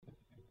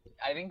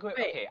I think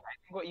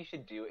what you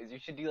should do is you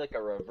should do like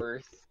a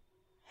reverse.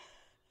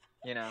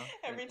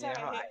 Every You time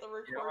know I how hit the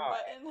record how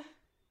button.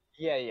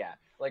 yeah.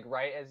 Like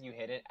right as you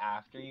hit it,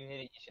 after you hit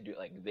it, you should do it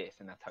like this,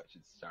 and that's how it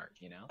should start.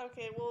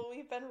 Okay, well,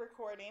 we've been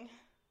recording.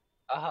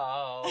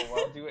 Oh,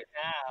 well, do it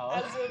now.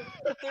 As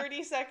of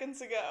 30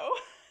 seconds ago.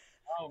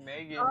 Oh,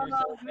 Megan, Oh, you're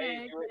so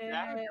late. Do it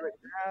now. Megan. Do it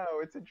now.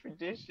 It's a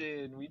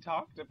tradition. We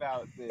talked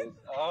about this.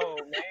 Oh,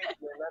 Megan,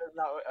 that is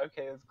not.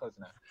 Okay, that's close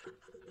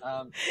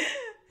enough.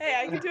 Hey,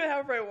 I can do it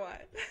however I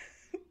want.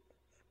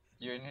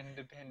 You're an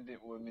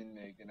independent woman,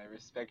 Megan. I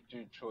respect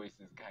your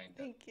choices, kind of.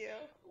 Thank you.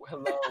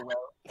 Hello,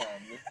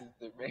 welcome. This is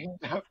the Rained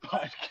Up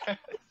Podcast.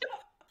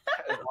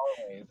 As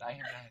always, I am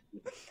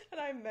Matthew. And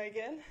I'm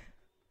Megan.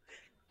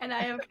 And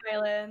I am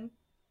Kylan.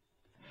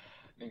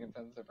 Megan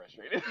sounds so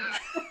frustrated.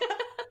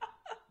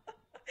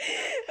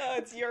 Oh,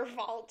 it's your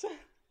fault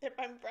if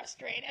I'm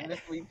frustrated. And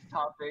this week's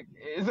topic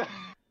is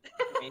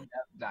made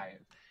up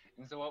diets.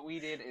 And so what we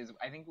did is,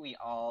 I think we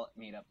all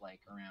made up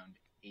like around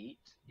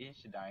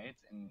 8-ish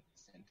diets and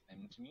sent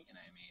them to me, and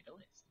I made a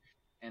list.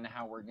 And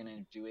how we're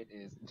gonna do it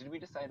is, did we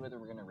decide whether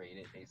we're gonna rate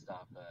it based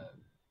off of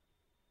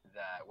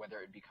whether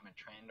it would become a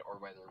trend or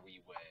whether we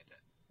would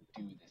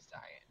do this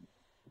diet?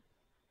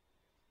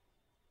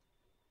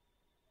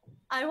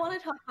 I want to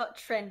talk about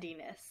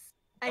trendiness.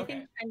 I Okay.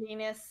 think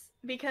trendiness,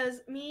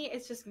 because me,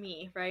 it's just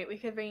me, right? We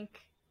could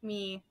rank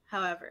me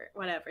however,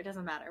 whatever, it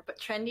doesn't matter. But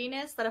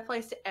trendiness, that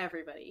applies to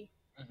everybody.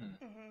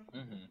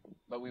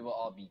 But we will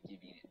all be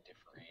giving it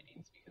different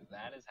ratings because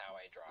that is how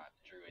I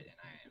drew it, and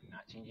I am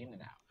not changing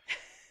it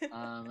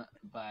out.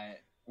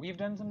 But we've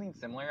done something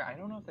similar. I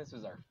don't know if this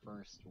was our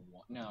first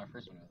one. No, our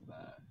first one was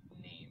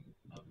the name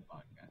of the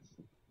podcast.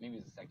 Maybe it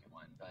was the second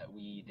one, but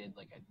we did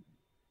like a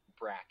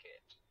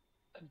bracket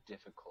of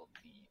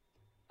difficulty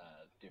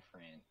of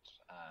different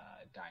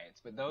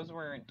diets, but those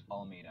weren't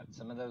all made up.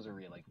 Some of those are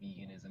real, like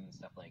veganism and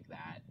stuff like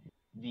that.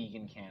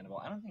 Vegan cannibal.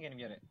 I don't think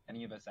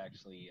any of us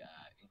actually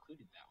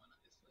included that one on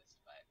this list,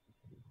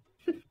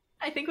 but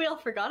I think we all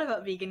forgot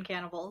about vegan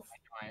cannibals.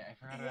 I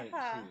forgot about it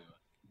Yeah. too.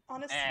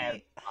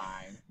 Honestly,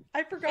 Fine.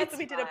 I forgot It's that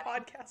we did a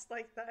fine. podcast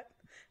like that.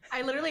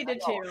 I literally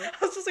did too. I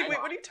was just like,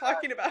 wait, what are you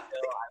talking about? So I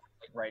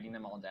was like writing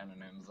them all down,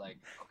 and I was like,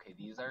 okay,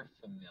 these are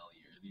familiar.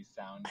 These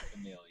sound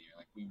familiar.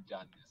 Like we've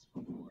done this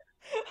before.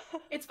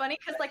 It's funny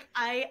because like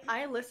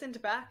I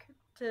listened back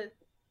to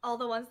all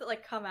the ones that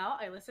like come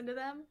out. I listened to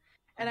them,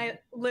 and I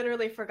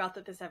literally forgot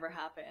that this ever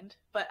happened.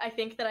 But I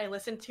think that I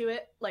listened to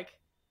it like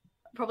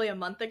probably a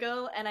month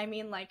ago, and I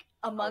mean like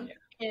a month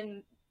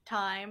in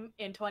time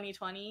in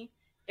 2020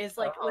 is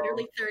like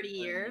literally 30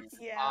 years.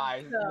 Yeah.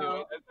 I knew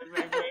it. That's in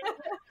my brain.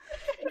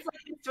 It's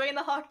like it's Dwayne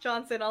the Hawk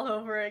Johnson all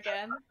over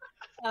again,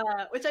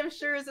 which I'm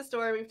sure is a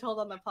story we've told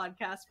on the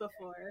podcast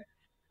before.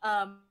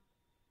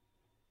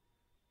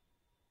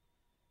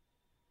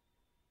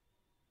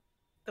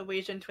 The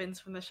Weijin twins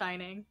from The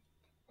Shining.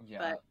 Yeah.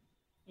 But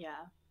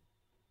yeah.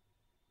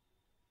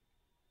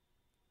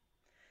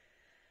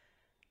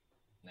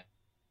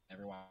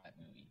 Never watched that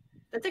movie.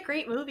 That's a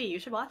great movie. You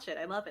should watch it.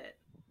 I love it.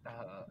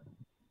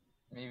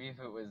 Maybe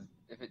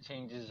if it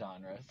changes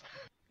genres.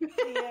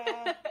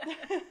 Yeah.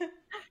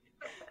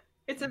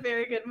 It's a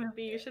very good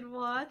movie. You should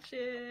watch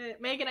it.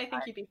 Megan, I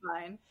think you'd be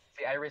fine.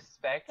 See, I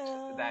respect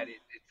that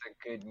it's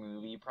a good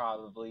movie,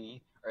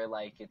 probably, or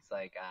like it's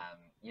like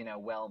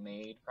well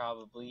made,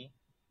 probably.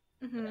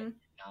 But I do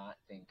not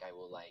think I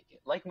will like it.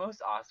 Like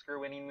most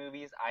Oscar-winning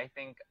movies, I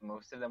think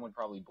most of them would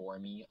probably bore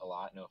me a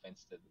lot. No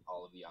offense to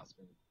all of the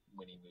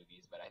Oscar-winning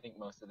movies, but I think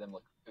most of them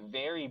look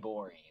very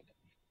boring.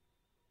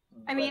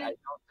 I mean, I don't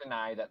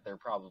deny that they're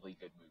probably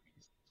good movies.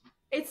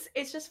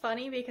 It's just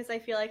funny because I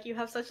feel like you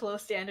have such low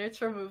standards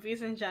for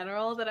movies in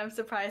general that I'm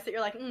surprised that you're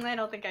like, I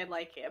don't think I'd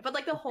like it. But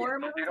like the horror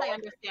movies, I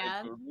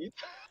understand.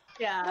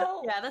 Yeah,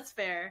 Well, yeah, that's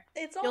fair.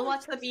 It's all You'll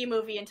watch the B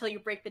movie until you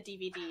break the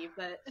DVD,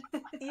 but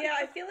Yeah,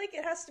 I feel like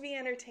it has to be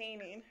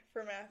entertaining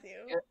for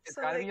Matthew. It's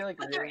gotta be like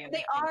really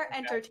they are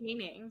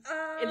entertaining.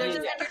 They're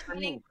just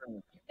entertaining.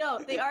 No,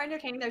 they are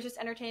entertaining. They're just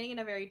entertaining in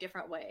a very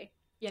different way.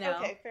 You know?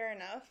 Okay, fair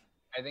enough.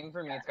 I think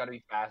for me, it's got to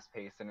be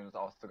fast-paced, and it's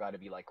also got to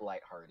be like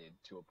lighthearted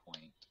to a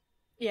point.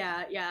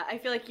 Yeah. I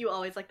feel like you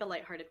always like the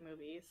lighthearted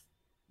movies,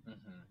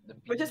 Mm-hmm.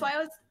 which is why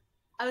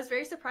I was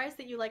very surprised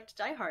that you liked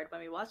Die Hard when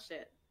we watched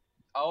it.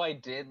 Oh, I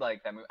did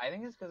like that movie. I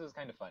think it's because it was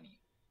kind of funny.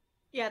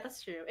 Yeah,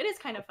 that's true. It is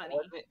kind of funny.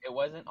 It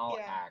wasn't all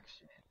Yeah.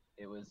 action.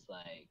 It was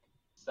like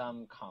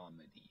some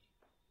comedy.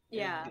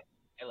 Yeah.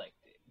 I liked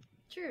it.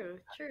 True.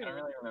 I don't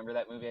really remember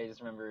that movie. I just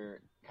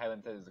remember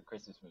Kylan said it was a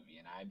Christmas movie,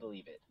 and I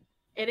believe it.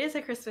 It is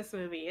a Christmas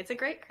movie. It's a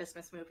great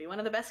Christmas movie. One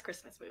of the best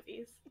Christmas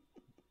movies.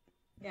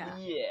 Yeah.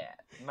 Yeah.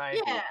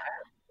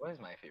 What is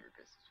my favorite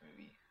Christmas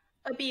movie?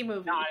 A B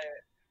movie. Oh.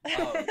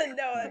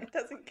 No, that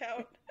doesn't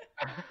count.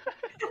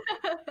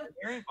 Does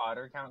Harry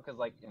Potter count? Because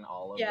like in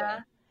all of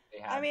them, they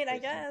have. I mean, I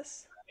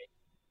Christmas.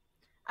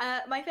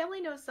 guess. My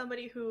family knows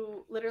somebody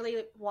who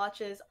literally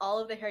watches all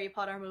of the Harry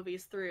Potter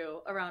movies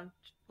through around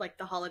like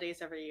the holidays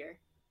every year.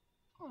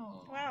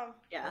 Oh, Wow.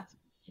 Yeah. that's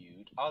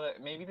cute.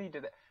 Maybe they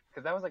did that.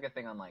 because that was like a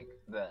thing on like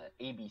the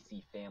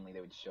ABC Family. They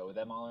would show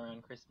them all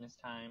around Christmas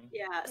time.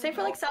 Yeah, same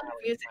for like Sound of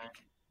Music.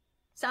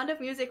 Sound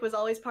of Music was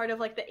always part of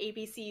like the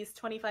ABC's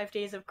 25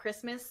 Days of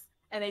Christmas,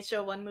 and they'd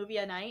show one movie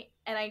a night.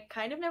 And I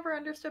kind of never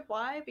understood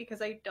why,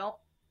 because I don't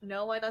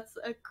know why that's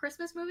a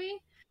Christmas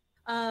movie.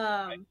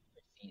 I've never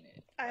seen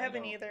it. I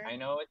haven't either. I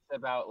know it's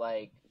about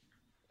like,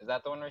 is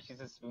that the one where she's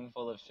a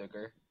spoonful of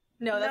sugar?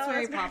 No, that's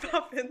Mary Poppins.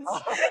 Poppins.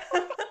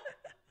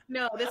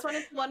 No, this one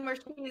is the one where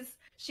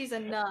she's a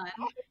nun,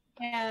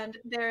 and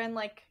they're in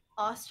like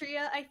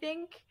Austria, I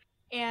think,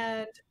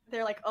 and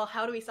they're like, oh,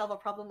 how do we solve a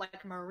problem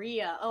like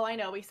Maria? Oh, I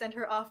know, we send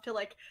her off to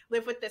like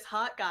live with this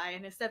hot guy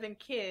and his 7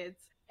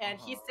 kids, and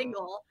he's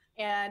single,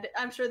 and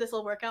I'm sure this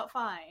will work out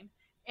fine.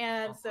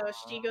 And so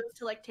she goes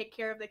to like take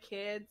care of the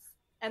kids,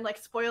 and like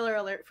spoiler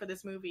alert for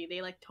this movie,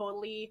 they like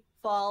totally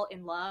fall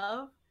in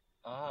love.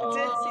 I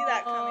did see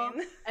that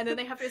coming. And then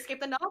they have to escape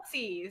the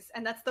Nazis,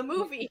 and that's the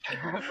movie.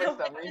 For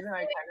some reason, I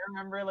kind of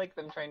remember like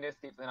them trying to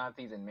escape the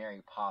Nazis in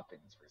Mary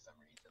Poppins for some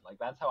reason. Like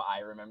that's how I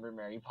remember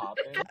Mary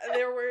Poppins.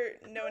 There were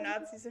no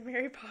Nazis in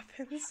Mary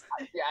Poppins.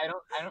 Yeah,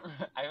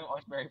 I haven't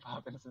watched Mary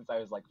Poppins since I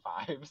was like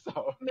 5.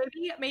 So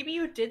maybe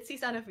you did see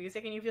Sound of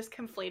Music and you've just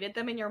conflated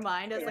them in your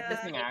mind as like the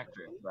same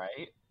actress,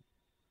 right?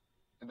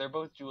 They're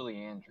both Julie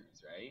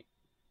Andrews, right?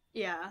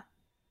 Yeah.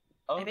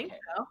 Okay.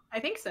 I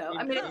think so.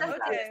 I mean, it's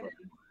okay.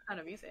 Sound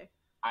of Music.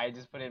 I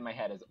just put it in my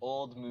head as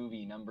old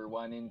movie number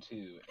 1 and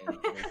 2. And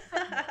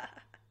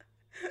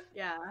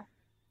Yeah.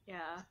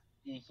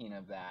 Speaking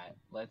of that,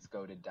 let's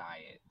go to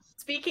diets.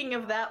 Speaking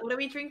of that, what are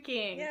we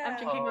drinking? Yeah. I'm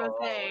drinking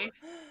rosé.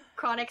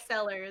 Chronic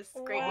Cellars.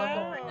 Great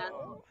local brand.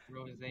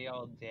 Rosé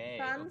all day.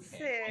 Fancy.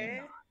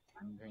 Okay,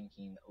 I'm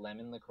drinking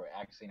lemon liqueur.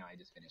 Actually, no, I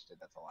just finished it.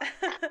 That's a lot.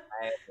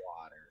 I have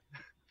water.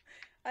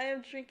 I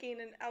am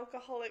drinking an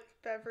alcoholic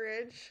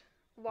beverage,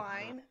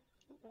 wine.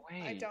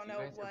 Wait, I don't know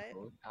you guys what. Are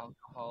both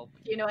alcohol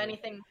Do you know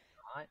anything?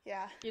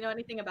 Yeah. Do you know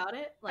anything about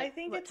it? Like, I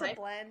think it's type? a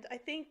blend. I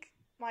think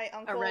my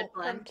uncle red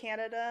blend? from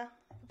Canada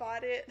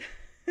bought it.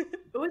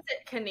 Oh, is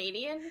it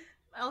Canadian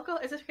alcohol?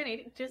 Is it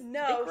Canadian?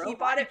 No, he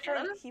bought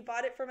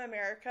it from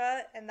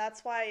America, and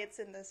that's why it's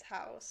in this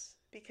house,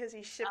 because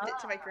he shipped it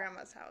to my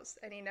grandma's house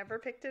and he never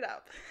picked it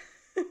up.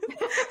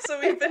 So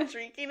we've been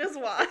drinking his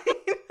wine.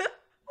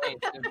 Wait,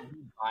 so did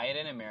you buy it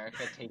in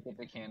America, take it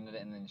to Canada,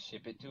 and then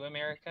ship it to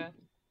America?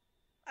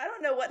 I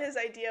don't know what his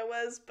idea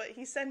was, but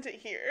he sent it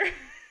here.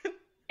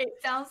 It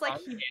sounds like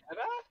Canada?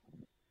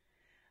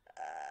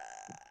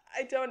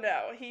 I don't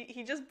know.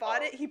 He just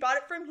bought it. He bought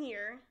it from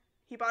here.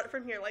 He bought it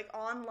from here, like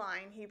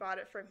online. He bought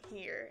it from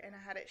here and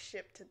had it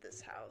shipped to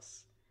this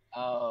house.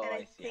 Oh, and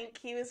I see. think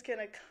he was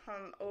gonna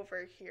come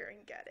over here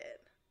and get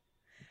it.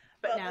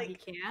 But now he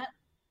can't?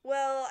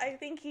 Well, I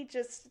think he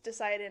just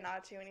decided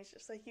not to, and he's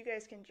just like, you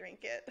guys can drink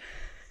it.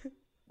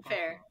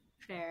 Fair.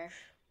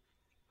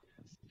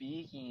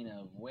 Speaking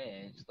of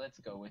which, let's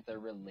go with a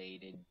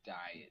related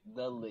diet,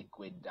 the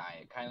liquid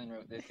diet. Kylan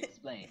wrote this.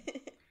 Explain.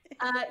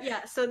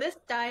 Yeah, so this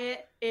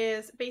diet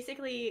is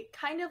basically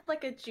kind of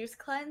like a juice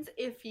cleanse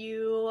if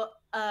you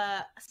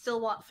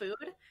still want food.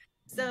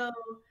 So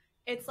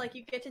it's like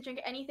you get to drink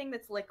anything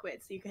that's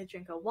liquid. So you could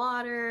drink a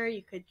water,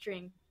 you could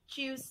drink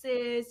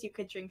juices, you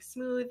could drink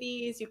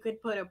smoothies, you could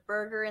put a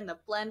burger in the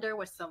blender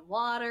with some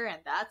water, and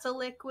that's a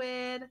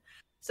liquid.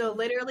 So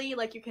literally,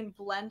 like, you can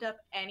blend up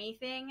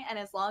anything, and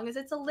as long as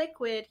it's a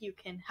liquid, you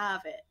can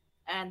have it,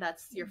 and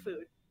that's your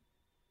food.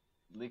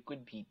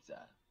 Liquid pizza.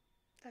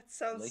 That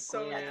sounds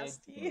so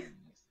nasty.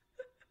 Bones.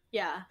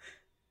 Yeah.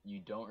 You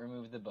don't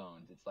remove the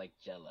bones. It's like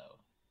Jell-O.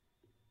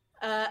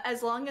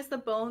 As long as the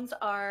bones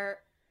are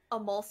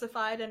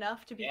emulsified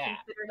enough to be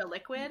considered a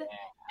liquid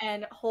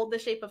and hold the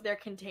shape of their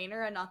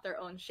container and not their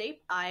own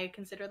shape, I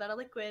consider that a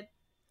liquid.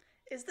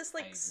 Is this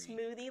like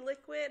smoothie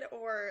liquid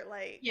or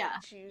like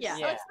juice? Yeah,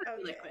 okay.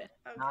 liquid.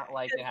 Okay. Not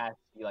like it has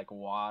to be like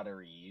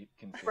watery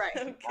consistency.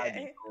 Right. That'd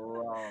be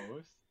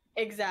gross.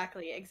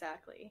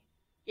 Exactly.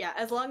 Yeah,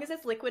 as long as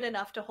it's liquid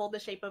enough to hold the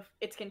shape of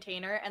its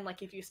container, and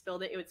like if you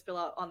spilled it, it would spill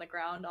out on the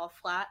ground all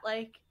flat,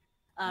 like,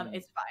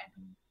 it's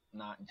fine.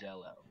 Not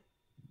Jell-O.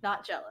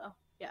 Not Jell-O.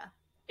 Yeah,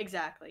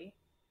 exactly.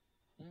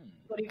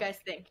 What do you guys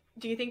think?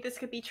 Do you think this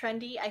could be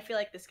trendy? I feel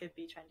like this could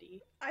be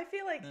trendy. I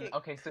feel like it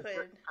okay, so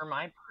could. for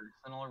my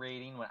personal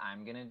rating, what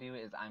I'm gonna do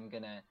is I'm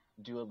gonna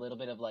do a little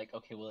bit of like,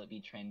 okay, will it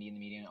be trendy in the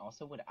media, and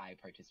also would I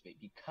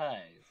participate,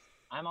 because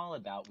I'm all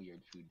about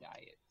weird food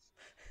diets.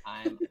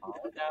 I'm all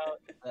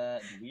about the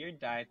weird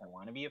diets. I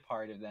want to be a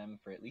part of them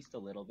for at least a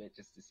little bit,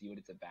 just to see what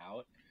it's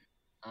about.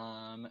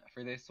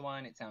 For this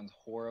one, it sounds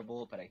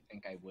horrible, but I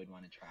think I would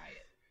want to try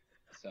it.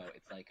 So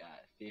it's like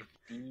a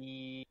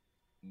 50.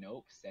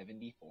 Nope,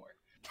 74.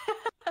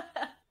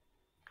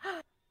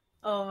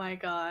 Oh my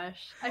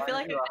gosh. I feel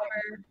like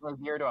I've never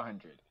 0 to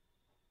 100.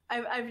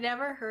 I've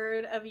never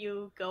heard of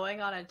you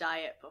going on a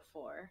diet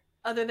before.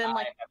 Other than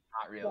like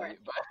not really,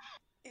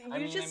 but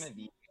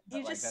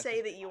you just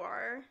say that you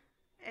are,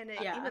 and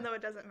even though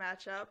it doesn't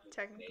match up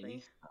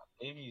technically.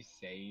 If you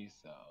say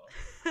so.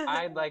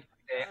 I'd like to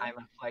say I'm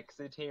a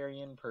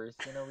flexitarian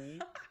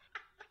personally,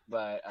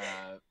 but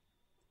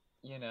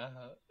you know.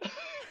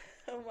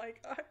 Oh my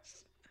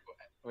gosh.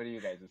 What are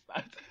you guys'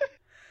 thoughts?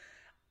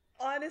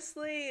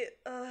 Honestly,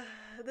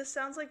 this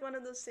sounds like one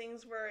of those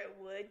things where it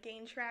would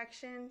gain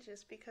traction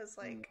just because,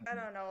 like, I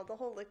don't know, the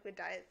whole liquid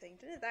diet thing.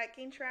 Didn't that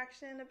gain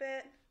traction a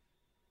bit?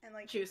 And,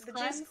 like, Juice the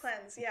cleanse? juice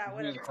cleanse, yeah, Juice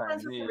whatever. cleanse.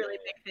 That's a really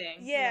big thing.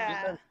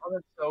 Yeah. Oh,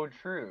 that's so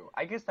true.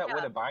 I guess that Yeah.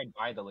 would abide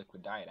by the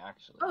liquid diet,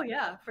 actually. Oh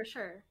yeah, for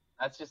sure.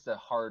 That's just a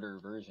harder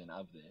version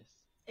of this.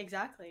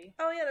 Exactly.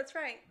 Oh, yeah, that's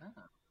right.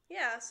 Oh.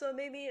 Yeah, so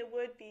maybe it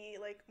would be,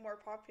 like, more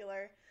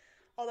popular.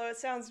 Although it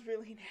sounds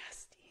really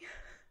nasty.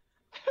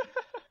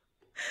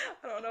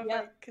 I don't know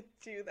if I could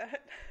do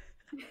that.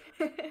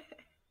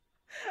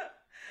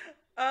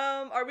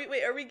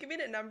 Are we giving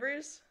it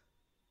numbers?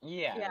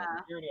 Yeah. Yeah.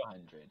 0 to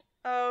 100.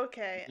 Oh,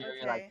 okay. 0,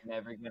 you're like,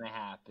 never gonna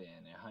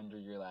happen.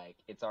 100, you're like,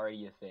 it's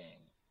already a thing.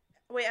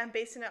 Wait, I'm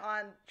basing it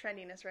on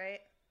trendiness,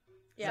 right?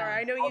 Yeah. Sorry,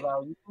 I know you.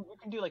 Although you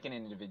can do like an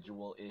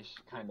individual-ish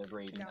kind of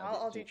rating. No,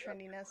 of I'll it do too.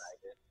 trendiness.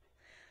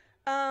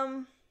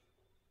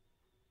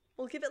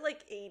 We'll give it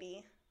like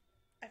 80.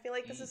 I feel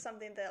like this is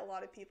something that a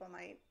lot of people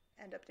might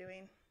end up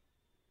doing.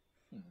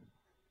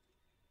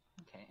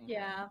 Okay.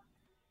 Yeah.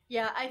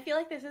 Yeah, I feel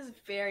like this is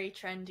very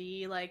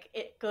trendy. Like,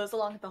 it goes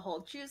along with the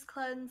whole juice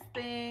cleanse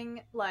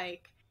thing.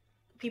 Like,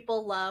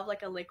 people love,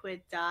 like, a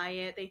liquid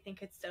diet. They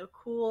think it's so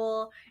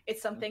cool.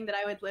 It's something that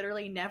I would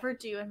literally never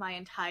do in my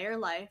entire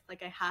life.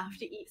 Like, I have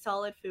to eat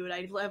solid food.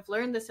 I've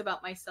learned this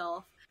about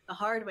myself the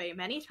hard way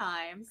many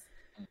times.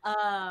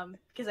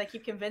 Because I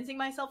keep convincing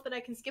myself that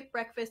I can skip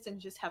breakfast and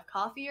just have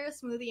coffee or a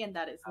smoothie, and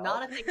that is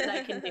not a thing that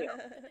I can do.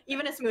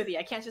 Even a smoothie.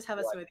 I can't just have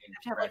a smoothie. I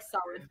have to have, like,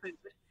 solid food.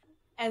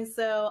 And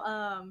so,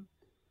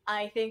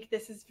 I think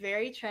this is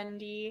very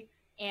trendy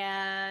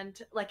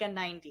and like a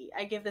 90.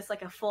 I give this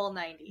like a full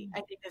 90. I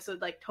think this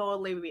would like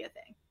totally be a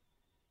thing.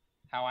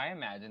 How I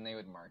imagine they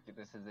would market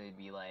this is they'd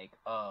be like,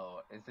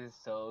 oh, this is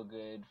so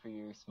good for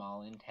your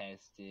small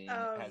intestine.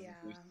 Oh, it passes yeah.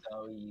 through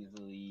so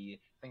easily.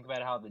 Think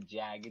about how the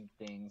jagged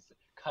things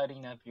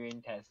cutting up your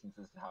intestines.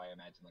 This is how I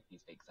imagine like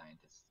these fake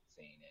scientists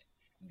saying it.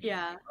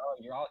 Yeah. Like, oh,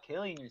 you're all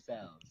killing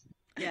yourselves.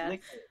 Yeah.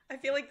 I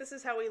feel like this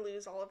is how we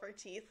lose all of our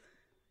teeth.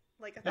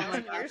 Like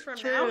 1,000 years from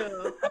True.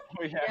 now.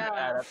 We have an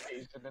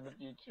adaptation in the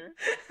future.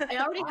 I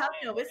already have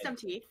wisdom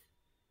teeth.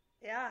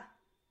 Yeah.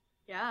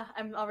 Yeah,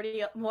 I'm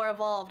already more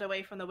evolved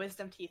away from the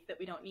wisdom teeth that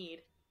we don't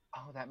need.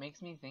 Oh, that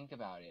makes me think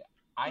about it.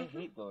 I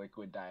hate the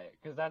liquid diet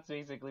because that's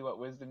basically what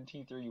wisdom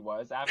teeth really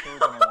was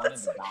afterwards, and I wanted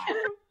to die.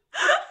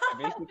 I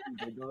basically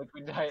did the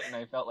liquid diet, and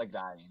I felt like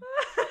dying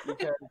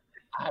because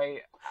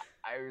I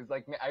was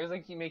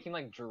like making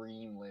like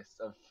dream lists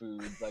of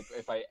foods, like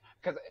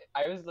because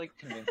I was like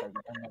convinced I was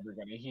like, I'm never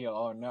gonna heal.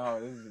 Oh no,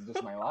 this is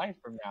just my life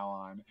from now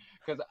on.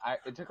 Because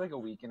it took like a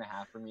week and a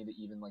half for me to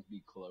even like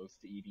be close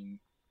to eating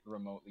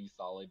remotely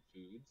solid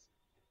foods.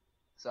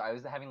 So I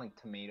was having like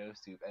tomato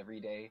soup every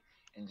day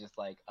and just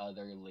like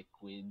other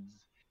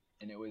liquids,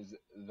 and it was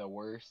the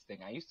worst thing.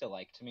 I used to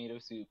like tomato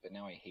soup, but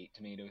now I hate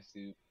tomato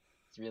soup.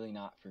 It's really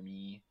not for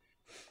me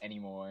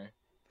anymore.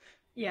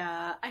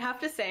 Yeah, I have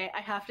to say,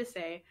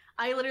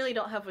 I literally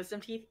don't have wisdom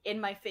teeth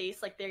in my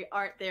face. Like, they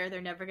aren't there.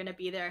 They're never going to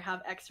be there. I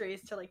have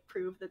x-rays to, like,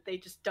 prove that they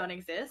just don't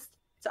exist.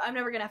 So I'm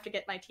never going to have to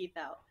get my teeth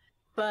out.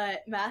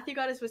 But Matthew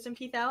got his wisdom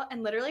teeth out,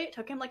 and literally it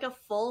took him, like, a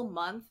full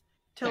month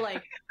to,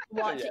 like,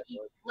 want to eat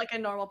like a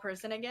normal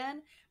person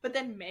again. But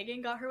then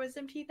Megan got her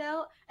wisdom teeth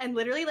out, and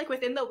literally, like,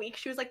 within the week,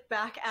 she was, like,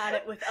 back at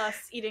it with us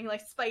eating,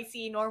 like,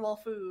 spicy, normal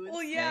foods.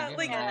 Well, yeah, Megan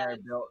like and I are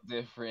built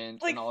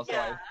different, like, and also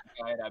I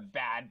think I had a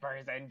bad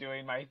person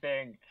doing my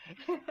thing.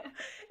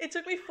 it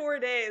took me 4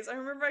 days. I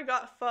remember I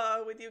got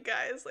pho with you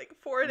guys like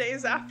 4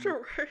 days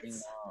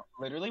afterwards.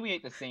 Literally, we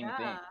ate the same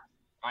thing.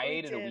 I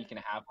ate it a did. week and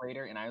a half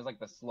later, and I was like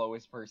the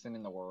slowest person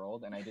in the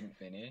world, and I didn't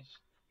finish.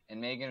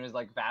 And Megan was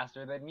like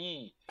faster than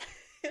me.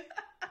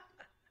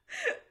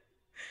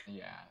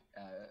 Yeah.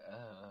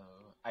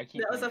 I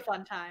keep. That was a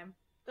fun time.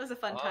 That was a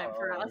fun time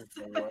for us.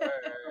 It was the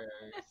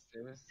worst.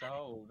 It was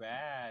so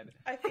bad.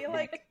 I feel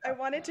like I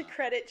wanted to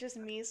credit just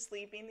me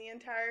sleeping the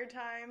entire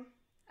time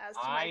as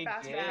to my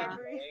fast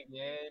recovery.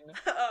 Megan.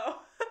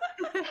 Oh.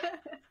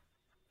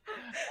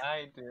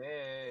 I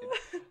did.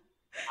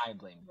 I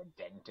blame the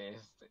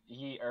dentist.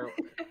 The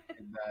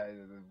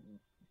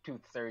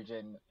tooth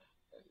surgeon.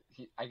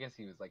 I guess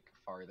he was like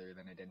farther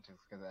than a dentist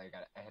because I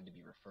had to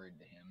be referred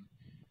to him.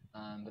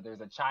 But there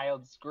was a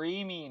child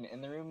screaming in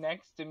the room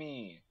next to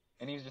me,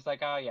 and he was just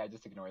like, "Oh yeah,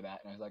 just ignore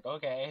that." And I was like,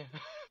 "Okay."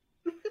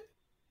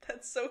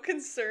 That's so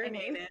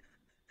concerning.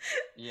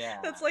 Yeah.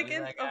 That's like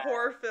in a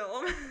horror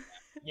film.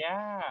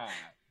 Yeah.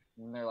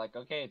 And they're like,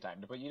 "Okay,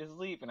 time to put you to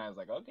sleep," and I was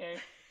like, "Okay."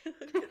 I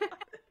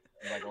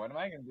was like, "What am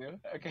I gonna do?"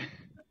 Okay.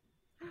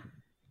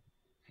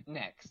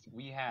 Next,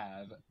 we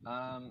have,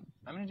 I'm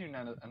going to do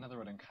another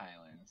one in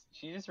Kylan's.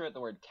 She just wrote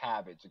the word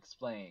cabbage.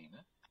 Explain.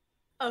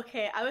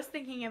 Okay, I was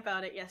thinking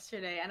about it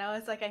yesterday, and I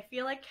was like, I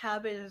feel like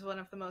cabbage is one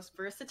of the most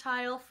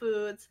versatile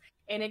foods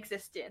in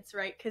existence,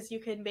 right? Because you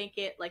could make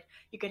it, like,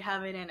 you could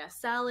have it in a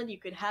salad, you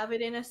could have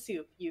it in a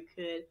soup, you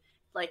could,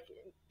 like,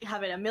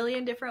 have it a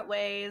million different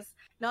ways.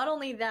 Not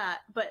only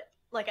that, but,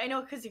 like, I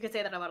know because you could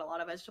say that about a lot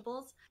of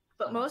vegetables,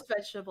 But most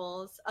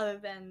vegetables, other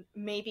than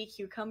maybe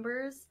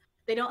cucumbers,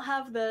 they don't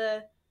have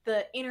the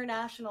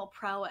international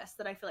prowess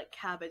that I feel like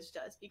cabbage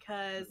does,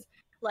 because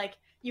like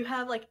you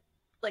have like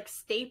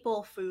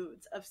staple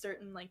foods of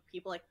certain like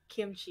people, like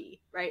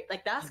kimchi, right?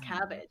 Like that's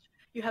cabbage.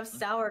 You have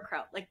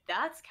sauerkraut, like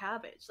that's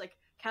cabbage. Like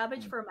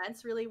cabbage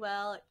ferments really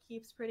well, it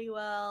keeps pretty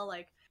well.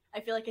 Like I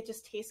feel like it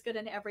just tastes good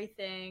in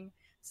everything.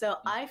 So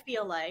I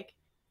feel like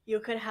you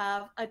could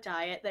have a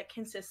diet that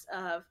consists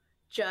of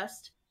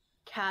just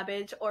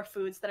cabbage or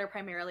foods that are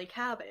primarily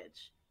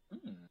cabbage.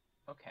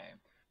 Okay.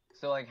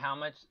 So, like, how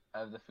much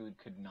of the food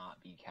could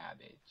not be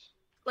cabbage?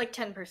 Like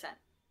 10%.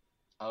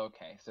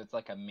 Okay, so it's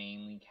like a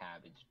mainly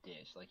cabbage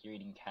dish. Like you're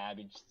eating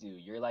cabbage stew.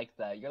 You're like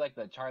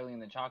the Charlie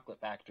and the Chocolate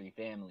Factory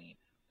family.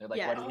 They're like,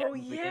 what do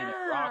you have in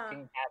it?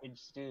 Rocking cabbage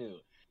stew.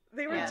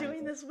 They were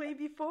doing this way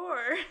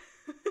before.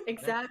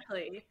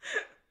 Exactly.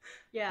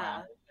 Yeah.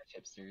 Wow,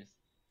 hipsters.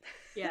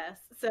 Yes.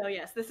 So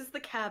yes, this is the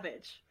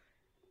cabbage.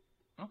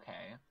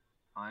 Okay.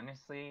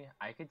 Honestly,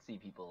 I could see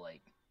people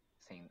like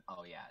saying,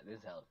 "Oh yeah, this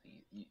is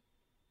healthy.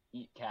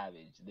 Eat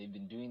cabbage. They've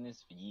been doing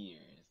this for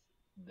years."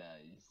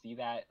 See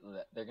that?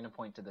 They're gonna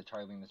point to the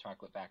Charlie and the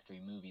Chocolate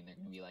Factory movie, and they're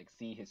gonna be like,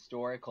 "See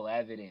historical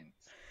evidence."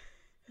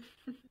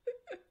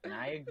 And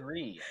I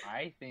agree.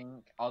 I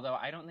think, although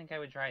I don't think I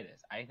would try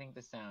this. I think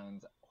this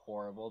sounds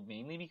horrible,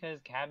 mainly because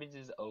cabbage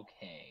is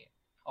okay.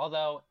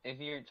 Although, if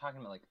you're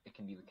talking about like, it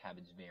can be the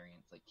cabbage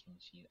variants, like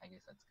kimchi. I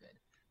guess that's good.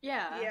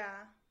 Yeah.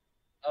 Yeah.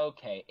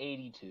 Okay,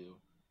 82.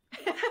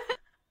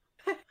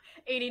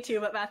 82,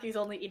 but Matthew's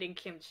only eating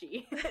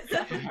kimchi.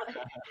 So...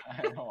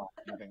 I don't want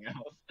anything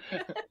else.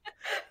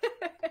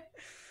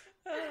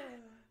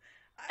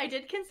 I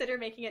did consider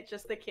making it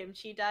just the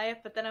kimchi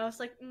diet, but then I was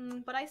like,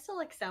 but I still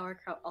like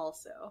sauerkraut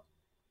also.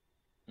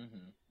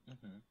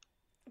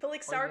 But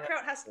like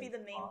sauerkraut has to be the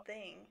main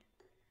thing,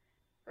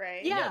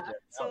 right? Yeah.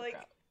 So like,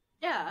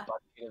 yeah.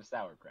 Bucket of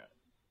sauerkraut.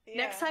 Yeah.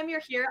 Next time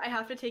you're here, I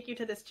have to take you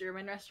to this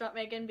German restaurant,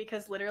 Megan,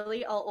 because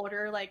literally I'll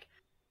order like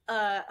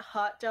a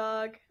hot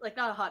dog, like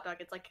not a hot dog,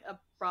 it's like a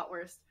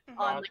bratwurst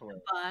on like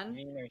a bun,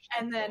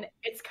 and then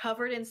it's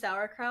covered in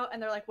sauerkraut,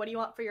 and they're like, what do you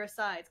want for your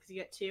sides? Because you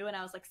get two, and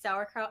I was like,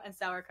 sauerkraut and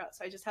sauerkraut,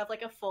 so I just have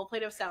like a full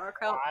plate of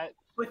sauerkraut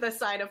with a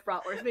side of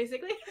bratwurst,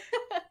 basically.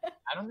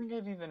 I don't think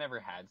I've even ever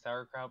had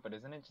sauerkraut, but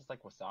isn't it just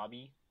like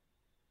wasabi?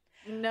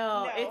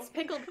 No, it's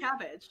pickled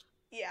cabbage.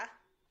 Yeah.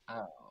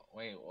 Oh,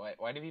 wait,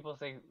 why do people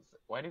say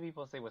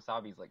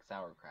wasabi is like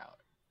sauerkraut?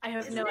 I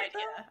have no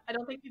idea. I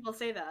don't think people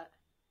say that.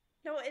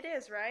 No, it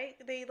is, right?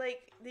 They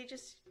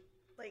just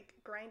like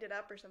grind it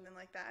up or something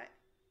like that,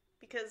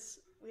 because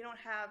we don't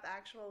have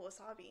actual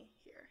wasabi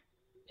here.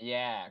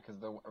 Yeah, because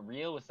the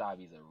real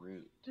wasabi is a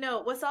root.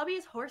 No, wasabi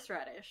is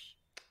horseradish.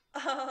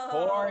 Oh,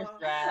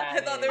 horseradish.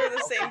 I thought they were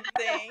the same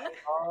thing.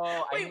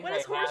 Oh, wait, what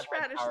is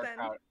horseradish then?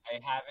 I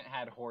haven't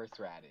had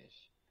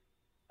horseradish.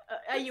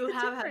 You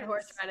have had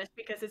horseradish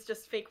because it's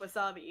just fake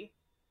wasabi,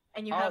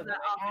 and you have that.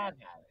 I have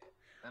had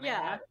it.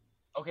 Yeah.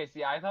 Okay,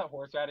 see, I thought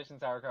horseradish and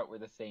sauerkraut were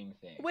the same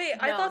thing. Wait,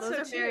 I thought those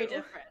so are too. very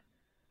different.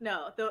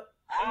 No,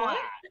 what?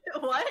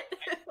 What?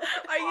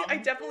 I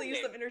definitely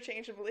use them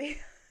interchangeably.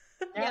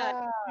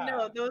 Yeah,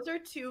 no, those are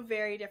two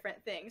very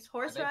different things.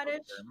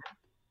 Horseradish.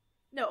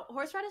 No,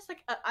 horseradish,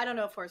 like, I don't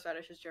know if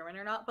horseradish is German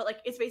or not, but, like,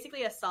 it's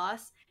basically a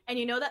sauce, and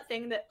you know that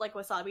thing that, like,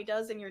 wasabi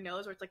does in your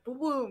nose where it's like,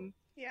 boom?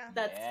 Yeah.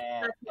 That's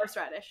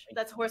horseradish.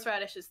 That's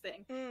horseradish's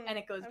thing, and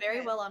it goes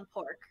very well on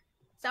pork.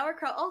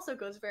 Sauerkraut also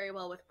goes very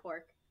well with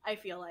pork, I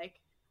feel like.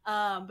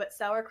 But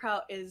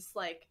sauerkraut is,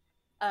 like,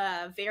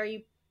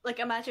 very, like,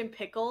 imagine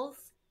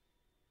pickles,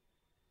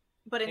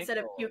 but instead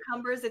of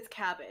cucumbers, it's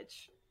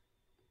cabbage.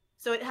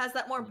 So it has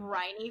that more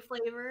briny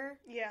flavor.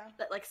 Yeah.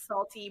 That, like,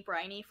 salty,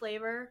 briny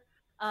flavor.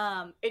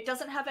 It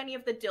doesn't have any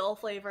of the dill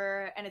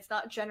flavor, and it's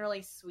not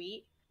generally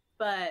sweet,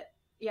 but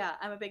yeah,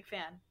 I'm a big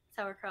fan.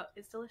 Sauerkraut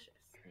is delicious.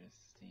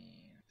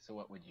 Christine, so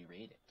what would you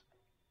rate it?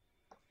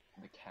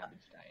 The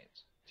cabbage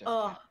diet.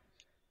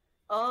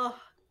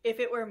 If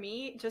it were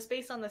me, just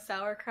based on the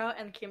sauerkraut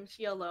and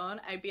kimchi alone,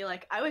 I'd be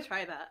like, I would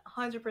try that.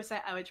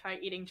 100% I would try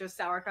eating just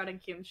sauerkraut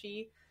and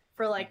kimchi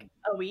for like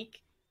a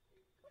week.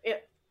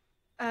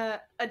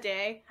 A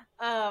day.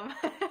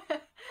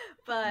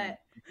 But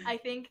I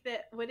think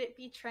that, would it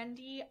be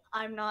trendy?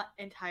 I'm not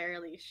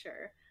entirely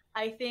sure.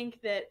 I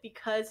think that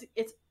because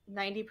it's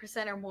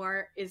 90% or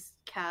more is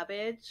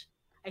cabbage,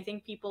 I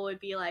think people would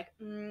be like,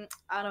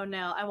 I don't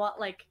know. I want,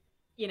 like,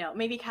 you know,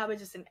 maybe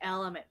cabbage is an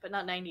element, but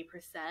not 90%.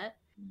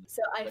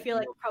 So I feel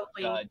like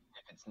probably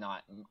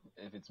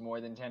if it's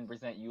more than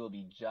 10%, you will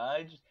be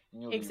judged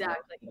and you'll be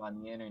roasted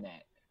on the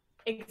internet.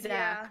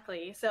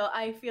 Exactly. Yeah. So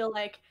I feel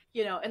like,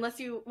 you know, unless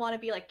you want to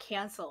be like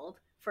canceled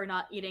for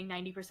not eating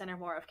 90% or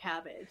more of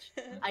cabbage,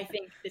 I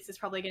think this is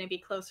probably going to be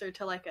closer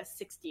to like a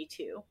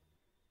 62.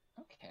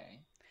 Okay.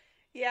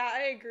 Yeah,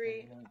 I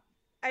agree.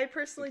 I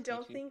personally 62?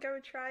 Don't think I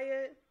would try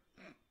it.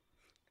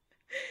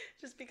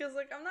 Just because,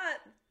 like, I'm not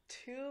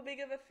too big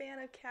of a fan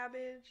of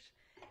cabbage.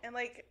 And,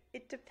 like,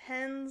 it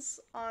depends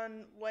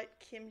on what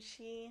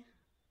kimchi.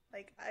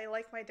 Like, I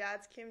like my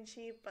dad's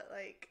kimchi, but,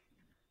 like,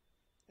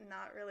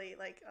 not really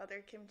like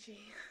other kimchi.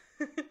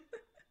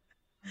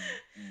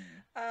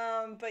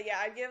 But yeah,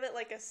 I'd give it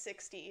like a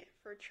 60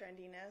 for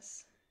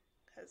trendiness,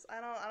 because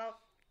I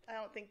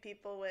don't think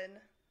people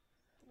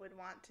would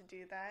want to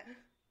do that.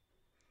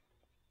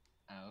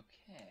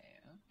 Okay.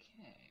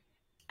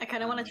 I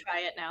kind of want to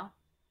try it now.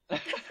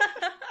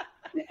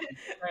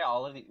 Try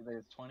all of these.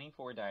 There's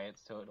 24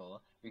 diets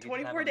total.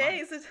 24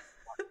 days.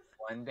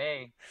 One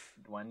day,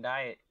 one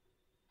diet.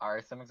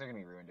 Our stomachs are gonna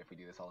be ruined if we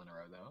do this all in a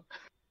row, though.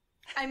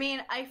 I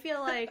mean, I feel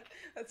like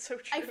that's so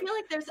true. I feel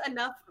like there's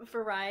enough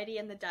variety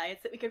in the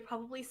diets that we could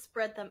probably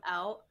spread them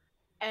out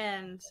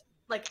and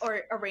like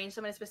or arrange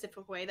them in a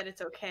specific way that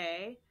it's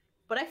okay.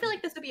 But I feel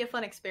like this would be a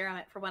fun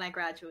experiment for when I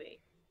graduate.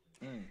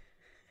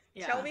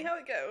 Yeah. Tell me how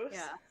it goes.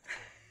 Yeah.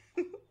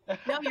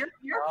 No,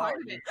 you're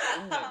part of it.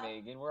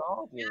 Megan. We're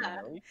all doing it.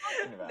 What are you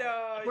talking about?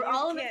 No, we're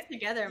all in this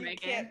together, you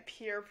Megan. You can't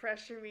peer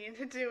pressure me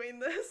into doing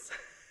this.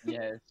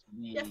 Yes,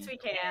 we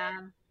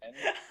can.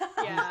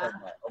 Yeah.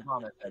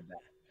 Obama said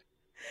that.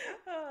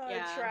 Oh,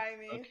 try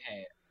me.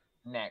 Okay.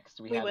 Next,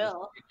 we have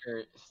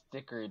the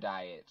sticker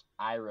diet.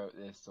 I wrote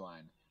this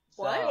one.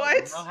 So, what?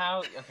 You know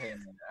how?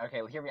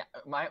 Okay. Hear me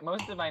out.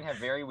 Most of mine have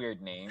very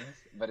weird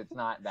names, but it's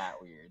not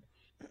that weird.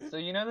 So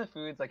you know the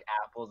foods like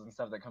apples and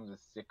stuff that comes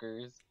with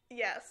stickers?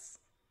 Yes.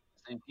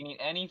 So you can eat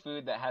any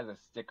food that has a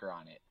sticker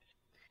on it.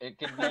 It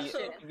could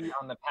be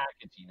on the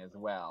packaging as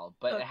well,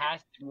 but it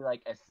has to be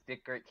like a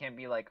sticker. It can't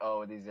be like,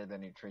 oh, these are the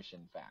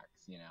nutrition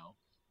facts, you know?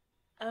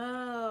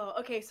 Oh,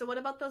 okay. So what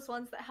about those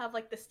ones that have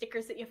like the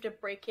stickers that you have to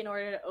break in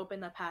order to open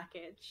the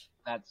package?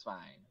 That's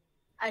fine.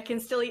 I can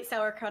still eat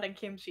sauerkraut and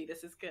kimchi.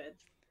 This is good.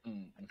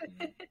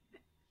 Mm-hmm.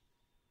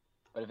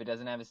 But if it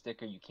doesn't have a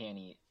sticker, you can't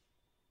eat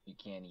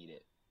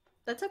it.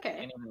 That's okay. You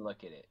can't even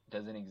look at it. It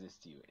doesn't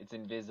exist to you. It's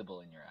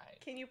invisible in your eye.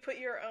 Can you put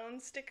your own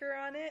sticker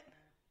on it?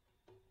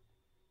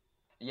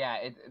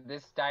 Yeah,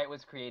 this diet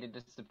was created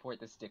to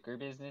support the sticker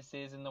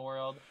businesses in the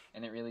world,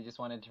 and it really just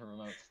wanted to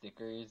promote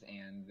stickers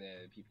and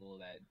the people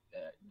that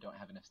don't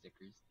have enough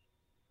stickers.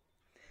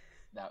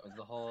 That was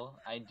the whole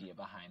idea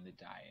behind the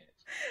diet.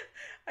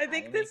 I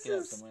think this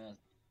is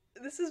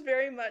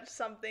very much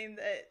something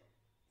that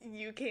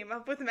you came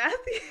up with,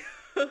 Matthew.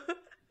 I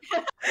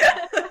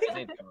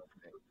did come up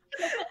with it.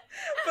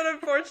 But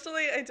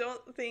unfortunately, I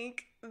don't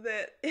think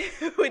that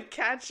it would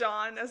catch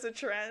on as a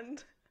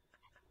trend.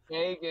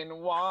 Megan,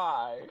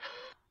 why?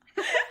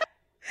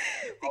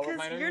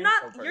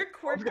 Because you're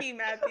quirky,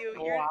 Matthew.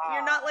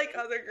 You're not like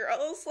other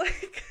girls.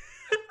 Like.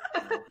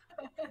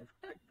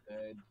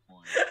 Good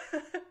point.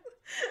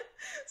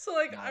 So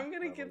like I'm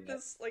gonna give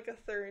this like a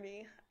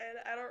 30, and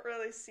I don't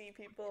really see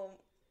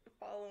people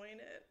following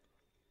it.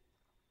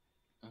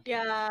 Okay.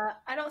 Yeah,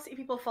 I don't see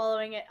people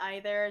following it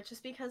either,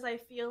 just because I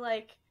feel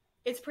like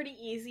it's pretty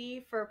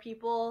easy for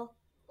people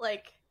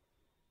like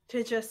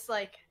to just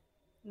like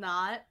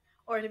not,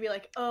 or to be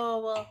like, oh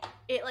well,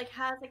 it like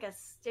has like a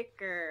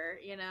sticker,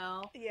 you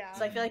know? Yeah.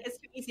 So I feel like it's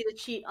too easy to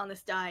cheat on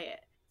this diet.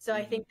 So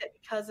I think that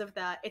because of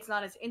that, it's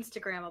not as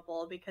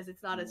Instagrammable because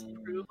it's not as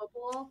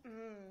provable.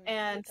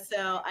 And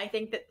so I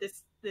think that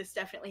this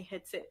definitely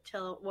hits it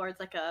towards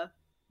like a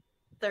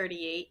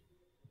 38.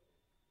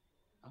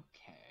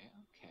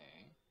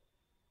 Okay.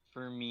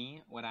 For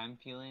me, what I'm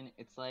feeling,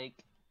 it's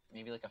like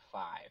maybe like a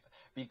 5.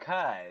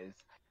 Because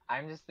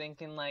I'm just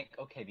thinking like,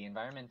 okay, the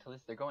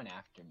environmentalists, they're going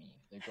after me.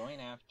 They're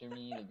going after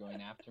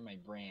my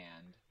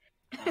brand.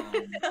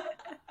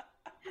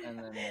 And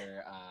then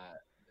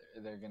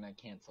they're gonna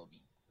cancel me.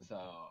 So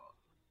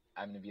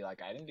I'm gonna be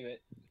like, I didn't do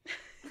it.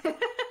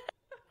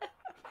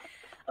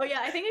 Oh yeah,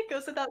 I think it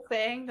goes without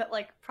saying that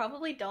like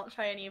probably don't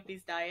try any of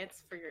these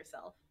diets for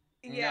yourself.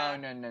 Yeah.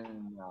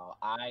 No.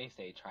 I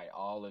say try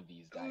all of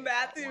these diets.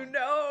 Matthew,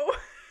 no.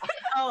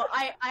 Oh,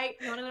 I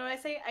you wanna know what I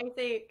say? I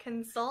say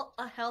consult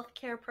a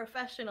healthcare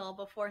professional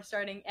before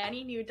starting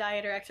any new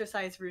diet or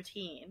exercise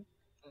routine.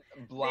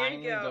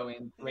 Blindly go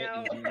into it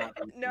and do not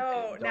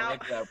No, now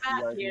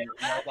you're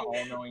the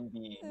all-knowing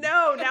being.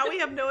 No, now we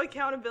have no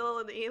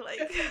accountability.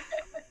 Like,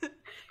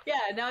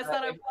 yeah, now it's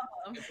not a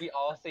problem. If we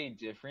all say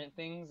different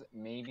things,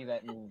 maybe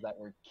that means that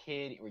we're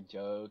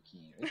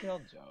joking. It's all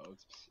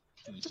jokes.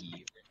 We're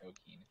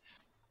joking.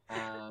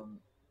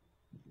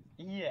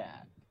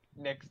 Yeah.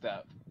 Next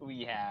up,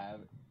 we have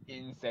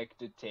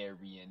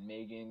insectitarian.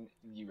 Megan,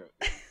 you wrote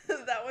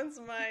this. That one's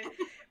mine.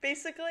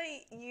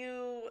 Basically,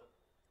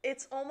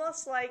 it's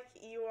almost like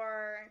you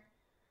are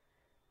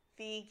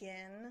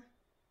vegan,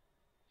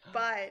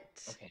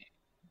 but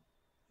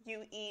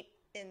you eat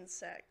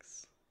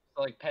insects.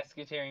 So like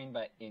pescatarian,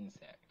 but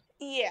insect.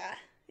 Yeah.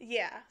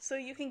 So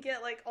you can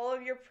get like all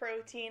of your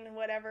protein and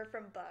whatever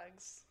from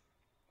bugs,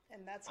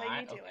 and that's how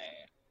you do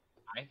it.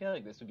 I feel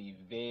like this would be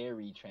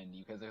very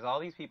trendy because there's all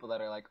these people that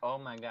are like, oh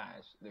my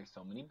gosh, there's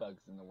so many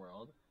bugs in the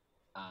world.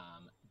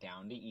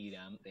 Down to eat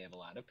them. They have a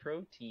lot of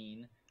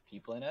protein.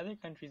 People in other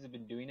countries have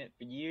been doing it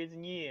for years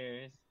and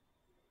years.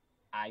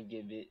 I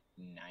give it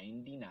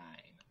 99.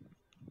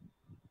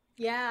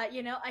 Yeah,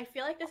 I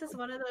feel like this is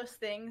one of those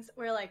things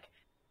where like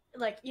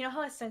you know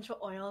how essential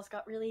oils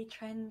got really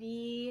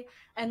trendy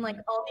and like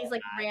all these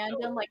like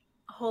random like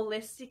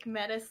holistic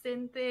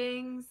medicine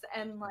things,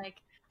 and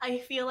like I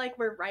feel like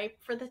we're ripe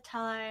for the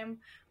time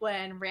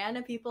when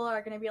random people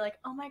are going to be like,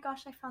 oh my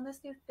gosh, I found this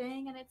new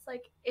thing, and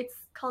it's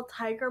called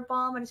Tiger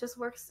Balm, and it just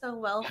works so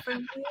well for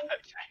me.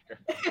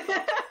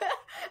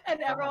 And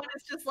everyone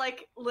is just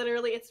like,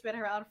 literally, it's been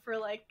around for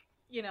like,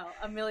 you know,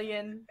 a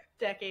million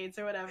decades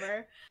or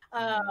whatever.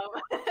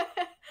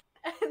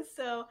 And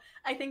so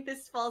I think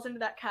this falls into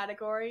that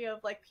category of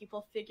like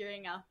people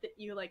figuring out that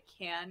you like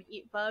can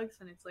eat bugs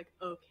and it's like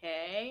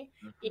okay,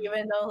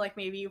 even though like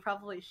maybe you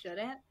probably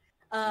shouldn't.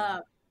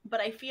 But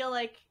I feel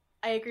like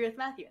I agree with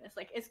Matthew, and it's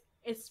like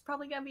it's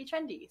probably gonna be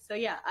trendy. So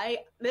yeah,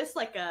 this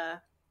like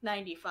a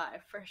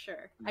 95 for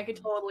sure. I could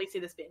totally see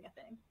this being a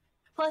thing.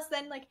 Plus,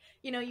 then, like,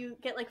 you know, you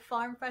get, like,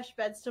 farm fresh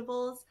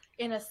vegetables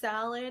in a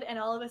salad, and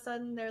all of a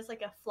sudden there's,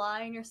 like, a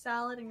fly in your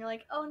salad, and you're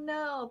like, oh,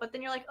 no. But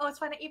then you're like, oh, it's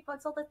fine to eat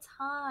bugs all the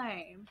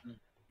time.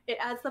 It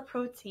adds the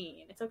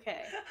protein. It's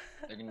okay.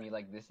 They're going to be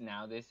like, this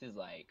is,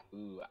 like,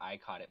 ooh, I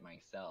caught it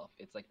myself.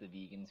 It's like the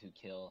vegans who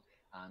kill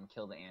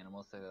the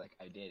animals, so they're like,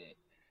 I did it.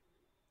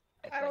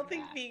 It's I don't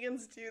think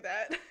vegans do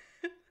that.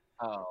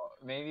 Oh,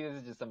 maybe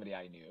this is just somebody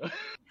I knew.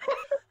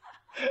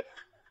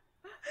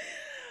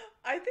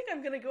 I think I'm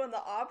going to go in the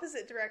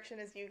opposite direction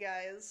as you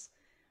guys.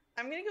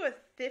 I'm going to go with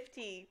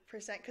 50%,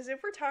 because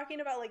if we're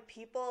talking about, like,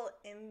 people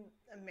in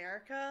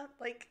America,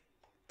 like,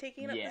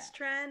 taking up this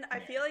trend, I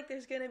feel like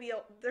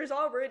there's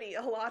already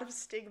a lot of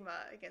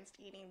stigma against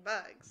eating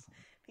bugs,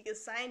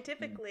 because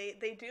scientifically,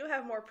 they do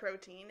have more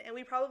protein, and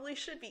we probably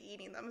should be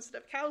eating them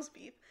instead of cow's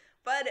beef,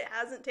 but it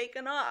hasn't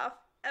taken off,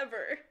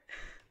 ever.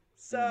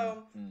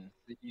 So...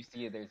 You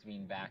see there's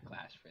been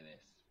backlash for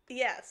this.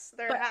 Yes,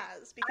 there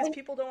has, because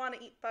people don't want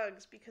to eat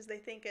bugs because they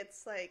think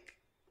it's like,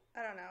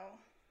 I don't know.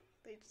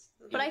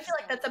 But I feel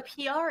like that's a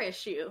PR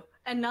issue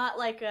and not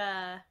like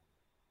a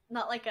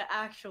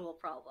actual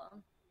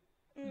problem.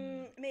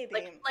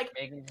 Maybe.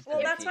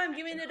 Well, that's why I'm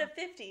giving it a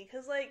 50,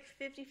 because like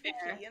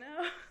 50-50, you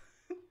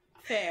know?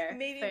 Fair.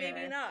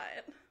 Maybe not.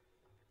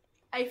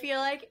 I feel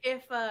like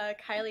if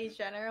Kylie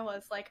Jenner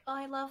was like, oh,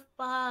 I love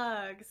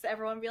bugs,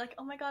 everyone would be like,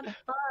 oh my god,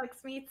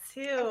 bugs, me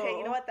too. Okay,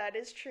 you know what? That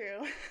is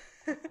true.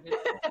 That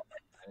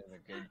is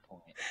a good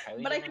point.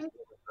 Kylie Jenner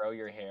would grow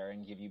your hair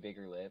and give you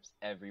bigger lips.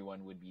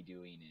 Everyone would be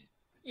doing it.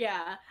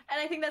 Yeah,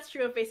 and I think that's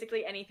true of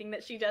basically anything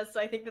that she does,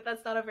 so I think that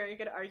that's not a very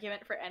good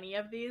argument for any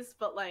of these,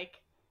 but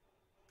like,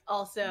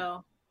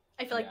 also,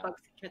 I feel like bugs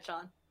can catch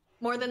on.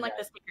 More than like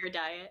the sneaker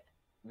diet.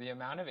 The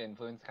amount of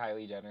influence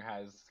Kylie Jenner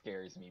has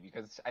scares me,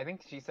 because I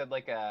think she said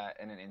like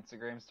in an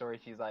Instagram story,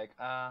 she's like,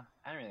 I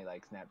don't really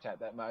like Snapchat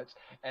that much.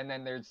 And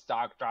then their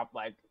stock dropped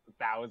like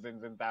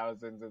thousands and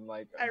thousands and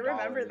like I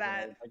remember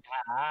that. Like,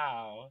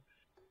 how?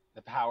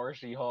 The power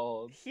she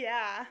holds.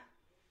 Yeah.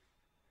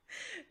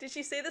 Did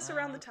she say this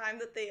around the time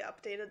that they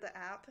updated the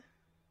app?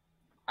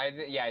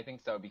 I think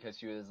so, because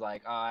she was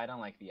like, oh, I don't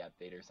like the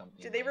update or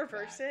something. Did they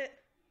reverse it?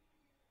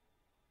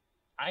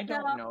 I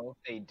don't know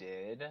if they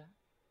did.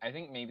 I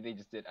think maybe they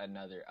just did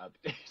another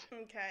update.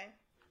 Okay.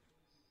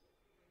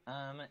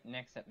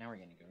 Next up, now we're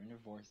gonna go in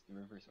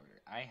reverse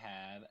order. I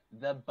have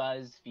the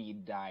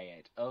BuzzFeed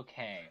diet.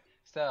 Okay,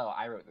 so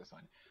I wrote this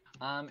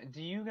one.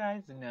 Do you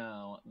guys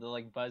know the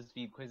like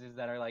BuzzFeed quizzes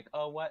that are like,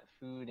 oh, what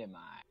food am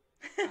I?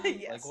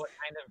 Yes. Like, what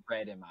kind of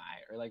bread am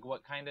I? Or like,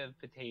 what kind of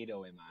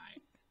potato am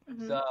I?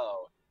 Mm-hmm. So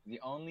the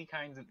only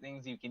kinds of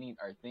things you can eat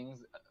are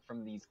things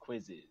from these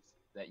quizzes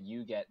that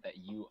you get that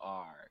you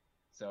are.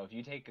 So if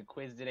you take a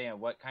quiz today on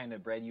what kind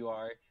of bread you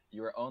are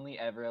only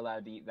ever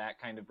allowed to eat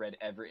that kind of bread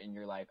ever in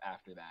your life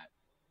after that.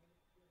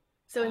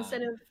 So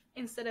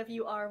instead of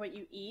you are what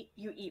you eat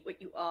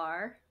what you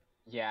are.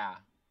 Yeah,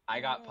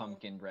 I got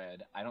pumpkin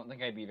bread. I don't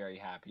think I'd be very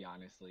happy,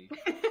 honestly.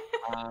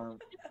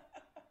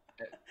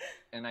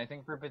 And I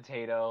think for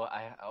potato,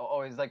 I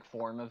always like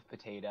form of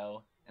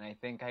potato, and I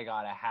think I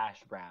got a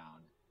hash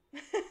brown.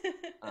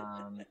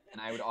 And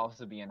I would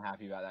also be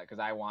unhappy about that because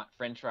I want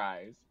French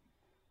fries.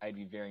 I'd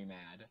be very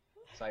mad.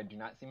 So I do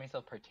not see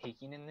myself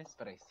partaking in this,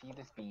 but I see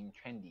this being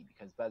trendy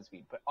because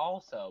BuzzFeed. But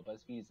also,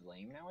 BuzzFeed is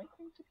lame now, I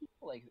think, to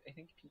people. Like, I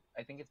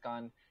think it's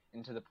gone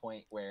into the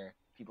point where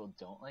people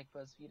don't like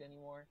BuzzFeed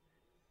anymore.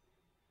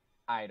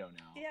 I don't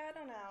know. Yeah, I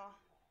don't know.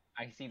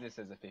 I see this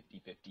as a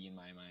 50-50 in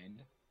my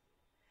mind.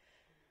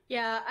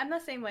 Yeah, I'm the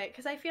same way,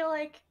 because I feel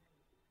like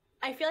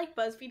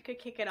BuzzFeed could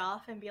kick it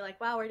off and be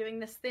like, wow, we're doing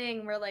this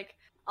thing where, like,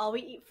 all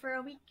we eat for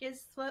a week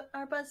is what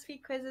our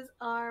BuzzFeed quizzes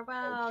are.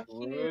 Wow,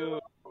 cute.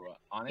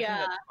 Honestly,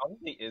 that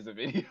probably is a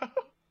video.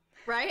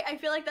 Right? I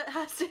feel like that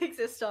has to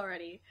exist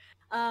already.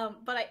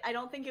 But I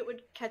don't think it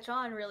would catch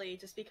on, really,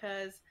 just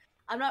because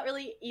I'm not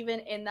really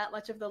even in that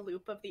much of the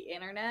loop of the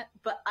internet,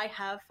 but I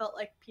have felt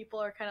like people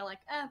are kind of like,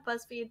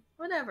 BuzzFeed,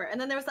 whatever. And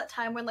then there was that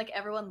time when, like,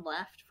 everyone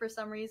left for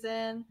some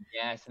reason.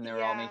 Yes, and they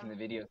were all making the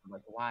videos of,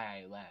 like, why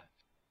I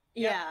left.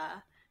 Yeah.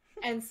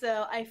 And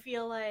so I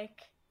feel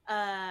like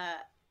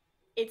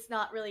it's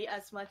not really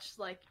as much,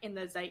 like, in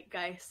the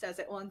zeitgeist as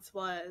it once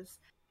was.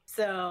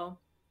 So,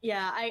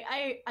 yeah,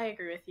 I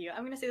agree with you.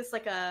 I'm going to say this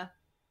like a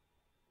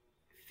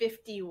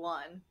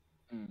 51.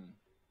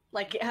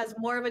 Like, it has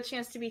more of a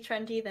chance to be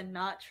trendy than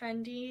not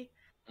trendy,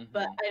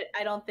 but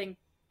I don't think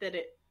that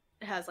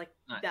has like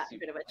Not that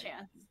super good of a spicy.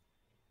 chance.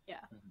 Yeah.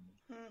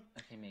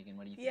 Okay, Megan,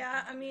 what do you think?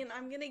 Yeah, about I mean, this?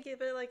 I'm gonna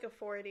give it like a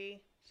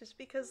 40, just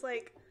because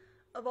like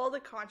of all the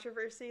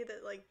controversy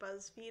that like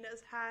BuzzFeed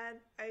has had,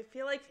 I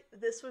feel like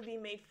this would be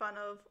made fun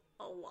of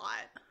a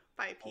lot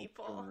by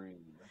people. True.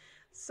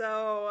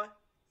 So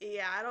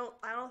yeah, I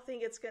don't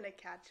think it's gonna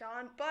catch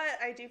on, but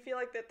I do feel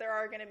like that there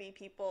are gonna be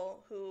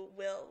people who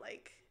will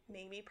like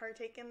maybe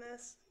partake in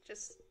this.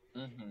 Just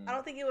I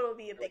don't think it will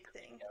be a big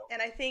thing,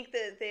 and I think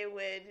that they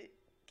would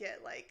get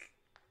like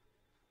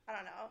I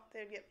don't know, they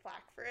would get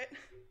flack for it.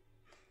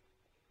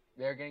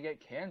 They're gonna get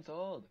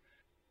canceled.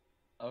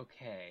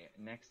 Okay,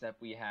 next up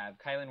we have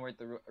Kylan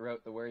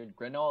wrote the word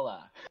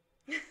granola.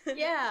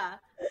 Yeah.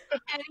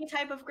 Any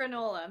type of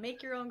granola.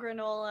 Make your own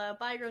granola.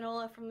 Buy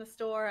granola from the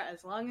store.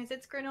 As long as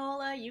it's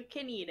granola, you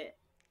can eat it.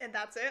 And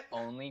that's it.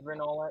 Only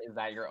granola? Is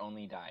that your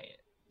only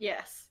diet?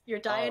 Yes. Your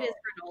diet Oh. is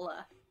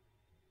granola.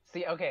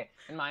 See, okay,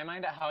 in my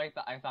mind, how I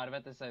thought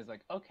about this, I was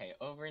like, okay,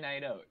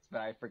 overnight oats,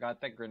 but I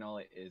forgot that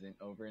granola isn't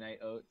overnight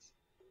oats.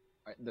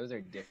 Those are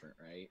different,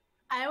 right?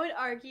 I would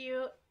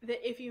argue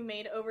that if you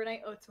made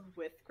overnight oats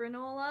with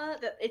granola,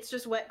 that it's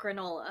just wet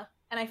granola.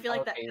 And I feel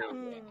like that Okay,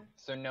 counts.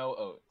 so no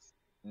oats.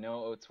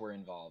 No oats were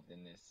involved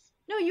in this.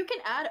 No, you can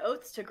add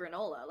oats to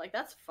granola. Like,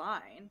 that's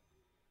fine.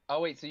 Oh,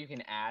 wait, so you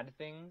can add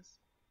things?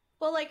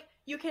 Well, like,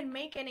 you can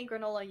make any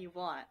granola you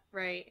want,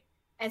 right?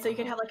 And so you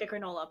could have, like, a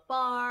granola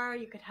bar.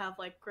 You could have,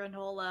 like,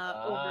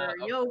 granola over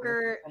Okay,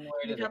 yogurt. similar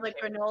You to could the have, like,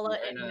 carrot- granola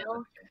or in no,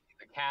 milk.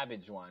 the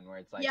cabbage one, where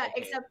it's like, Yeah, okay,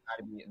 except- it's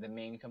gotta be, the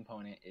main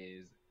component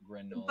is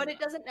granola. But it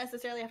doesn't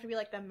necessarily have to be,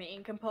 like, the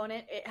main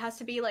component. It has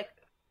to be, like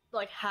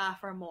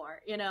half or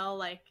more, you know?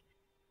 Like,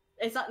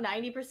 it's not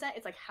 90%,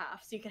 it's, like,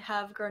 half. So you could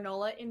have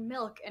granola in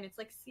milk, and it's,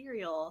 like,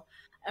 cereal.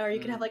 Or you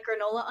could have, like,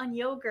 granola on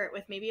yogurt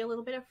with maybe a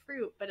little bit of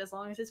fruit. But as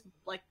long as it's,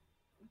 like,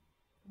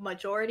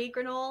 majority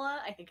granola,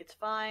 I think it's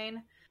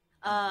fine.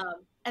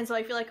 And so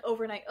I feel like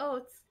overnight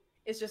oats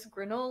is just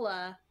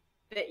granola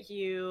that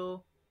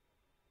you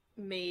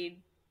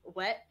made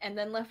wet and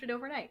then left it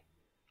overnight.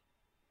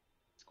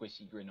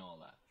 Squishy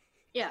granola.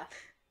 Yeah.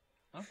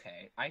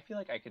 Okay, I feel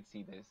like I could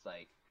see this,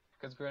 like,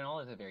 because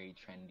granola is a very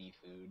trendy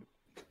food.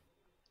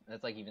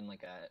 That's like even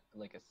like a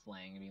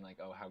slang, being like,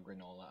 "Oh, how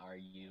granola are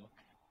you?"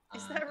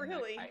 Is that and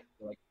really? I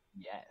feel like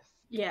yes.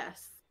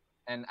 Yes.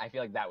 And I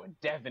feel like that would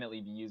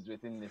definitely be used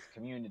within this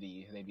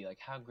community. They'd be like,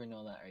 "How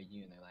granola are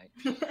you?" And they're like,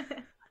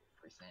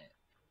 "%."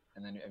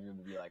 And then everyone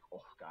would be like,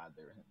 "Oh God,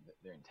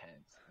 they're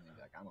intense." And they'd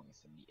be like, "I'm only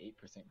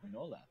 78%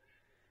 granola."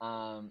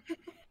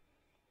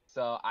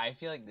 So I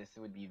feel like this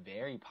would be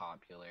very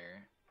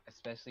popular,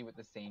 especially with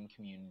the same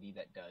community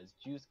that does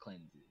juice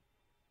cleanses.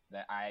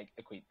 That I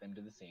equate them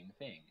to the same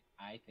thing.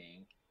 I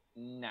think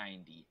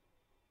 90.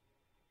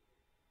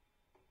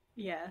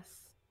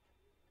 Yes.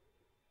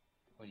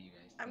 What do you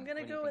guys think? I'm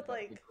gonna What do you go think with about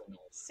the like granola?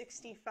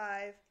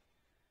 65.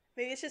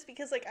 Maybe it's just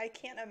because like I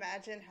can't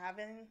imagine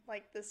having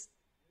like this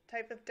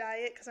type of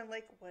diet because I'm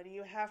like, what do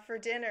you have for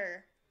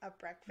dinner? A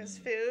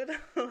breakfast food?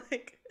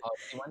 Like Oh,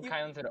 see, when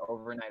Kylan said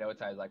overnight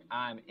oats, I was like,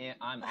 I'm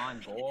on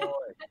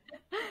board.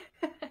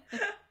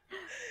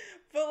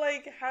 But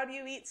like, how do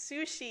you eat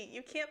sushi?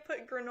 You can't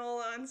put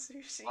granola on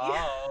sushi.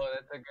 Oh,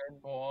 that's a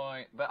good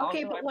point. But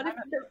Okay, also, but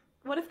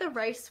what if the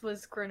rice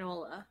was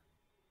granola?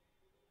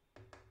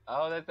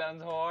 Oh, that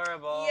sounds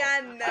horrible.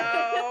 Yeah,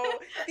 no.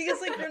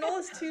 Because like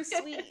granola's too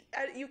sweet.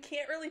 You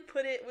can't really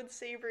put it with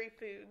savory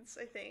foods,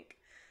 I think.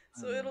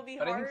 So it'll be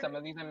But hard. I think some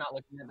of these, I'm not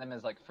looking at them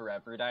as like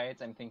forever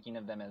diets. I'm thinking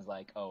of them as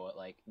like, oh,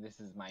 like this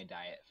is my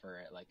diet for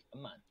like a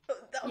month.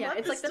 A Yeah, month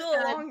it's is like the still a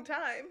fad- long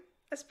time,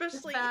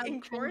 especially fad in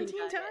trendy quarantine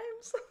diet.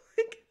 times.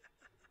 Like,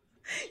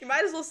 you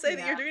might as well say that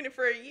Yeah. you're doing it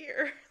for a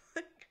year.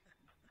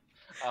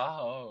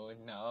 Oh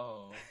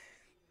no.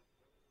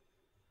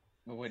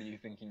 But what are you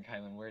thinking,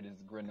 Kylan? Where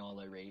does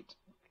granola rate?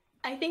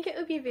 I think it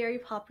would be very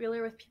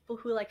popular with people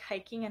who like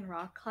hiking and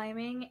rock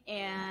climbing,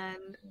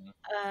 and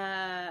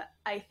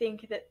I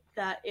think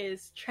that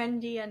is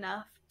trendy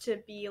enough to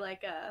be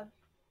like a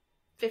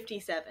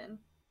 57.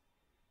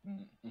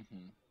 Mm-hmm.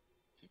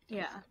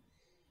 Yeah.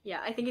 Yeah,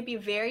 I think it'd be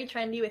very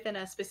trendy within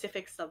a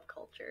specific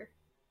subculture.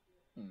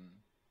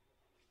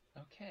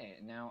 Okay,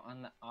 now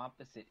on the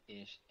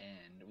opposite-ish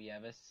end, we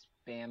have a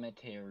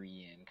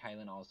spamitarian.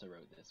 Kylan also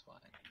wrote this one.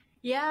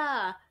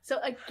 Yeah. So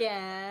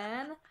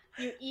again,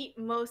 you eat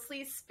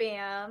mostly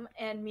spam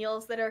and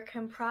meals that are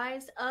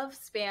comprised of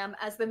spam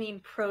as the main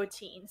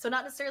protein. So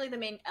not necessarily the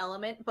main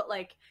element, but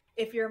like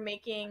if you're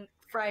making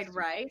fried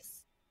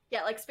rice,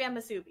 yeah, like spam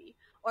musubi.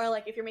 Or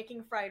like if you're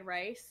making fried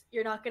rice,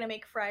 you're not going to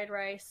make fried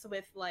rice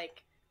with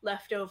like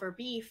leftover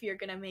beef, you're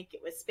going to make it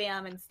with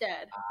spam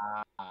instead.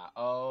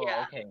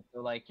 Yeah. Okay.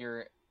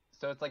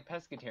 So it's like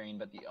pescatarian,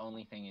 but the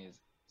only thing is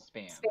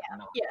spam.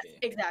 Not Yes, fish.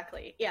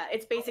 exactly. Yeah,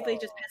 it's basically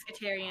just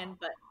pescatarian,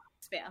 but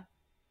spam.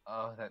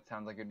 Oh, that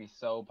sounds like it'd be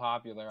so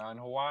popular on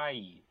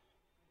Hawaii.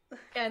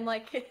 And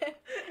like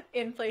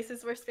in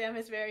places where spam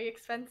is very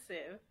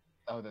expensive.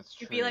 Oh, that's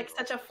true. It'd be like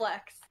such a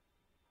flex.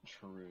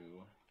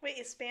 True. Wait,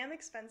 is spam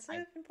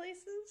expensive in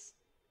places?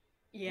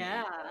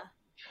 Yeah.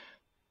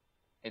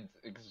 It's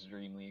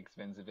extremely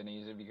expensive in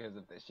Asia because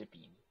of the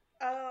shipping.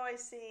 Oh, I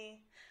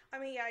see. I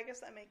mean, yeah, I guess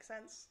that makes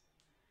sense.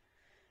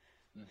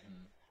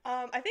 Mm-hmm.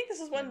 I think this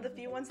is one of the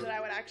few ones that I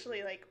would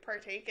actually like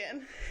partake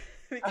in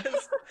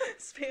because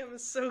spam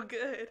is so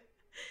good.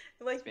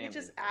 Like Spam you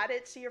just is add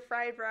it to your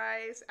fried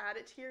rice, add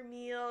it to your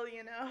meal,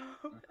 you know.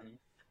 Mm-hmm.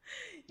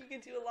 You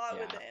can do a lot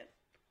with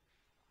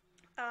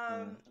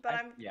Yeah. it.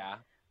 But yeah.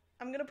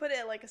 I'm gonna put it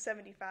at like a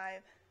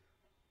 75.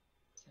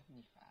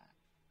 75.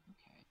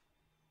 Okay.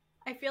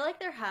 I feel like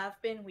there have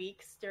been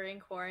weeks during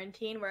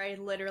quarantine where I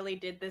literally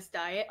did this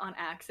diet on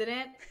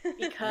accident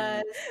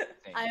because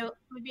Same. I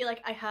would be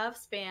like, I have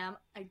spam.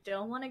 I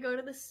don't want to go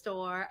to the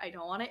store. I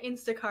don't want to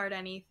Instacart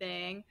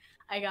anything.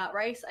 I got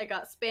rice. I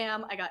got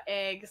spam. I got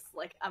eggs.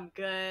 Like, I'm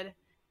good.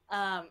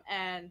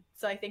 And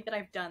so I think that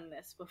I've done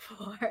this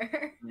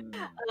before.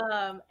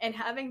 And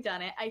having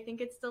done it, I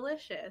think it's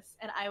delicious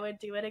and I would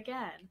do it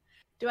again.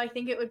 Do I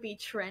think it would be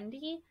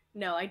trendy?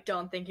 No, I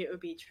don't think it would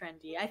be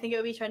trendy. I think it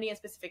would be trendy in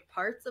specific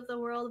parts of the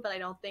world, but I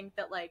don't think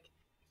that, like,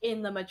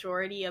 in the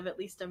majority of at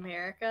least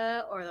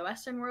America or the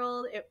Western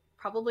world, it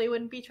probably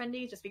wouldn't be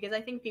trendy just because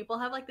I think people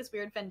have, like, this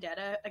weird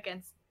vendetta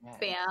against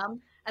spam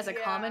as a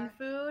common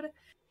food.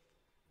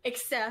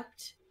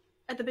 Except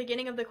at the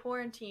beginning of the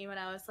quarantine when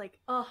I was like,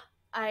 oh,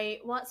 I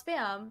want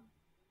spam.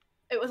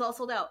 It was all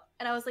sold out.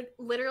 And I was like,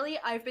 literally,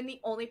 I've been the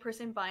only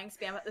person buying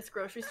spam at this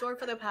grocery store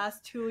for the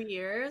past 2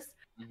 years.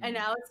 And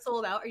now it's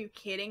sold out. Are you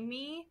kidding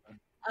me?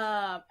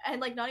 And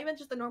like not even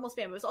just the normal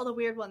spam, it was all the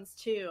weird ones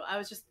too. I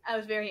was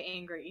very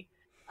angry.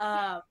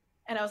 And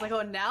I was like,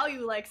 oh, now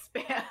you like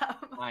spam.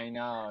 I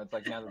know. It's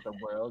like now that the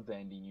world's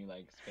ending, you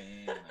like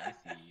spam. I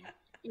see.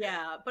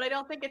 Yeah, but I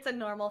don't think it's a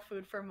normal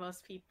food for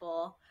most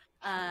people.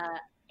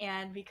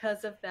 And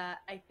because of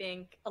that, I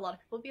think a lot of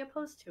people would be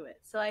opposed to it.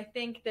 So I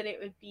think that it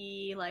would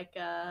be like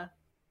a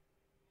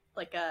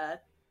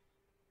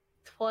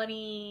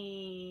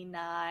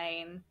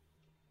 29.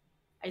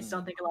 I just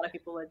don't think a lot of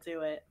people would do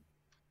it.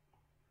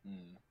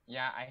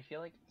 Yeah, I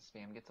feel like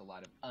spam gets a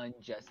lot of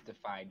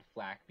unjustified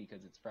flack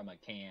because it's from a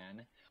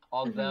can.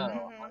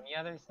 Although, on the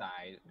other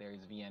side,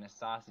 there's Vienna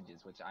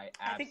sausages, which I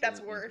think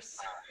that's worse.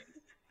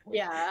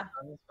 Yeah.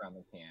 Comes from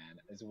a can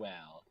as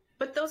well.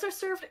 But those are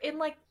served in,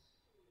 like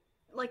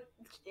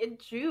in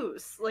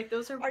juice. Like,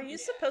 those are... Are you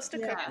supposed to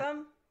cook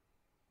them?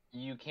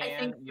 You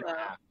can, you don't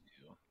have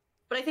to.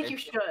 But I think you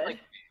should.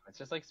 It's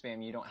just like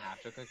spam, you don't have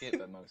to cook it,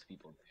 but most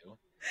people do.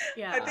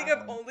 Yeah. I think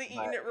I've only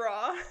eaten it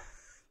raw.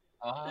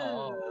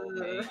 Oh,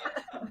 okay.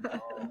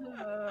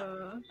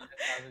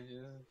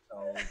 Sausages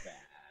so bad.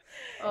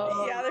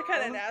 Oh. Yeah, they're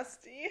kind of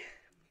nasty.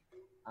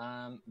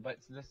 But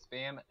the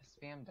spam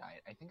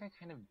diet, I think I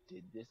kind of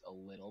did this a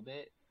little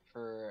bit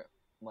for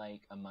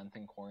like a month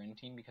in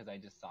quarantine because I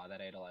just saw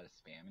that I had a lot of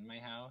spam in my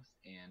house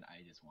and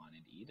I just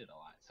wanted to eat it a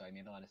lot. So I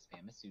made a lot of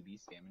spam musubi,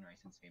 spam and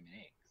rice, and spam and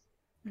eggs.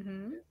 It's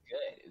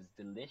good. It's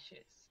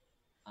delicious.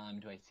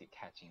 Do I see it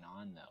catching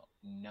on though?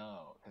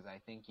 No, because I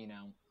think,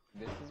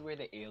 this is where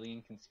the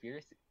alien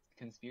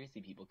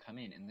conspiracy people come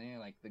in, and they're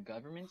like, the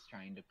government's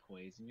trying to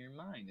poison your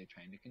mind. They're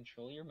trying to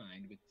control your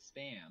mind with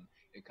spam.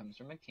 It comes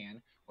from a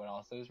can. What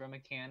also is from a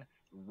can?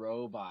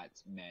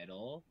 Robots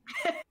metal.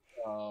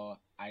 So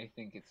I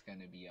think it's going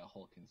to be a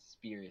whole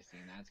conspiracy,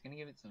 and that's going to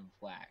give it some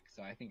flack.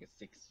 So I think a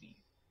 60.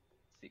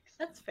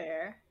 That's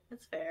fair.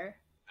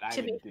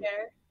 To be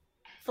fair,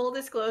 full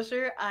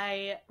disclosure,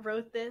 I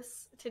wrote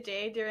this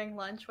today during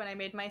lunch when I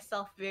made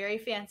myself very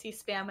fancy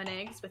spam and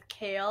eggs with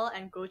kale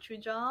and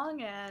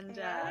gochujang and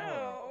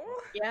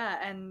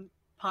and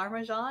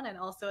parmesan and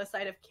also a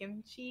side of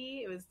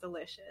kimchi. It was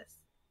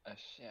delicious. A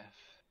chef.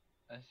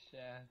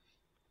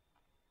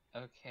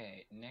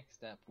 Okay,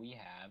 next up we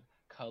have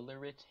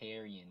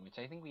coloritarian, which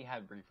I think we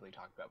have briefly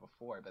talked about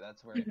before, but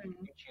that's where you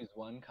choose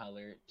one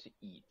color to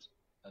eat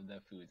of the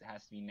foods. It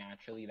has to be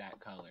naturally that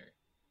color.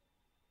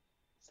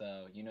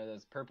 So,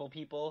 those purple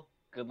people,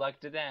 good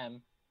luck to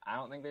them. I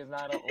don't think there's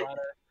not a lot of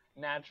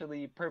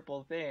naturally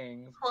purple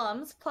things.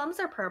 Plums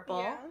are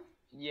purple. Yeah.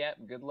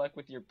 Yep, good luck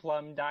with your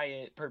plum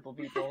diet, purple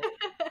people.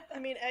 I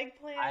mean,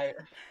 eggplant.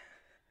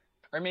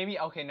 Or maybe,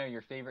 okay, no,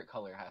 your favorite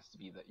color has to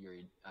be your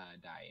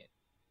diet.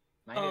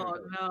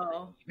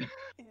 No.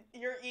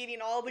 You're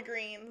eating all the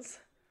greens.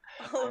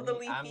 All of the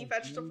leafy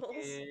vegetables.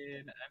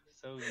 I'm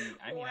so vegan.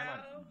 I'm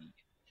not vegan.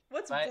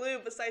 What's blue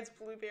besides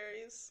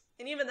blueberries?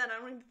 And even then, I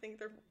don't even think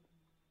they're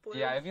blue.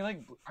 Yeah, I feel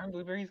like, aren't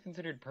blueberries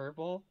considered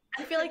purple?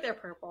 I feel like they're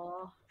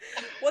purple.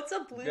 What's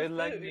a blue Good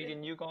luck, food?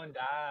 vegan, you gonna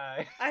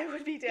die. I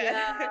would be dead.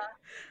 Yeah.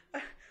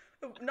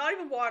 Not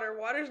even water.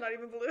 Water's not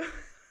even blue.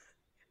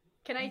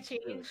 Can I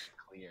change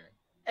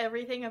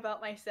everything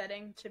about my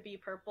setting to be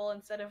purple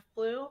instead of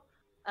blue?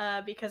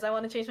 Because I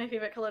want to change my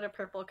favorite color to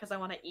purple because I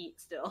want to eat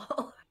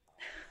still.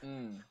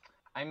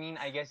 I mean,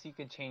 I guess you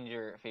could change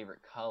your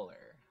favorite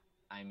color.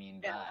 I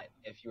mean, but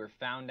if you were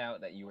found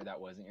out that that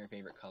wasn't your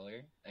favorite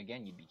color,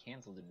 again, you'd be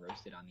canceled and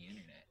roasted on the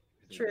internet.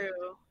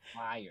 True.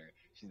 Liar.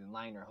 She's been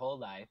lying her whole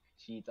life.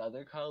 She eats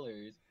other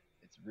colors.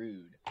 It's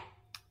rude.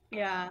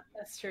 Yeah,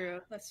 that's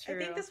true. I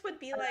think this would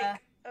be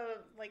like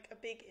like a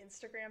big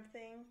Instagram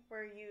thing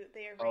where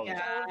they arrange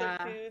all of their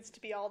foods to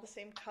be all the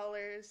same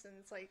colors and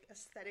it's like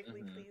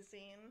aesthetically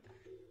pleasing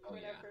or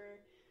whatever.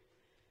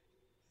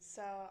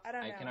 So I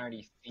don't know. I can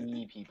already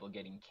see people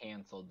getting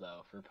canceled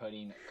though for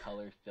putting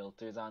color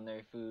filters on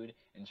their food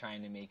and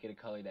trying to make it a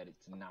color that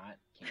it's not.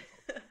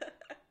 Canceled.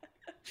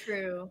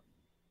 True.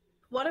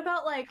 What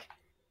about like,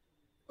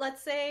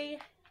 let's say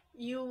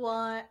you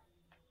want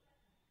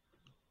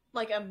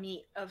like a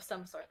meat of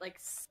some sort, like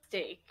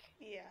steak.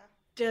 Yeah.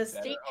 Does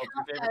steak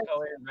count your favorite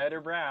color, red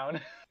or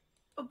brown?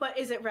 But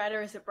is it red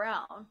or is it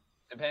brown?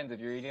 Depends. If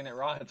you're eating it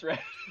raw, it's red.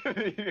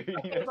 Okay,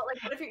 but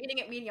like, what if you're eating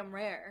it medium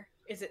rare?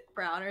 Is it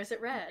brown or is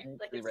it red?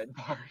 Like the red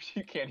part.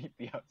 You can't eat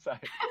the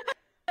outside.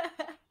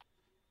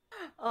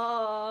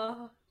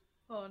 Oh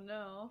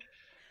no.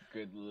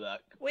 Good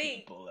luck.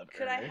 Wait,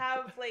 could I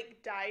have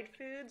like dyed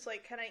foods?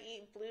 Like, can I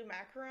eat blue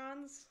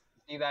macarons?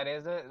 See, that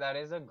is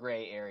a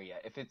gray area.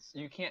 If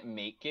you can't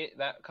make it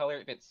that color.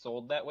 If it's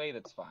sold that way,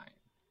 that's fine.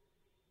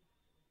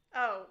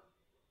 Oh,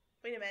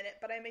 wait a minute.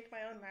 But I make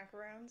my own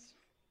macarons.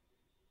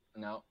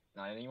 No,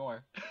 not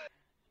anymore.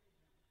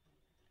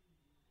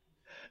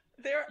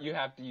 There. You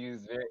have to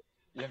use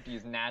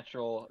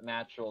natural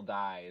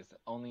dyes.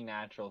 Only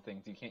natural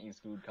things. You can't use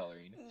food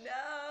coloring.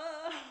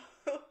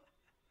 No.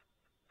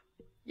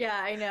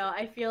 Yeah, I know.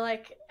 I feel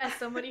like as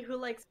somebody who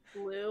likes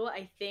blue,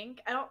 I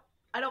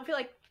don't feel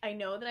like I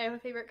know that I have a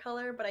favorite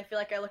color, but I feel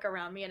like I look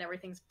around me and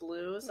everything's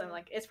blue, so I'm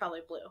like, it's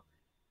probably blue.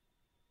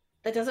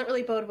 That doesn't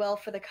really bode well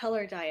for the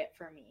color diet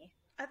for me.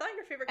 I thought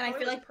your favorite color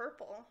was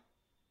purple.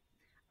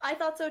 I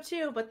thought so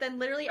too, but then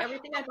literally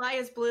everything I buy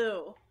is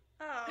blue.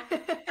 Oh.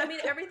 I mean,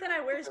 everything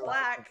I wear is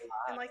black,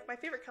 and like my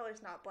favorite color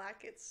is not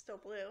black, it's still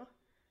blue.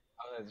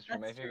 Oh, that's true.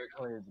 My favorite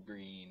color is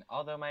green.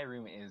 Although my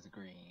room is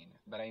green,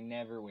 but I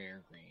never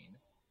wear green.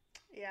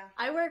 Yeah.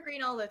 I wear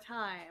green all the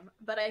time,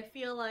 but I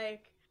feel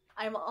like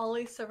I'm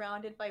always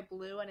surrounded by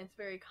blue and it's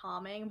very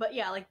calming. But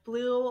yeah, like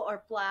blue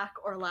or black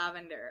or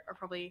lavender are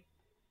probably...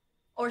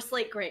 Or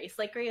slate gray.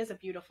 Slate gray is a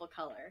beautiful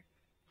color.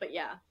 But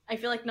yeah, I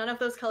feel like none of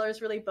those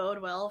colors really bode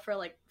well for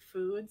like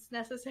foods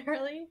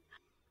necessarily.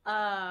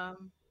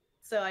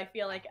 So I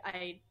feel like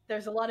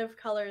there's a lot of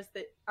colors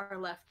that are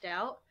left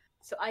out.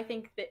 So I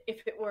think that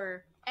if it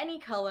were any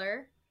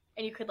color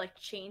and you could like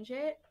change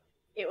it,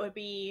 it would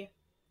be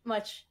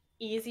much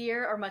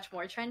easier or much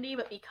more trendy.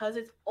 But because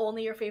it's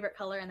only your favorite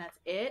color and that's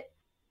it,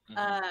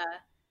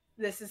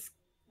 this is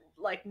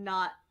like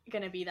not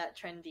gonna be that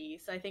trendy.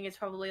 So I think it's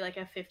probably like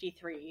a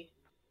 53.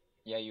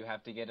 Yeah, you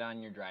have to get on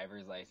your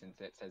driver's license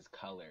that says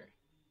color.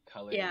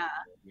 Color yeah.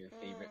 is your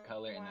favorite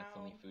color, and that's the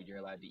only food you're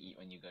allowed to eat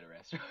when you go to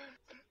restaurants.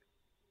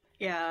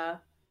 Yeah.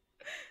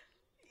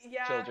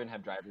 Yeah. Children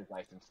have driver's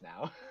license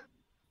now.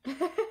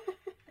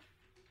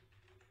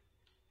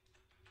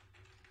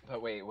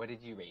 But wait, what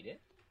did you rate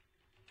it?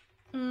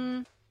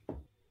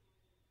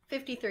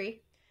 53.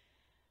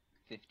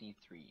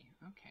 53.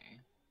 Okay.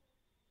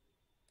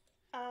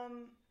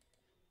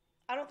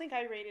 I don't think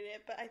I rated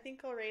it, but I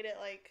think I'll rate it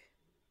like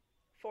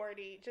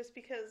 40, just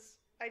because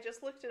I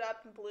just looked it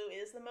up and blue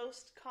is the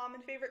most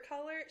common favorite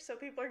color, so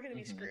people are going to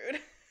be screwed.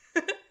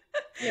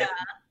 Yeah.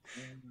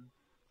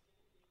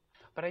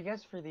 But I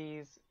guess for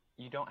these,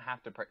 you don't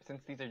have to,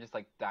 since these are just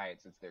like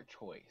diets, it's their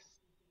choice.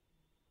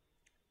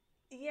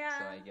 Yeah.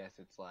 So I guess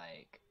it's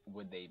like,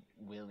 would they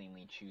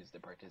willingly choose to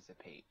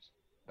participate?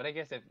 But I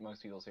guess if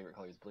most people's favorite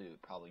color is blue,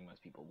 probably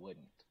most people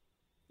wouldn't.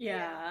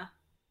 Yeah.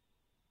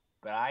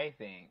 But I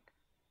think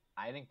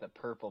the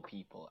purple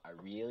people are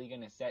really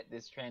gonna set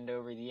this trend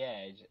over the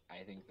edge.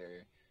 I think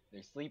they're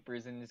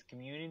sleepers in this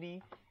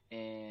community,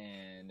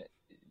 and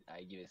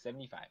I give it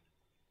 75.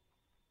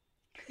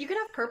 You could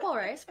have purple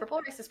rice.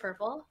 Purple rice is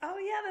purple. Oh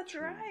yeah, that's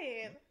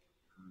right.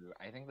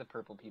 I think the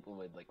purple people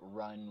would like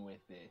run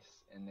with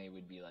this, and they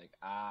would be like,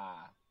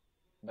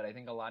 but I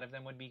think a lot of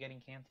them would be getting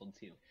canceled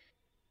too.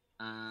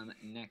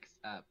 Next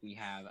up, we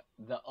have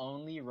the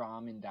only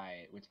ramen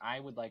diet, which I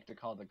would like to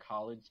call the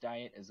college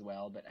diet as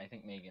well, but I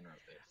think Megan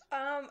wrote this.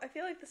 I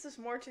feel like this is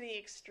more to the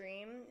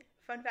extreme.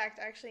 Fun fact,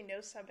 I actually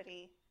know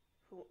somebody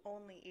who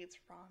only eats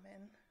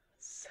ramen,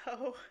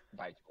 so...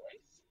 By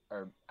choice?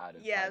 Or out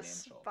of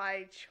yes, financial?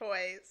 by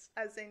choice.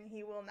 As in,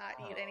 he will not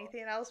eat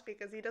anything else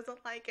because he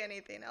doesn't like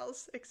anything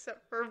else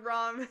except for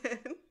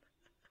ramen.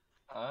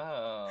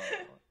 Oh.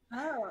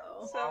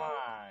 So,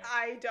 why?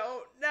 I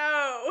don't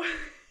know.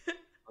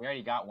 We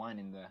already got one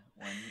in the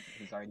one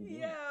who's already doing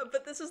it. Yeah,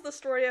 but this is the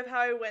story of how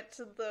I went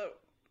to the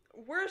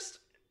worst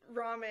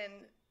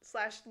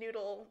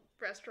ramen/noodle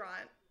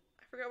restaurant.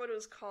 I forgot what it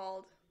was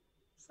called.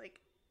 It's like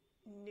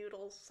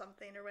noodles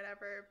something or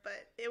whatever,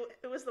 but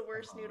it was the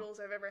worst noodles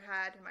I've ever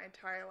had in my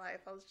entire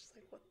life. I was just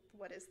like,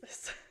 what is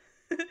this?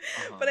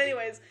 But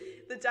anyways,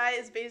 the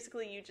diet is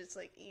basically you just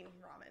like eat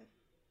ramen.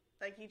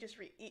 Like you just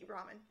eat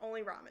ramen,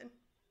 only ramen.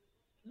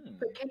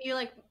 But can you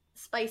like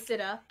spice it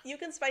up? You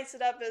can spice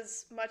it up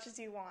as much as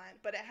you want,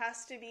 but it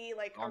has to be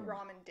like a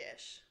ramen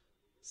dish.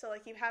 So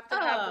like you have to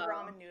have the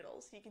ramen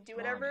noodles. You can do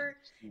whatever.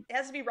 It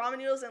has to be ramen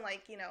noodles and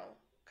like,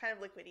 kind of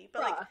liquidy.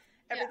 But like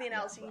everything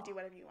else you can do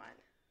whatever you want.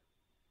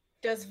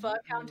 Does pho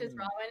count as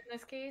ramen in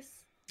this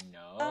case?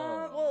 No.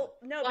 Well,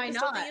 no, Why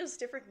because don't not? they use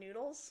different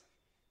noodles?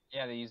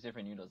 Yeah, they use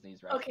different noodles.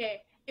 These restaurants.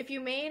 Okay, if you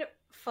made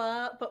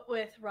pho but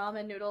with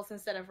ramen noodles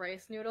instead of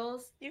rice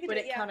noodles, You could would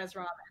do it it, yeah. count as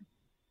ramen?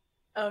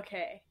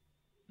 Okay.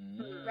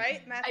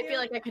 Right, Matthew? I feel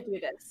like I could do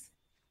this.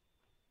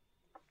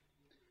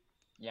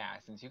 Yeah,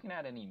 since you can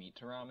add any meat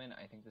to ramen,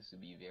 I think this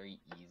would be very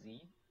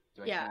easy.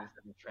 Do I Yeah. see this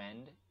as a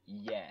trend?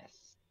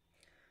 Yes.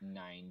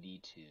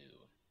 92.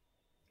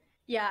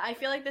 Yeah, I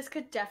feel like this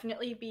could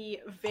definitely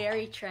be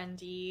very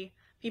trendy.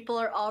 People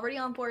are already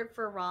on board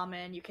for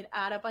ramen. You can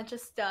add a bunch of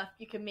stuff.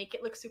 You can make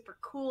it look super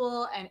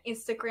cool and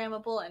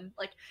Instagrammable, and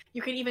like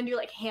you could even do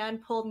like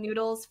hand pulled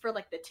noodles for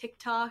like the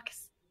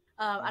TikToks.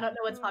 I don't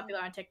know what's popular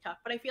on TikTok,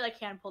 but I feel like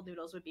hand pulled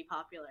noodles would be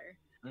popular.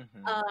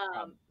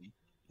 Probably.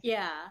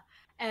 Yeah,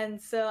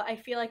 and so I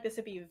feel like this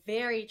would be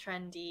very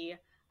trendy.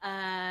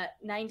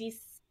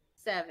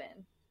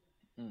 97.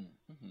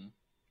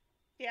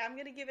 Yeah, I'm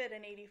gonna give it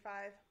an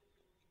 85.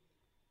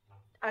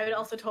 I would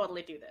also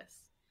totally do this.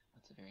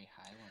 That's a very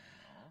high one.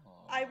 Oh.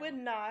 I would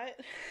not,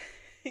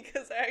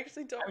 because I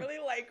actually don't really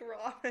like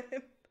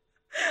ramen.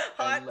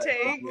 Hot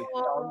take.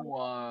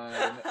 Someone.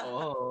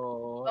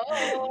 Oh.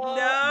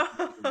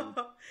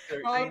 No.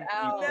 Called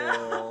out.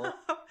 No.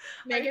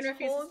 Megan I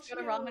refuses told to go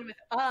to you. ramen with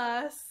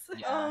us.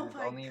 Yeah, Oh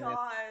my only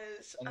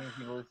gosh. only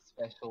people with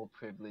special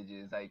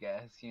privileges, I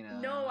guess, you know.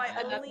 No, I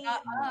And that's only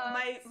not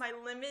us. my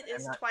limit I'm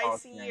is not twice a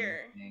faulting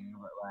year. anything,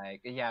 but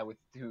like, yeah, with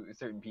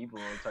certain people,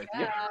 it's twice a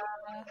year. Yeah.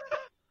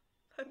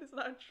 That is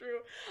not true.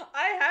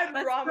 I had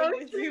That's ramen so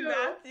with you, true.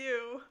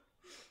 Matthew.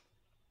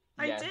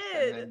 I Yes,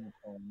 did. And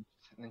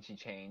then she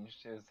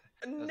changed. It was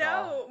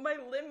No, my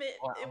limit.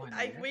 What, it- one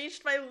I year?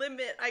 reached my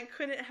limit. I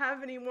couldn't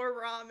have any more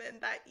ramen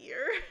that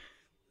year.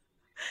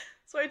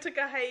 So I took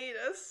a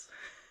hiatus.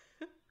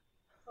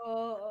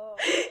 Oh.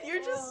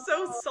 You're just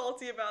so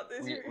salty about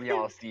this. we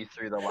all see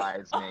through the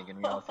lies, Megan.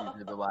 We all see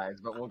through the lies,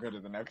 but we'll go to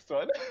the next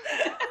one.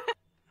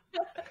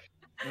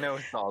 No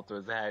salt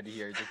was had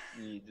here, just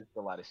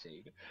a lot of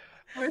shade.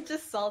 We're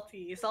just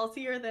salty.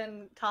 Saltier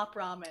than top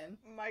ramen.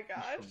 My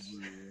gosh.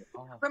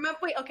 Remember,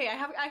 wait, okay, I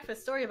have a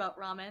story about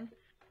ramen.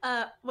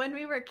 When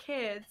we were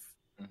kids,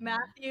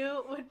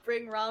 Matthew would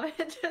bring ramen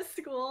to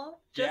school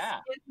just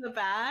in the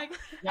bag,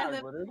 Yeah, and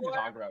then literally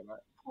talk about that.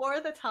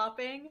 pour the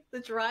topping, the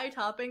dry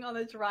topping on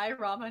the dry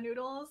ramen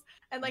noodles,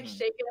 and like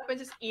shake it up and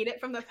just eat it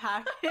from the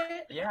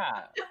packet.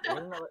 Yeah,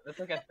 that's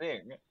like a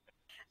thing.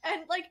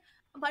 And like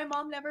my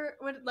mom never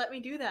would let me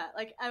do that.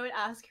 Like I would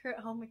ask her at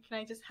home, like, can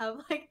I just have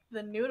like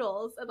the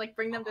noodles and like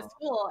bring them to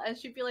school? And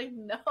she'd be like,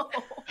 no.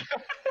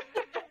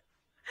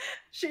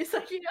 She's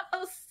like, you know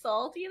how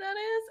salty that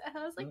is? And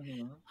I was like,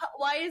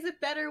 why is it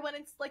better when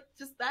it's like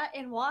just that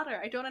in water?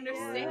 I don't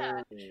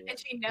understand. And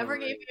she never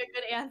gave me a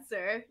good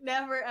answer.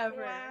 Never,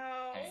 ever.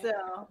 Wow. Hey, So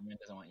government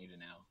doesn't want you to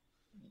know.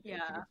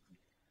 yeah.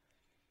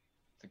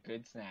 It's a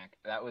good snack.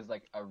 That was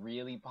like a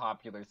really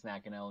popular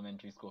snack in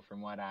elementary school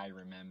from what I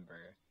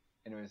remember.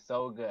 And it was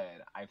so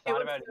good. I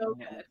thought about it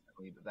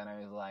recently, but then I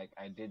was like,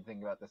 I did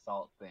think about the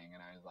salt thing,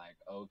 and I was like,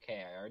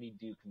 okay, I already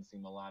do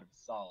consume a lot of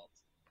salt.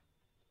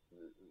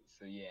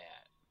 So yeah.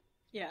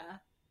 Yeah.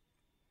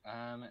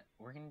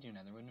 We're gonna do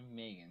another one of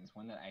Megan's,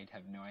 one that I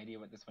have no idea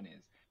what this one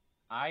is.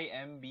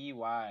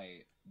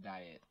 IMBY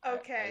diet.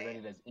 Okay. I read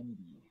it as IMB.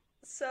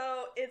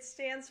 So it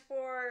stands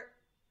for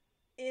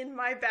in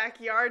my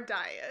backyard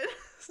diet.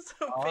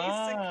 So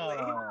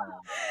basically,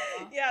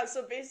 yeah,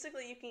 so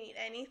basically you can eat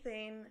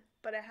anything,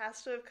 but it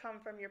has to have come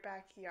from your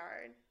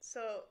backyard.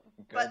 So,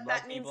 but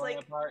that means like,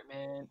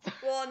 apartments.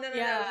 well, no,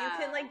 Yeah. you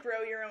can like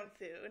grow your own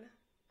food,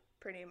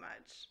 pretty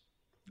much,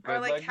 Good or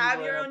like luck have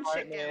people your in own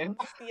chicken.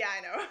 apartments. Yeah,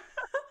 I know.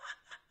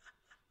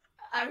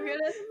 I'm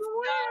gonna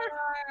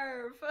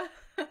starve.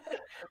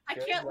 I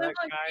Good can't live luck,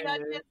 on green Kylan.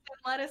 onions and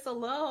lettuce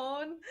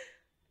alone.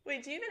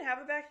 Wait, do you even have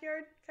a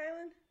backyard,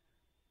 Kylan?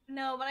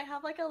 No, but I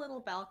have like a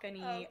little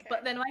balcony. Okay.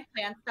 But then my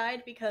plants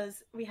died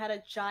because we had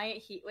a giant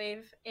heat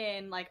wave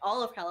in like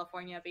all of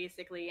California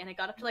basically, and it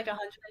got up to like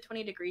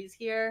 120 degrees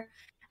here.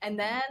 And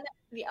then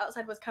the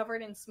outside was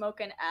covered in smoke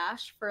and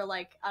ash for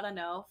like, I don't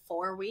know,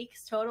 4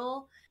 weeks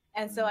total.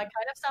 And so I kind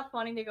of stopped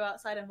wanting to go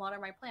outside and water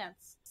my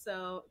plants.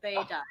 So they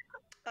died.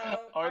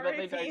 Or that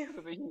they RIP. died because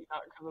of the heat,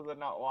 not because of the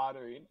not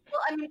watering. Well,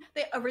 I mean,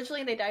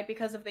 originally they died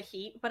because of the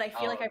heat, but I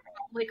feel like I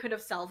probably could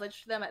have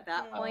salvaged them at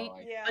that point.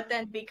 Yeah. But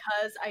then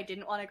because I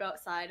didn't want to go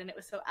outside and it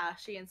was so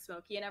ashy and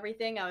smoky and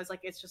everything, I was like,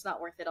 it's just not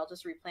worth it. I'll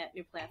just replant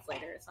new plants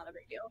later. It's not a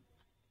big deal.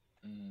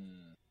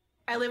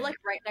 I live like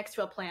right next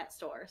to a plant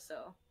store,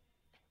 so.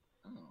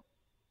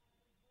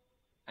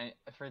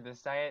 For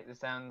this diet, this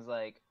sounds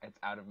like it's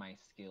out of my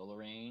skill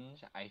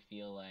range. I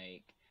feel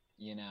like,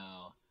 you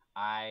know,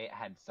 I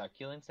had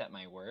succulents at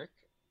my work,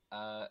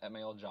 at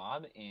my old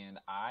job, and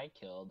I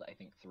killed, I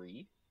think,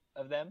 3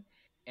 of them.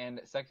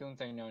 And succulents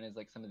are known as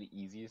like some of the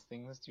easiest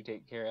things to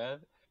take care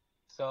of.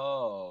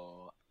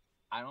 So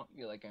I don't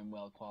feel like I'm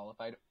well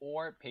qualified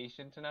or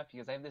patient enough,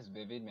 because I have this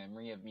vivid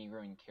memory of me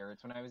growing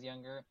carrots when I was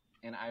younger.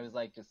 And I was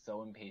like just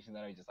so impatient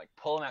that I would just like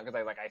pull them out, because I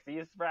was like, I see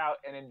a sprout,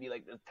 and it'd be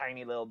like this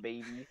tiny little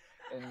baby.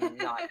 and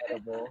not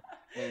edible.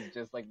 It's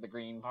just like the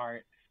green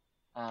part.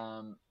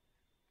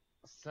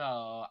 So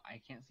I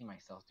can't see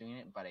myself doing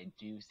it, but I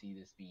do see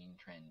this being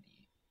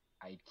trendy.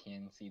 I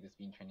can see this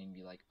being trendy and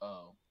be like,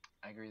 oh,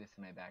 I grew this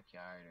in my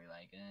backyard, or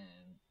like,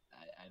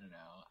 I don't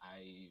know,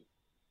 I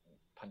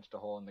punched a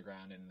hole in the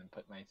ground and then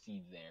put my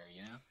seeds there,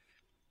 you know?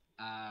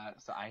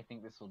 So I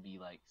think this will be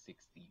like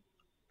 60.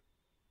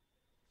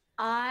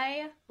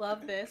 I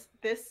love this.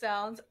 This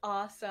sounds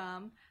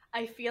awesome.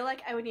 I feel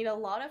like I would need a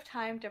lot of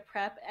time to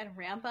prep and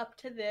ramp up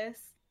to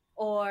this,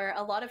 or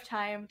a lot of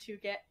time to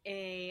get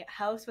a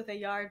house with a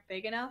yard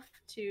big enough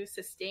to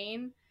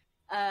sustain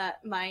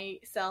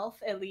myself,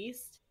 at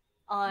least,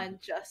 on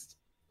just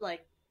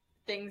like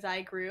things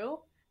I grew.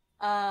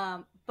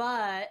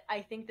 But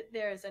I think that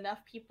there's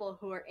enough people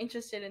who are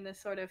interested in this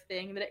sort of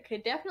thing that it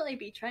could definitely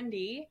be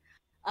trendy.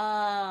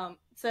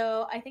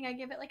 So I think I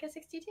give it like a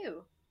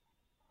 62.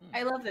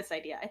 I love this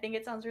idea. I think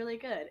it sounds really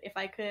good. If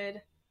I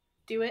could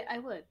do it, I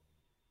would.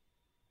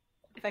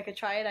 If I could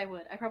try it, I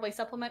would. I'd probably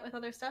supplement with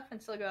other stuff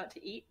and still go out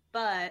to eat,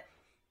 but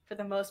for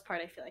the most part,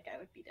 I feel like I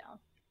would be down.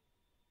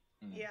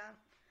 Yeah.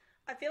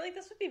 I feel like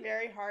this would be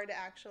very hard to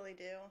actually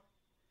do.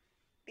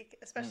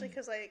 Especially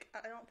because, like,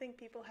 I don't think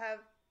people have,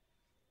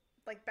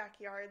 like,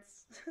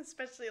 backyards.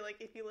 Especially, like,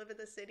 if you live in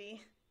the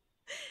city.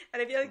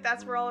 And I feel like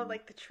that's where all of,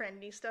 like, the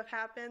trendy stuff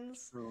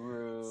happens.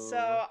 True.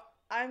 So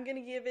I'm going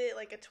to give it,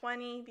 like, a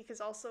 20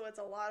 because also it's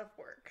a lot of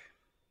work.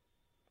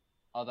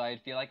 Although I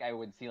feel like I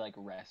would see like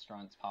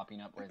restaurants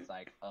popping up where it's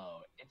like,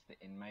 oh, it's the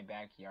in my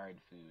backyard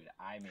food.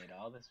 I made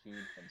all this food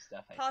from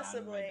stuff I found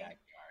in my backyard.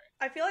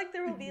 I feel like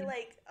there will be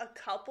like a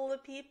couple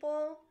of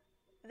people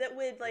that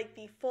would like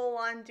be full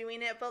on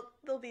doing it, but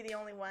they'll be the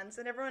only ones,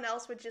 and everyone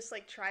else would just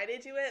like try to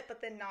do it,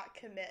 but then not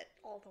commit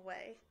all the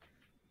way.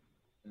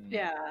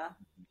 Yeah.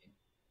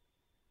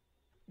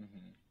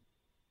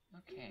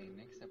 Okay,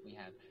 next up we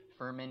have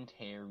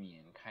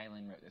Fermentarian.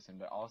 Kylan wrote this one,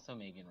 but also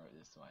Megan wrote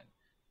this one.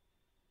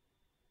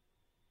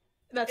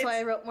 That's why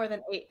I wrote more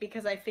than 8,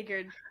 because I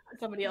figured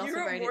somebody else would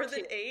write it too. You wrote more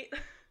than 8?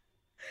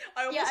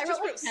 I almost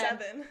just wrote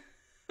 7.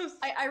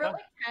 I wrote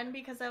like 10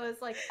 because I was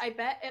like, I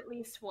bet at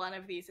least one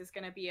of these is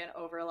going to be an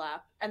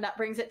overlap, and that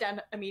brings it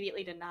down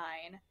immediately to 9.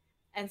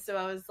 And so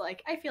I was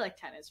like, I feel like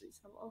 10 is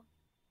reasonable.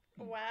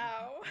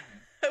 Wow.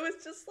 I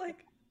was just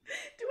like,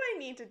 do I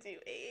need to do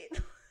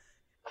 8?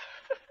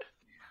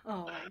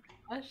 Oh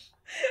my gosh.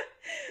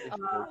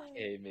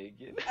 Okay,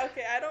 Megan.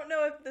 Okay, I don't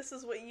know if this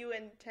is what you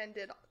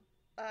intended,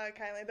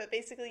 Kylan, but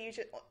basically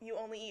you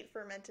only eat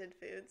fermented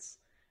foods.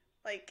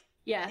 Like,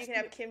 yes, you can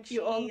have kimchi,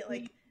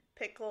 like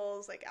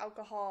pickles, like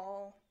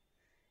alcohol,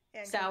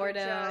 and sourdough.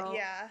 Kombucha.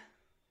 Yeah.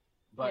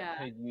 But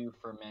could you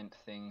ferment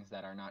things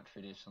that are not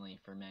traditionally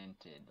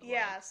fermented?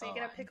 Yeah, like, so you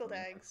can have pickled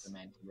eggs.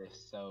 Ferment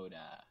this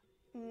soda.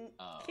 Can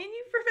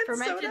you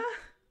ferment soda?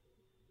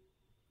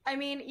 I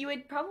mean, you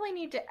would probably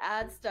need to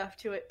add stuff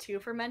to it to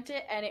ferment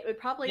it, and it would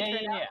probably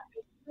turn out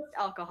to be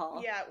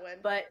alcohol. Yeah, it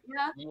would. But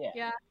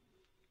yeah.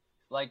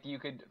 Like, you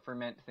could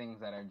ferment things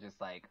that are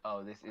just like,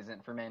 oh, this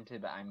isn't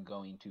fermented, but I'm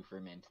going to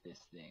ferment this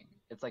thing.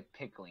 It's like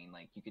pickling.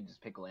 Like, you could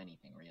just pickle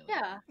anything, really.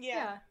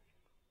 Yeah.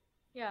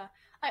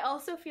 I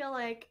also feel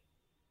like,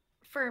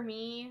 for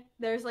me,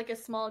 there's like a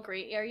small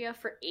gray area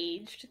for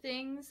aged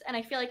things, and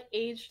I feel like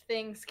aged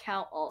things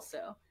count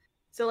also.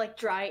 So, like,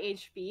 dry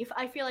aged beef,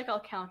 I feel like I'll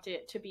count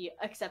it to be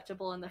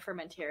acceptable in the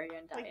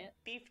fermentarian diet. Like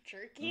beef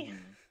jerky?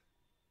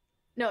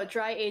 No,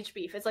 dry aged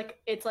beef. It's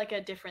like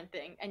a different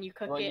thing, and you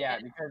cook it. Well, yeah,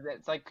 because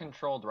it's like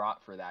controlled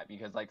rot for that.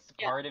 Because like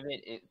part of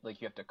it,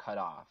 like you have to cut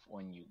off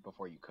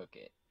before you cook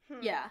it.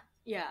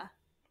 Yeah.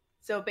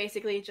 So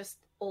basically, just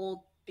old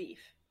beef.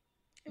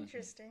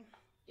 Interesting.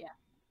 Yeah,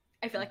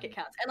 I feel like it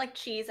counts, and like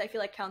cheese, I feel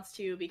like counts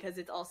too because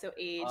it's also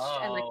aged. Oh,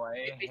 and like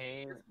I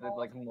hate the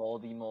like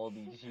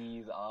moldy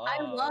cheese. Oh,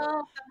 I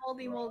love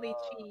the moldy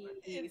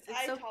cheese.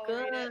 It's so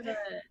good.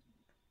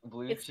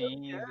 Blue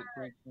cheese, it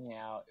freaks me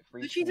out.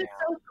 Blue cheese is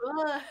so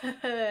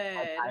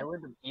good. I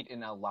would eat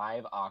an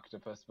alive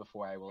octopus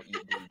before I will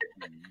eat blue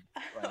cheese.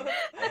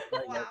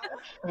 Like,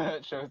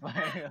 that shows my.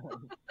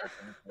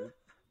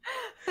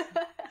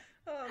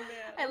 Oh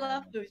man! I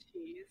love blue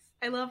cheese.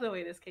 I love the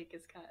way this cake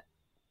is cut.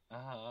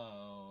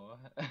 Oh,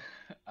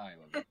 I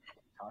love that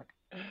talk.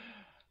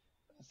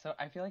 So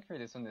I feel like for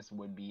this one, this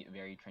would be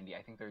very trendy.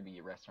 I think there would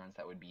be restaurants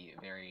that would be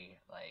very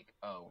like,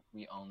 oh,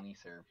 we only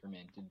serve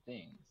fermented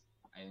things.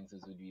 I think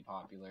this would be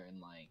popular in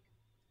like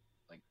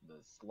the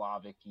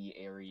Slavic-y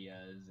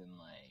areas and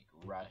like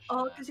Russia.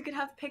 Oh, because you could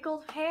have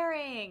pickled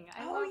herring.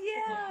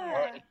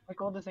 Yeah. Is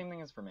pickled the same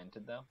thing as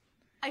fermented though?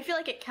 I feel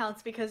like it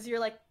counts because you're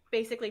like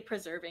basically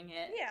preserving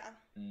it. Yeah.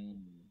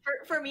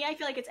 For me, I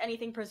feel like it's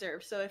anything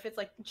preserved. So if it's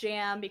like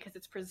jam because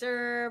it's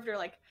preserved, or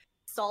like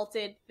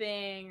salted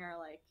thing, or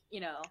like,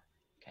 you know.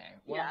 Okay.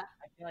 Well,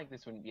 I feel like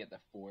this wouldn't be at the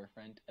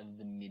forefront of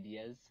the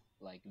medias,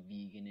 like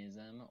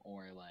veganism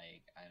or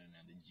like, I don't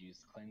know, the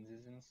juice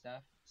cleanses and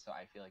stuff. So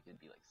I feel like it'd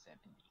be like 70.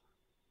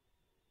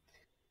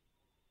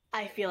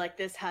 I feel like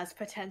this has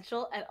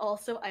potential, and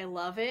also I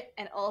love it,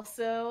 and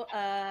also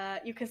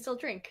you can still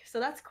drink, so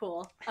that's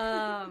cool.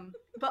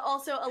 But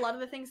also a lot of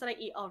the things that I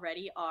eat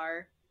already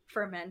are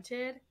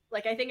fermented.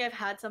 Like I think I've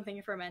had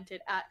something fermented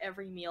at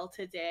every meal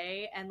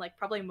today, and like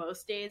probably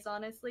most days,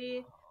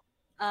 honestly.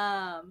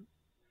 And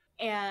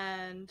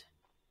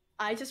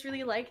I just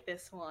really like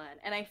this one,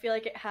 and I feel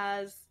like it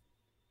has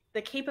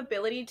the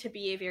capability to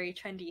be a very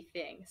trendy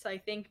thing. So I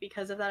think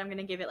because of that, I'm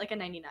gonna give it like a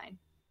 99.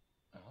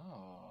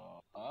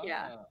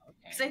 Yeah,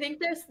 because I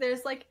think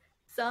there's like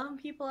some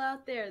people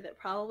out there that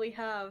probably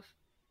have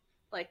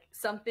like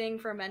something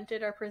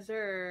fermented or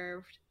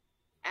preserved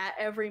at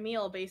every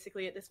meal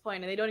basically at this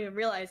point, and they don't even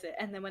realize it.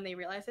 And then when they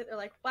realize it, they're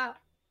like, "Wow,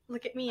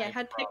 look at me! I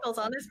had pickles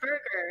on this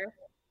burger."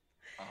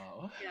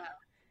 Oh.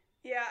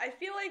 Yeah, I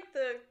feel like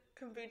the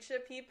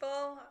kombucha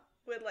people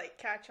would like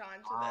catch on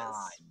to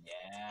this.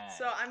 Yeah.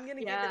 So I'm gonna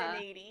give it an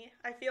 80.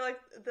 I feel like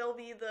they'll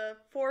be the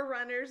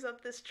forerunners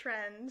of this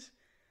trend.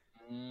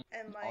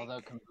 And like, although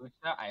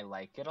kombucha, I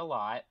like it a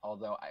lot.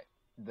 Although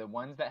the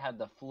ones that had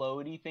the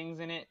floaty things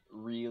in it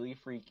really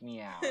freak me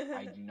out.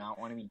 I do not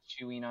want to be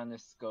chewing on the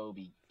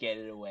SCOBY. Get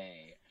it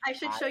away. I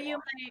should show you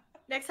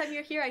next time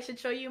you're here. I should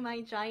show you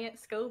my giant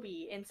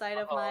SCOBY inside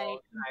of my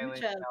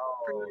kombucha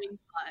brewing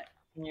pot.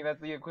 Yeah,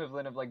 that's the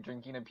equivalent of like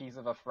drinking a piece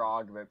of a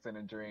frog that's in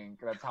a drink.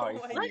 That's how I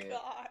see it.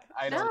 God.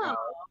 I don't know.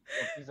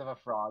 A piece of a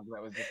frog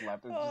that was just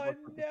left. It just looks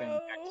like the same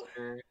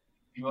texture.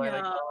 People are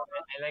like, oh,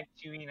 I like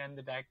chewing on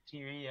the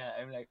bacteria.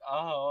 I'm like,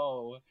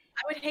 oh.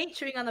 I would hate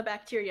chewing on the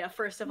bacteria,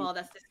 first of all.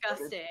 That's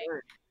disgusting.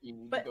 You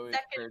need but to go to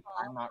second church. of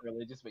all, I'm not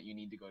religious, but you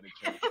need to go to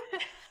church.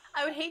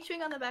 I would hate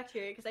chewing on the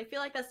bacteria because I feel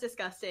like that's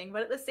disgusting.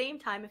 But at the same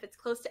time, if it's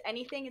close to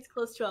anything, it's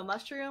close to a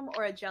mushroom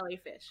or a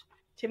jellyfish.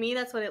 To me,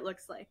 that's what it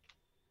looks like.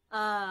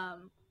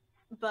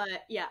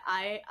 But yeah,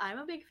 I'm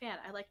a big fan.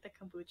 I like the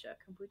kombucha.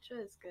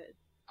 Kombucha is good.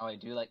 Oh, I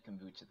do like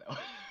kombucha though.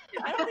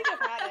 I don't think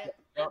I've had it.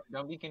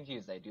 Don't be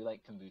confused. I do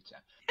like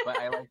kombucha, but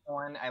I like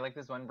I like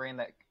this one brand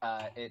that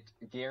it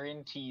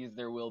guarantees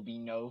there will be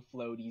no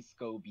floaty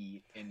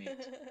SCOBY in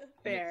it.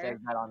 Fair. It says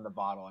that on the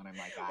bottle, and I'm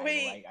like,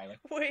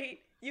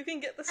 wait. You can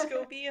get the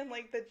SCOBY in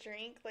like the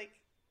drink, like.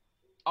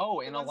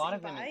 Oh, and a lot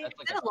of them, that's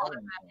like a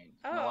selling point.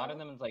 Oh. And a lot of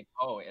them is like,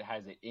 oh, it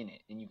has it in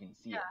it, and you can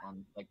see it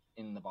on like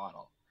in the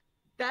bottle.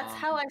 That's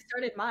how I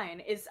started mine,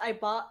 is I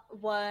bought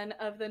one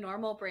of the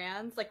normal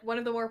brands, like one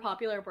of the more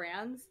popular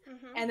brands,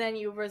 and then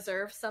you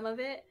reserve some of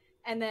it,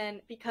 and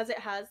then because it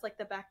has like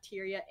the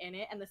bacteria in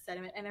it and the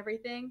sediment and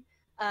everything,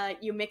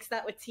 you mix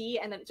that with tea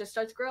and then it just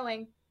starts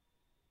growing.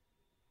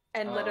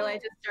 And literally I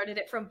just started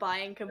it from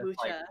buying kombucha.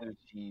 It's like blue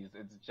cheese.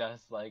 It's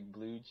just like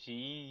blue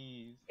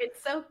cheese.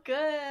 It's so good.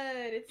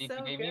 It's so good.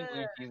 If you gave me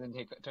blue cheese and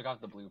took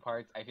off the blue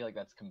parts, I feel like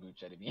that's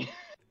kombucha to me.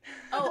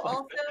 Oh,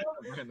 also...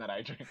 the brand that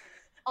I drink.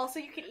 Also,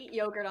 you can eat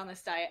yogurt on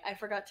this diet. I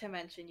forgot to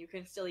mention you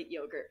can still eat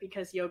yogurt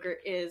because yogurt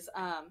is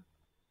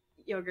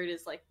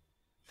like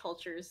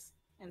cultures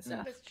and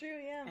stuff. That's true,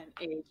 yeah. And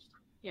aged.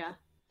 Yeah.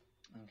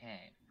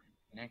 Okay.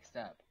 Next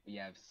up, we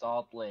have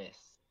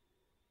saltless.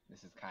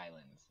 This is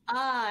Kylan's.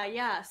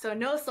 Yeah. So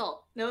no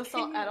salt. No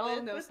salt at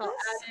all. No salt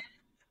added.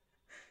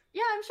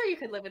 Yeah, I'm sure you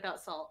could live without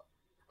salt.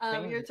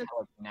 Things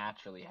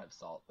naturally have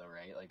salt though,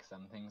 right? Like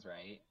some things,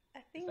 right?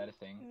 I think is that a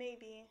thing?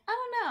 Maybe. I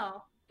don't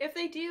know. If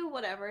they do,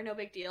 whatever, no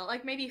big deal.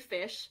 Like maybe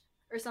fish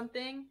or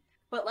something,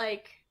 but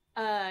like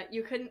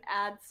you couldn't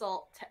add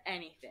salt to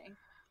anything.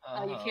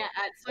 You can't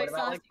add soy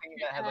sauce. Like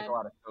things that have like a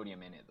lot of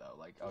sodium in it though?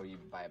 Like you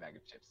buy a bag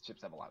of chips.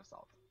 Chips have a lot of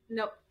salt.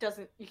 Nope,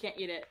 doesn't. You can't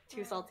eat it.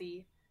 Too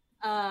salty.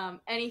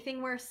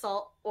 Anything where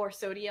salt or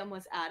sodium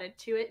was added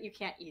to it, you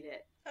can't eat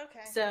it.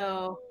 Okay.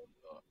 So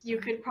you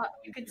could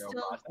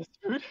still.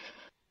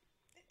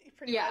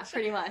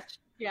 Pretty much.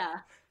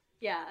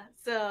 Yeah.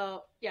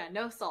 So yeah,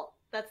 no salt.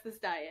 That's this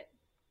diet.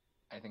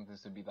 I think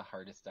this would be the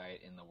hardest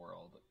diet in the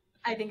world.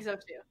 I think so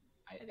too.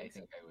 I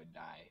think I would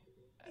die.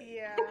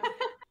 Yeah.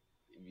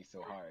 It'd be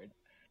so hard.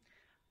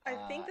 I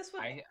think this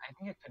would. I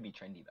think it could be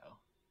trendy though.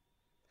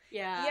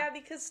 Yeah. Yeah,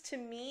 because to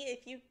me,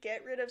 if you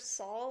get rid of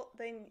salt,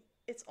 then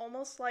it's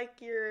almost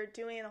like you're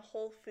doing a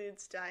whole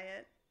foods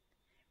diet,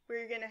 where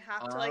you're gonna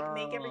have to like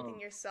make everything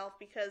yourself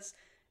because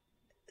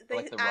they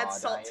like the add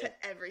salt diet.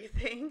 to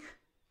everything.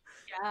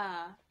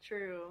 Yeah.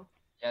 True.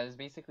 Yeah, it's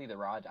basically the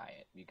raw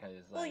diet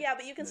because. Well, yeah,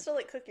 but you can still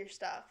like cook your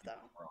stuff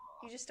though.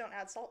 You just don't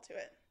add salt to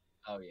it.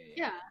 Oh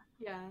yeah.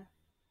 Yeah.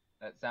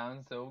 That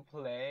sounds so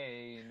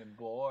plain and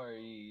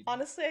boring.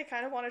 Honestly, I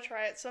kind of want to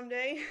try it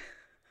someday.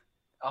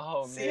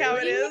 Oh, see how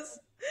it is.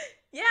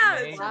 Yeah,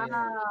 it's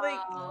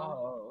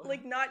wow.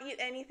 like not eat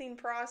anything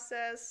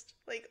processed.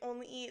 Like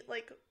only eat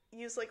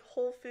use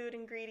whole food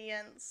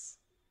ingredients.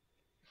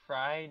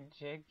 Fried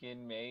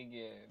chicken,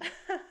 Megan.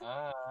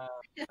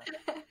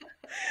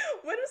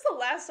 When was the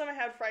last time I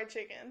had fried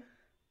chicken?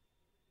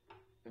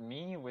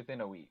 Me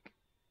within a week.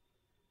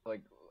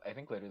 Like, I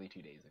think literally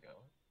 2 days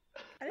ago.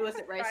 Was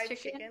it rice fried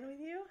chicken with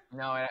you?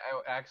 No, I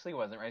actually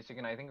wasn't rice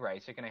chicken. I think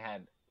rice chicken I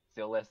had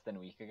still less than a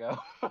week ago.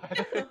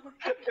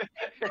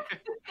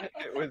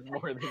 It was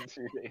more than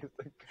 2 days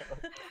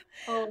ago.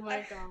 Oh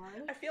my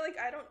god. I feel like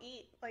I don't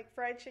eat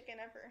fried chicken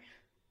ever.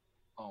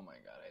 Oh my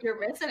god, You're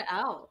missing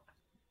out.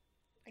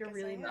 I You're guess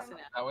really I am. missing out.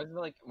 That was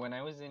like when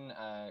I was in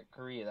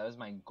Korea. That was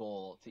my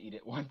goal to eat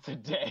it once a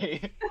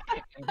day.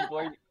 And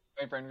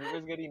my friend group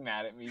was getting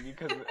mad at me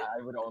because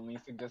I would only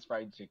suggest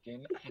fried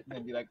chicken, and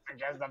then be like,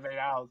 suggest something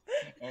else,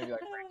 and I'd be like,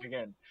 fried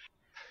chicken.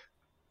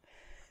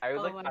 I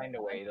would Oh my find a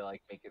God. way to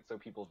make it so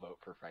people vote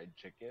for fried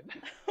chicken.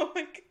 Oh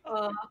my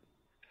god.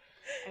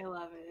 I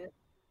love it.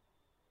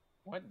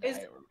 What Is-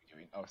 diet were we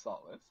doing? Oh,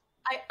 saltless.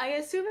 I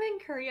assume in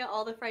Korea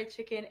all the fried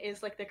chicken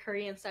is like the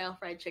Korean style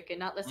fried chicken,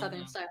 not the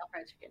Southern style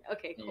fried chicken.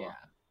 Okay, cool. Yeah,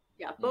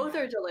 Yeah, both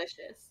Yeah. are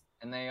delicious.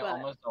 and they But-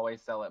 almost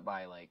always sell it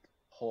by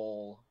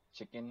whole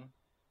chicken,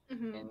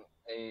 Mhm. and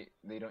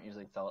they don't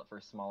usually sell it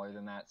for smaller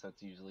than that, so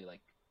it's usually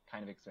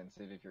kind of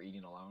expensive if you're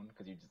eating alone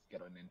because you just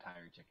get an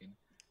entire chicken.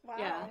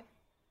 Wow.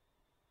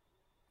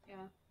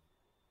 Yeah.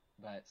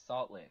 But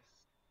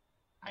saltless,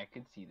 I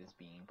could see this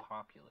being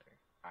popular.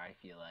 I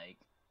feel like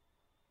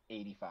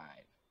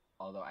 85,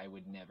 although I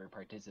would never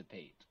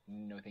participate.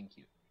 No, thank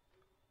you.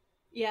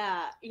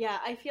 Yeah,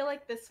 I feel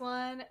like this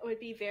one would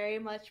be very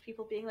much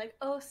people being like,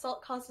 "Oh,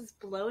 salt causes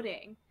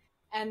bloating,"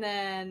 and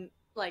then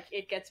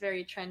it gets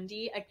very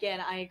trendy. Again,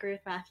 I agree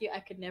with Matthew.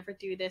 I could never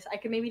do this. I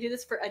could maybe do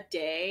this for a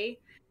day,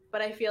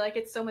 but I feel like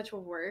it's so much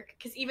work.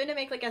 Because even to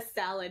make a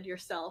salad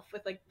yourself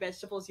with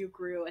vegetables you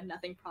grew and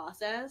nothing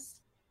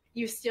processed,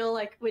 you still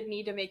would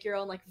need to make your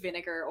own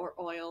vinegar or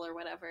oil or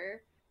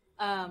whatever.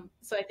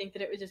 So I think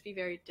that it would just be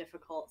very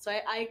difficult. So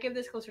I give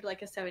this closer to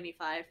a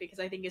 75 because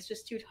I think it's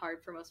just too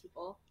hard for most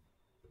people.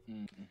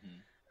 Mm-hmm.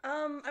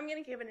 I'm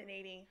gonna give it an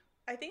 80.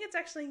 I think it's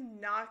actually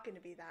not gonna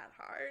be that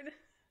hard,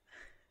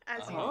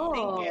 as you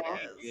think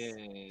it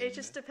is. It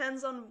just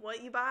depends on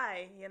what you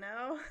buy, you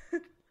know?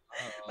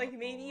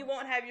 Maybe you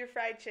won't have your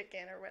fried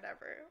chicken or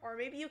whatever, or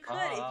maybe you could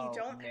if you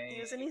don't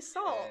use any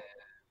salt.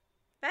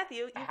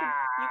 Matthew, you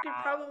could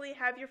probably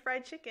have your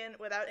fried chicken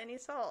without any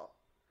salt.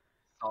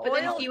 Salt But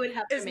then Oil he would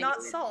have to is make not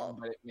it. salt.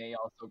 but it may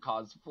also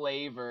cause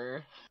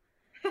flavor.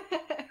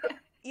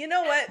 You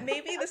know what?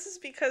 Maybe this is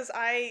because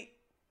I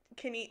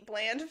can eat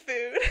bland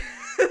food,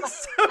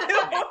 so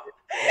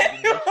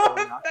it won't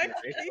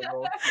affect me.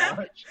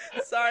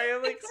 Sorry,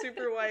 I'm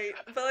super white,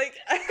 but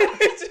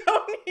I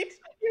don't eat.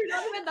 You're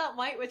not even that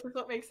white, which is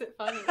what makes it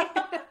funny.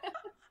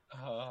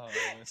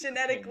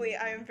 Genetically,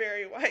 I am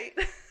very white.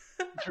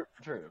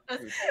 True.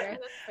 That's fair.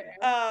 That's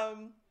fair.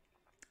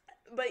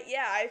 But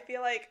yeah, I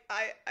feel like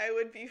I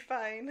would be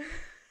fine.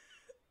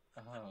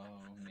 Oh,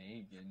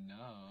 Megan,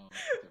 no.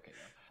 It's okay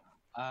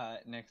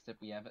though. Next up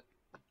we have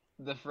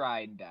the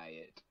fried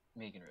diet.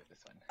 Megan wrote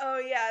this one. Oh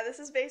yeah, this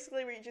is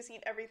basically where you just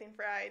eat everything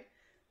fried.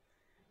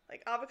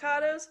 Like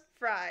avocados,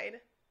 fried.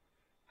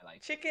 I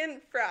like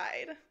Chicken,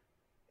 fried.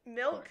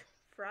 Milk,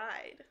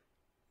 fried.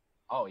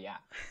 Oh yeah.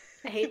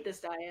 I hate this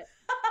diet.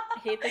 I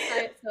hate this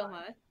diet so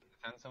much. It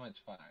sounds so much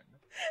fun.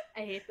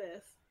 I hate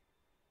this.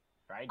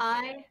 Fried.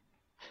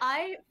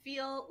 I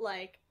feel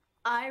like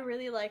I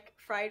really like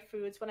fried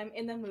foods when I'm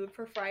in the mood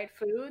for fried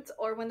foods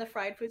or when the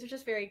fried foods are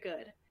just very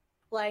good.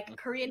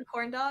 Korean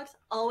corn dogs,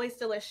 always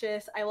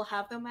delicious. I will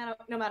have them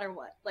no matter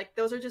what.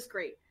 Those are just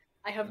great.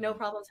 I have no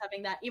problems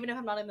having that, even if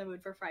I'm not in the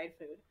mood for fried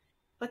food.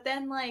 But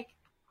then,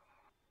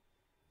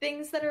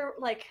 things that are,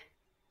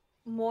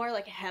 more,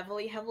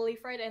 heavily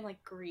fried and,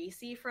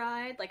 greasy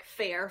fried,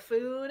 fair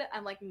food,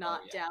 I'm,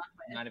 not down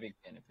with. I'm not a big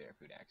fan of fair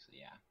food, actually,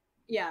 yeah.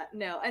 Yeah,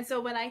 no. And so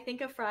when I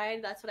think of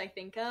fried, that's what I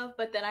think of.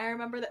 But then I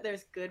remember that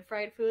there's good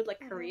fried food,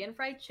 Korean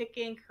fried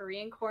chicken,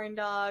 Korean corn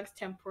dogs,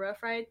 tempura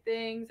fried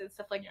things, and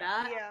stuff like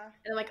that. Yeah.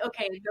 And I'm like,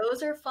 okay,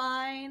 those are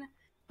fine.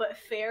 But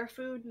fair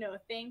food, no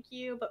thank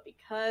you. But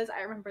because I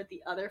remember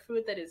the other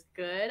food that is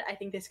good, I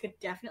think this could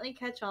definitely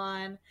catch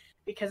on.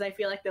 Because I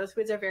feel like those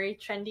foods are very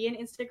trendy and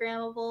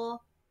Instagrammable.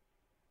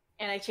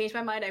 And I changed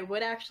my mind. I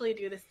would actually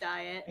do this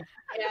diet.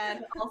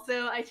 And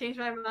also, I changed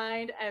my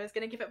mind. I was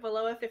going to give it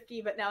below a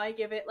 50, but now I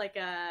give it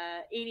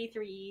a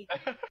 83.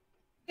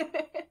 I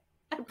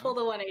pulled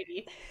a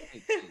 180.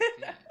 It's good,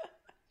 yeah.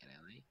 And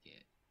I like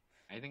it.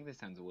 I think this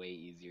sounds way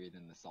easier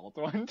than the salt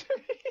one to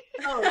me.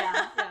 Oh,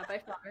 yeah, by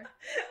far.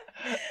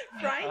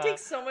 Frying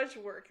takes so much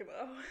work,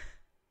 though.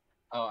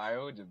 Oh, I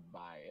would just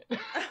buy it.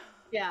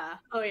 Yeah.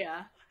 Oh,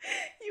 yeah.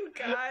 You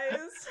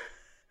guys.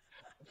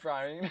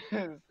 Frying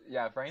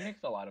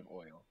takes a lot of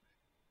oil.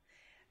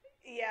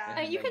 Yeah.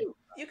 And you don't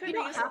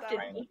reuse have to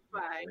that. deep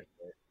fry.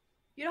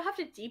 You don't have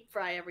to deep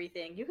fry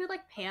everything. You could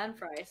pan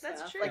fry stuff.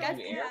 That's true. I've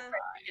You air air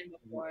fried chicken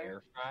before.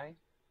 Air fry?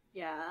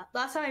 Yeah.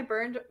 Last time I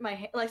burned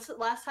my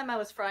last time I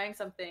was frying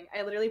something,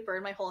 I literally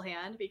burned my whole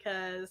hand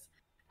because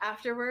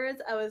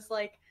afterwards I was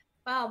like,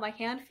 wow, my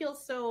hand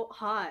feels so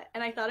hot.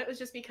 And I thought it was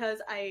just because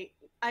I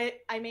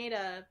made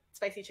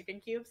spicy chicken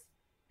cubes,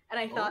 and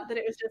I thought that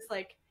it was just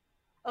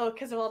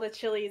because of all the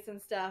chilies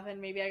and stuff, and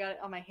maybe I got it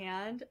on my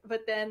hand.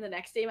 But then the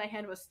next day my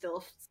hand was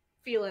still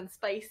feeling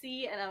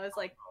spicy, and I was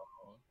like,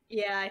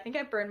 yeah, I think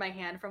I burned my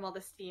hand from all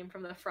the steam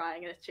from the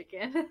frying of the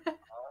chicken.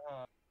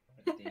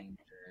 Danger.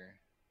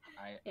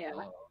 Yeah.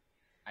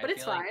 I But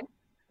it's feel like fine. it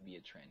could be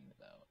a trend,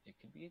 though. It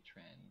could be a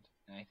trend.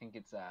 and I think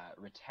it's a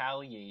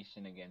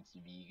retaliation against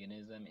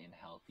veganism in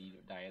healthy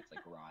diets,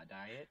 like raw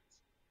diets.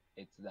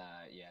 It's the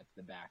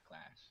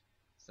backlash.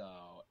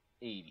 So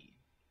 80.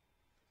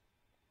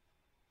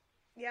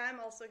 Yeah,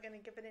 I'm also gonna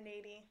give it an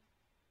 80.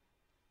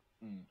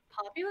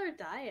 Popular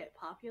diet.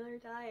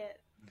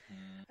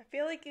 Mm-hmm. I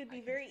feel like it'd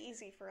be very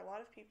easy for a lot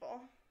of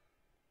people.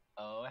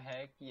 Oh,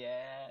 heck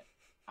yeah.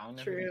 I don't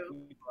know True. who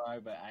these people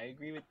are, but I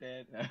agree with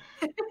that.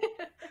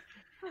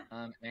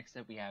 Next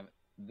up, we have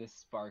the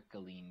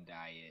sparkling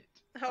diet.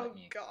 Oh,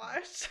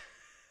 gosh.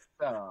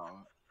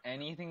 So,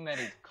 anything that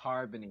is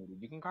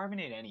carbonated. You can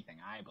carbonate anything,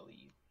 I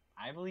believe.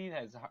 I believe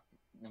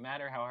no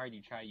matter how hard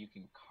you try, you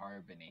can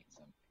carbonate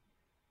something.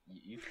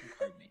 You can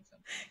carbonate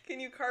something. Can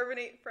you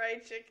carbonate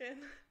fried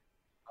chicken?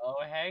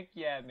 Oh, heck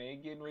yeah,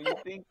 Megan. What are you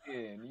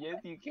thinking?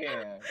 Yes, you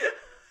can.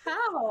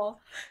 How?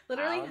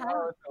 Literally,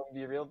 how? It's going to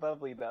be real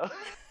bubbly, though.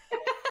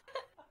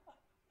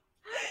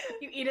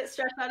 You eat it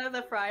straight out of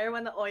the fryer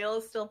when the oil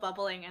is still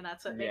bubbling, and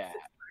that's what makes it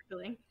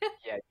sparkling.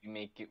 Yeah, you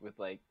make it with,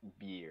 like,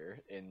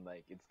 beer, and,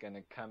 like, it's going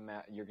to come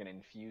out, you're going to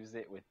infuse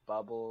it with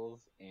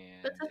bubbles,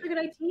 and... That's such a good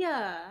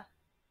idea.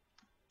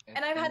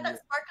 And I've had that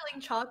sparkling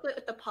chocolate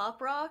with the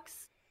Pop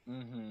Rocks.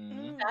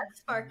 Mm-hmm. That's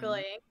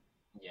sparkling.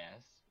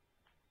 Yes.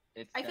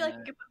 I feel like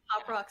you could put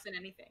Pop Rocks in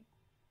anything.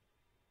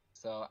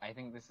 So I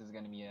think this is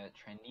going to be a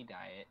trendy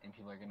diet, and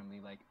people are going to be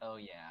like, oh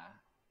yeah,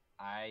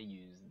 I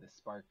use the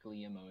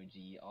sparkly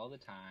emoji all the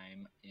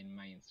time in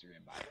my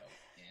Instagram bio,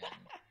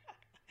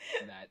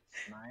 and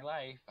that's my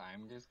life.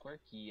 I'm just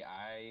quirky.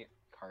 I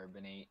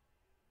carbonate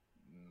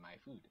my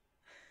food.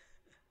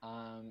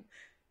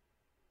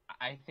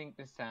 I think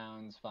this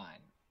sounds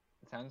fun.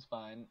 It sounds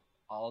fun.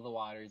 All the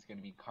water is going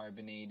to be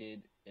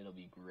carbonated. It'll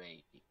be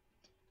great.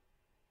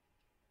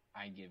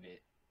 I give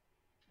it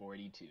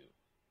 42.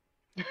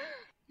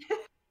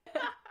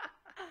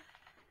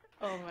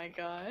 Oh my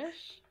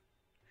gosh.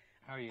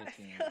 How are you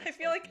feeling? I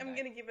feel like I'm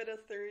gonna give it a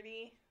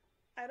 30.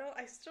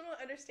 I still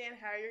don't understand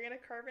how you're gonna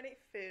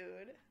carbonate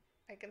food.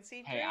 I can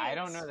see Hey, I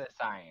don't know the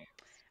science.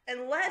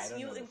 Unless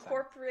you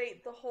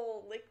incorporate the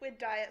whole liquid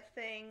diet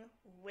thing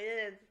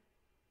with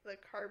the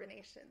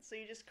carbonation. So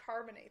you just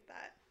carbonate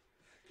that.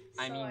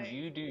 I mean,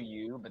 you do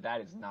you, but that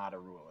is not a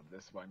rule of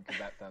this one, because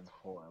that sounds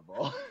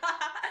horrible.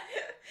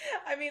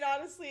 I mean,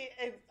 honestly,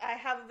 I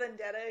have a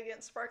vendetta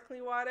against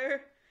sparkling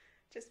water,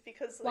 just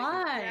because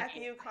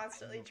Matthew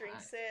constantly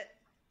drinks it,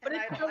 but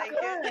and it's I don't so like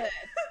good. it.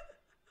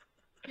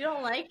 You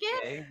don't like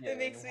it? It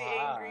makes me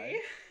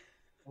angry.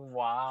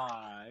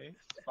 Why?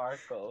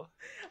 Sparkle.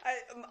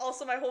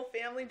 Also, my whole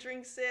family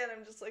drinks it, and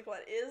I'm just like,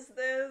 what is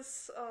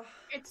this? Ugh.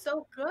 It's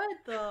so good,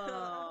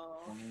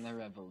 though. In the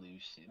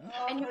revolution.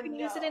 And you can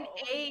use it in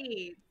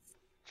AIDS.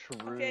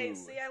 True. Okay,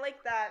 see, I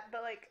like that,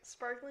 but, like,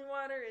 sparkling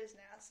water is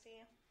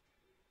nasty.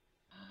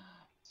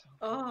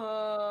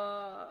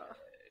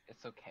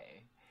 It's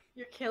okay.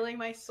 You're killing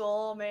my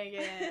soul,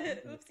 Megan.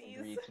 Oopsies.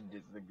 Agree to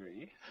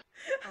disagree.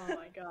 Oh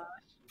my gosh.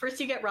 First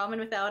you get ramen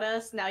without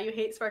us, now you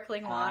hate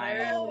sparkling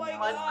water. Oh my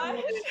gosh.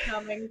 What is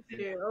coming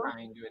to?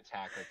 Trying to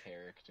attack our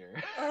character.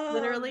 Oh,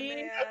 literally.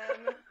 Man.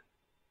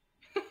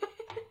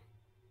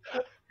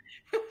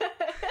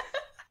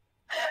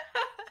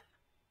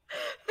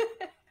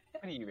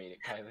 What do you rate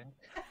it, Kylan?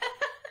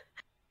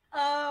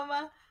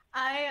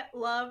 I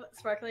love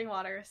sparkling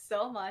water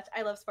so much.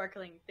 I love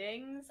sparkling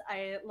things.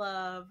 I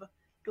love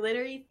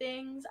glittery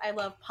things. I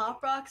love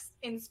Pop Rocks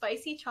in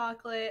spicy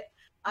chocolate.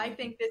 I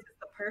think this is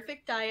the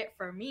perfect diet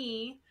for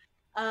me.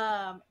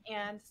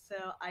 And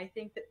so I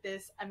think that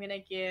I'm going to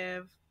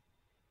give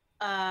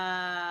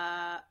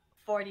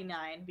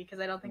 49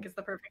 because I don't think it's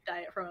the perfect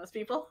diet for most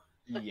people.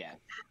 Yes,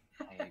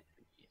 I agree.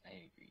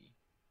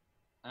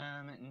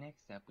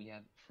 Next up we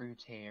have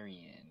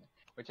fruitarian,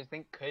 which I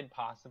think could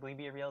possibly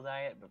be a real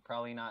diet, but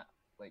probably not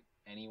like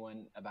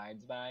anyone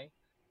abides by.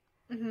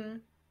 Mm-hmm.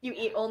 You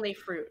eat only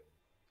fruit.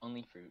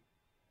 Only fruit.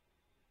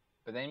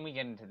 But then we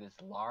get into this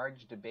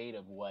large debate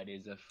of what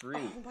is a fruit.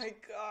 Oh my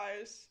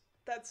gosh,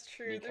 that's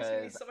true. Because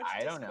there's gonna be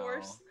so much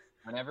discourse.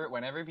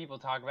 Whenever people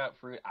talk about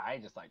fruit, I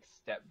just like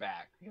step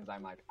back because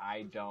I'm like,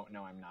 I don't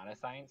know. I'm not a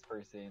science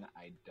person.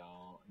 I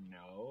don't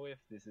know if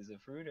this is a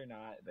fruit or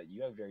not. But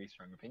you have very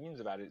strong opinions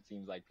about it. It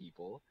seems like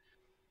people.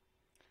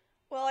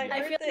 Well, I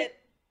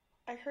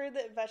heard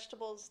that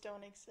vegetables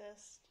don't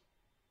exist.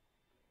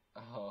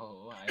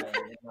 Oh, I don't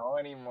even know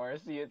anymore.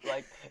 See, it's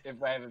like,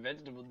 if I have a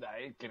vegetable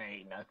diet, can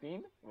I eat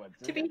nothing?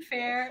 To be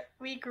fair,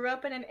 we grew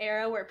up in an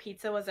era where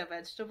pizza was a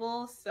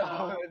vegetable, so...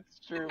 Oh, it's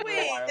true.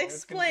 Wait,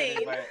 explain!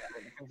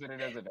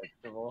 Considered as a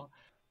vegetable.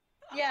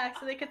 Yeah,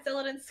 so they could sell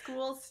it in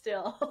school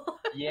still.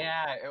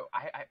 Yeah,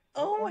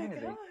 oh my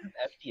god.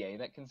 FDA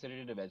that considered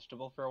it a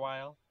vegetable for a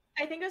while.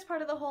 I think it was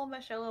part of the whole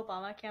Michelle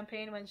Obama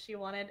campaign when she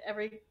wanted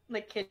every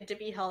kid to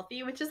be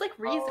healthy, which is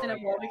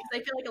reasonable because I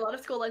feel like a lot of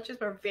school lunches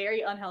were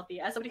very unhealthy.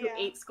 As somebody who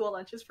ate school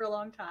lunches for a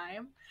long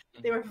time,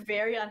 they were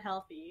very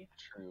unhealthy.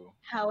 True.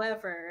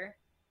 However,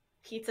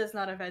 pizza is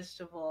not a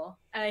vegetable,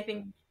 and I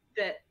think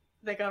that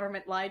the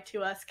government lied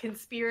to us.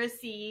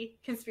 Conspiracy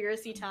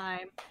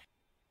time.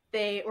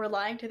 They were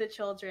lying to the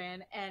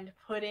children and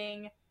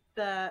putting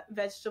the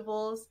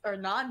vegetables or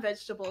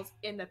non-vegetables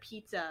in the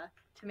pizza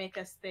to make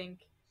us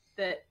think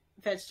that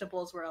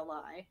vegetables were a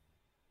lie.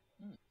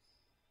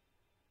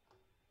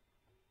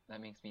 That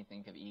makes me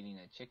think of eating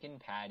a chicken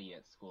patty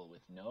at school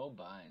with no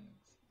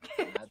buns.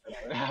 And that's what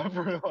I would have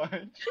for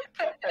lunch.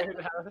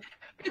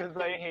 Because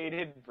I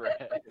hated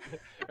bread.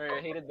 Or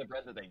I hated the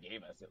bread that they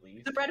gave us, at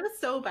least. The bread was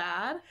so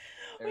bad.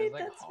 It Wait,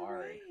 was, like, that's hard.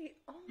 right.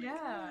 Oh my Yeah.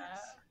 gosh.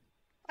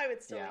 I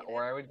would still eat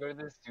Or it. I would go to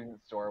the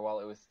student store while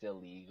it was still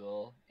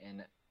legal,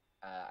 and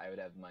I would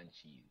have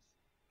munchies.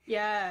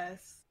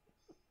 Yes.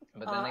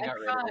 But then they got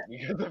rid of it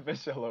because of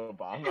Michelle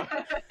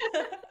Obama.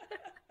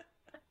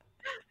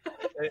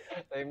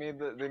 they made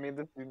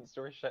the student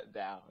store shut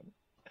down.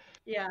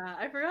 Yeah,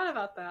 I forgot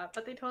about that,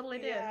 but they totally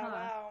did, Yeah, huh?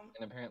 wow.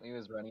 And apparently it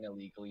was running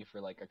illegally for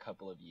like a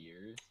couple of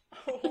years.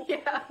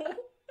 Yeah. And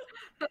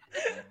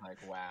I'm like,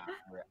 wow,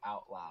 we're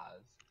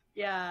outlaws.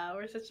 Yeah,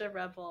 we're such a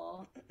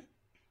rebel.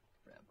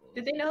 Rebels.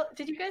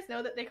 Did you guys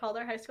know that they called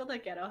our high school the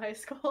ghetto high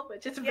school?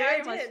 Which is Yeah,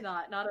 very I much did.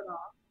 not at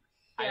all.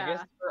 I Yeah.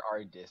 guess for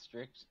our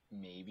district,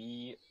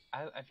 maybe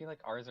I feel like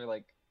ours are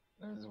like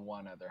there's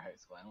one other high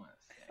school I want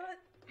to say.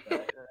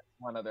 But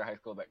one other high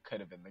school that could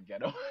have been the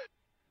ghetto.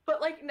 But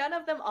like none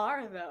of them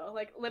are though.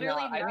 Like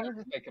literally I none. think it's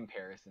just by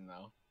comparison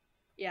though.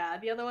 Yeah,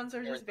 the other ones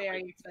are They're just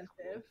very quite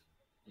expensive.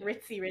 Yeah.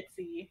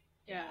 Ritzy.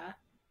 Yeah.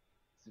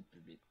 Super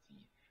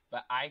ritzy.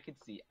 But I feel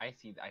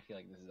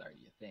like this is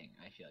already a thing.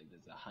 I feel like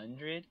this is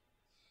 100,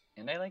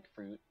 and I like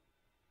fruit.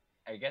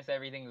 I guess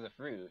everything's a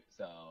fruit,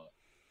 so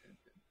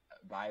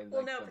by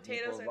Well, like, no, the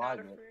potatoes people's are not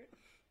a logic-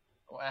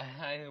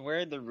 fruit. Where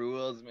are the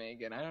rules,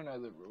 Megan? I don't know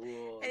the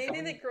rules. Anything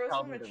Someone that grows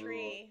tell from me a the rules.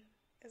 tree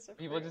is a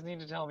People fruit. just need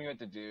to tell me what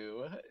to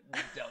do.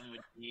 Just tell me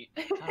what to eat.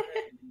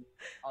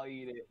 I'll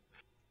eat it.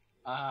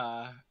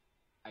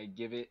 I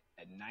give it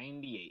a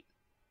 98.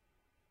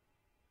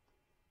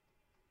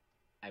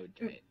 I would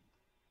try it.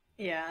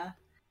 Yeah.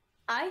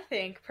 I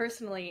think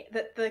personally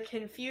that the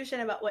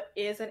confusion about what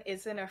is and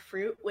isn't a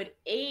fruit would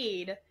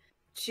aid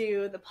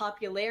to the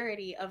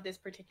popularity of this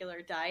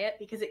particular diet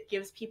because it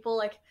gives people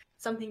like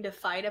something to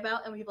fight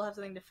about, and when people have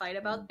something to fight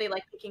about, they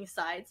like picking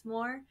sides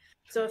more.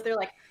 So if they're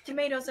like,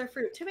 tomatoes are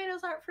fruit,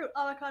 tomatoes aren't fruit,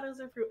 avocados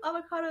are fruit,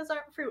 avocados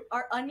aren't fruit,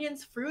 are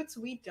onions fruits?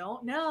 We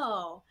don't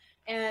know.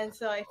 And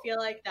so I feel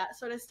like that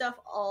sort of stuff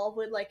all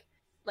would like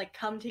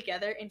come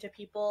together into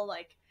people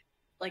like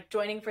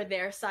joining for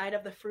their side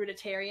of the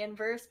fruitarian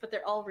verse, but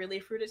they're all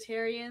really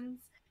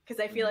fruitarians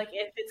because I feel like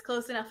if it's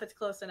close enough, it's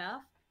close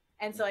enough.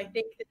 And so I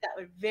think that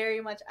would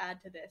very much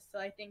add to this. So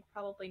I think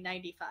probably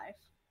 95.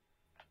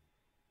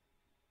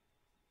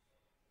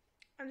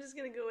 I'm just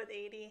gonna go with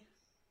 80.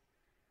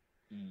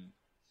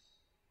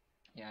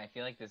 Yeah, I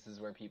feel like this is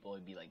where people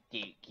would be like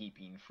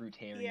gatekeeping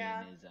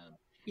fruitarianism.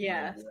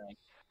 Yeah. They'd be like,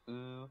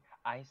 ooh,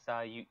 I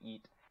saw you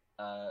eat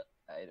a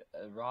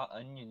raw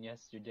onion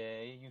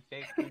yesterday. You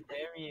fake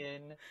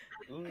fruitarian.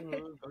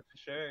 Ooh, go to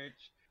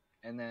church.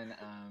 And then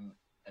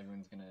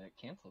everyone's gonna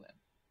cancel them,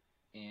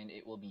 and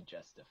it will be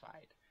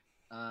justified.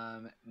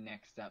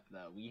 Next up,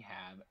 though, we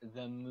have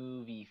the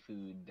movie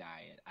food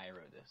diet. I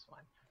wrote this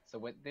one. So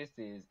what this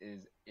is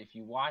if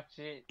you watch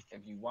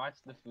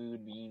the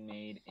food being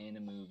made in a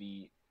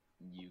movie,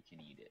 you can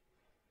eat it.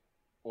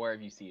 Or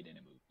if you see it in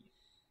a movie.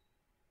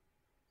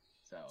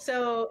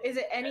 So is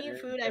it any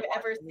food I've watch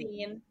ever the movie.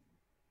 seen?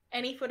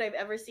 Any food I've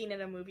ever seen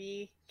in a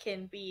movie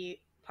can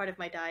be part of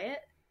my diet?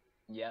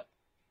 Yep.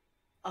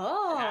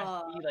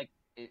 Oh.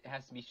 It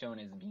has to be shown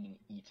as being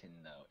eaten,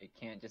 though. It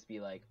can't just be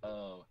like,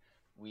 oh,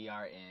 we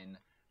are in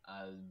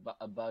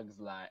a Bug's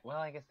Life. Well,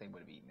 I guess they would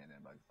have eaten it in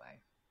a Bug's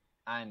Life.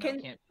 I don't know.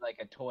 It can't be like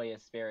a toy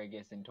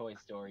asparagus in Toy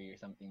Story or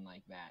something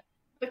like that.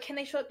 But can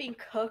they show it being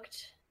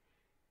cooked?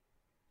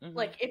 Mm-hmm.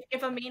 Like,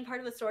 if a main part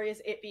of the story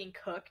is it being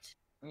cooked?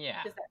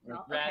 Yeah. Does that Like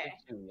count?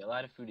 Okay. Ratatouille. A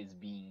lot of food is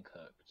being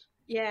cooked.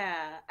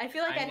 Yeah. I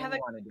feel like I'd have a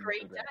wanna do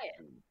great food diet.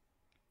 Ratatouille.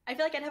 I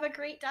feel like I'd have a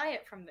great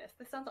diet from this.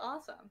 This sounds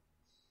awesome.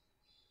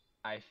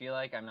 I feel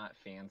like I'm not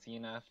fancy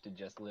enough to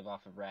just live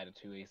off of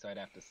Ratatouille, so I'd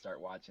have to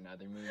start watching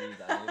other movies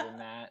other than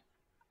that.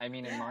 I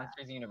mean, in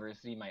Monsters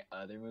University, my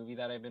other movie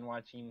that I've been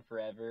watching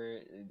forever,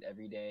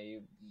 every day,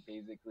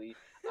 basically,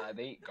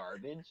 they eat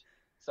garbage.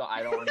 So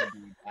I don't want to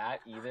do that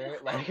either.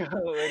 Like,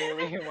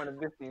 literally, one of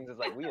the scenes is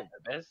like, we have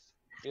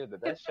the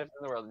best chefs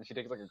in the world, and she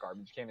takes like a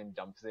garbage can and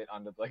dumps it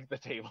onto like the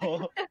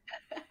table.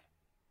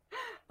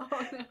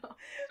 Oh no.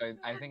 So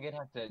I think I'd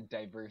have to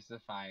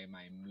diversify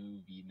my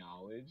movie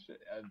knowledge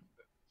of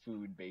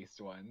food-based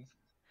ones.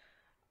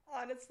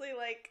 Honestly,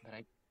 like...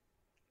 But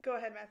Go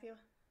ahead, Matthew.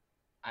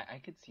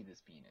 I could see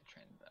this being a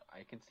trend, though.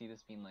 I could see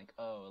this being like,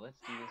 oh, let's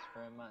do this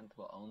for a month.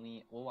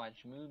 We'll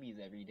watch movies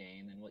every day,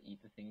 and then we'll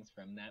eat the things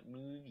from that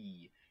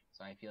movie.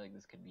 So I feel like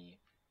this could be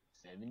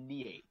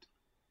 78.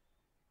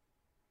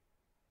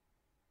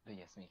 But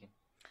yes, Megan.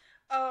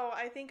 Oh,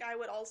 I think I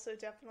would also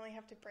definitely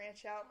have to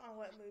branch out on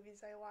what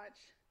movies I watch.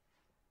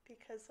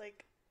 Because,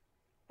 like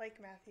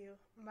Matthew,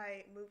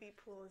 my movie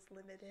pool is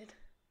limited.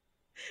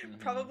 Mm-hmm.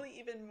 Probably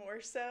even more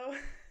so.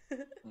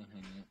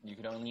 You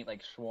could only eat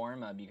like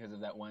shawarma because of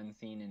that one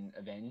scene in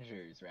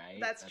Avengers, right?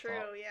 That's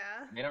true,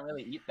 yeah. They don't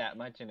really eat that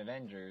much in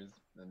Avengers,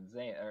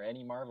 or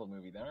any Marvel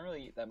movie. They don't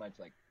really eat that much,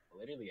 like,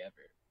 literally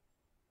ever.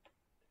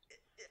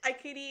 I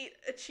could eat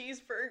a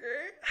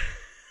cheeseburger.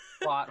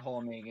 Plot hole,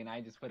 Megan. I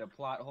just put a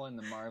plot hole in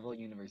the Marvel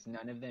universe.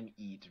 None of them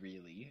eat,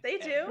 really. They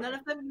do. Ever. None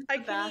of them use the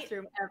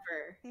bathroom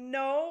ever.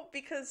 No,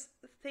 because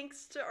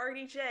thanks to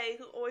RDJ,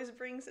 who always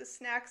brings his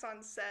snacks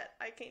on set,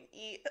 I can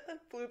eat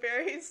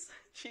blueberries,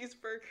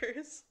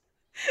 cheeseburgers.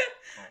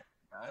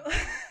 Oh,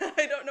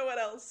 I don't know what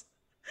else.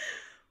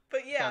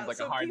 But yeah, sounds like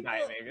a hard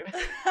diet, Megan.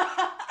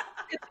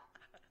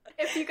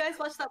 If you guys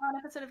watched that one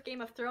episode of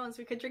Game of Thrones,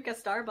 we could drink a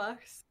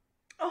Starbucks.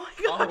 Oh my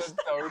gosh. Oh, that's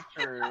so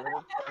true. That's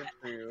so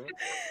true.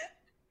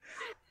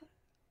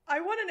 I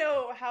want to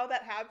know how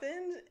that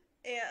happened,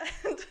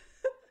 and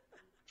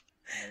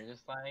They're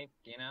just like,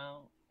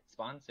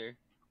 sponsor.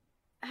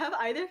 Have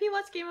either of you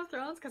watched Game of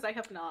Thrones? Because I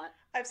have not.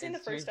 I've seen the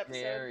first episode.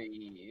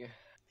 Very...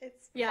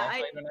 It's yeah, also,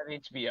 I don't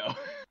have HBO.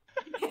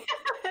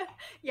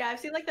 Yeah, I've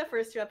seen like the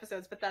first 2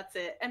 episodes, but that's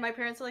it. And my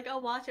parents were like, "Oh,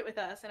 watch it with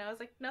us," and I was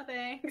like, "No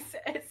thanks.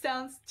 It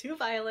sounds too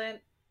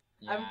violent.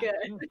 Yeah, I'm good."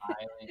 Too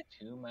violent,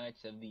 too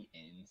much of the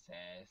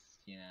incest,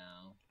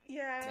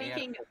 Yeah. We have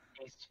a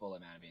tasteful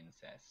amount of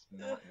incest,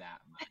 not that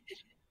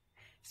much.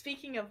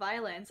 Speaking of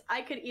violence,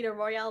 I could eat a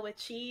Royale with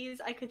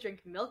cheese. I could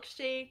drink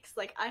milkshakes.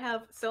 Like, I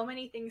have so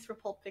many things from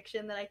Pulp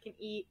Fiction that I can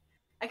eat.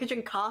 I could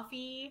drink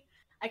coffee.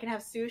 I can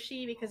have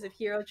sushi because of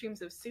Hero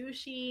Dreams of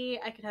Sushi.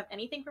 I could have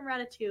anything from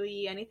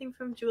Ratatouille, anything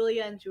from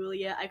Julia and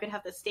Julia. I could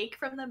have the steak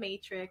from The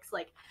Matrix.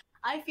 Like,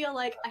 I feel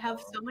like I have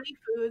so many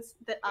foods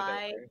that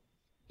I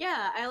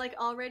like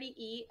already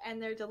eat,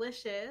 and they're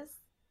delicious.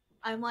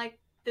 I'm like,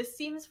 this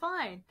seems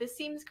fine. This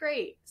seems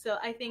great. So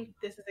I think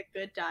this is a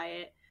good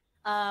diet.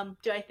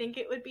 Do I think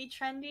it would be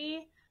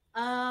trendy?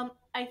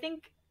 I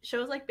think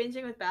shows like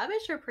Binging with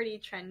Babish are pretty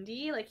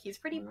trendy. Like, he's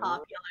pretty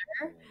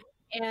popular.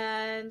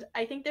 And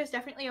I think there's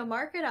definitely a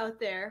market out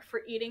there for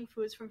eating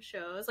foods from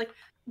shows. Like,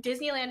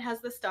 Disneyland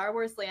has the Star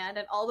Wars land,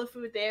 and all the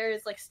food there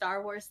is like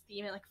Star Wars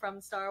themed, like from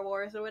Star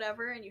Wars or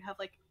whatever. And you have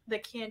like the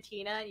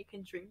cantina, and you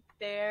can drink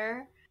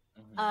there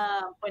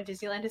when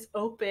Disneyland is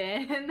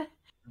open.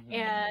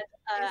 And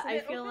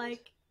I feel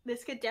like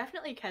this could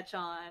definitely catch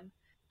on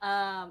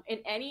in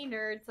any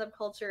nerd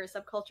subculture or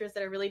subcultures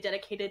that are really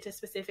dedicated to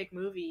specific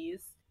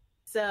movies.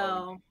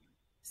 So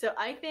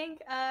I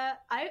think I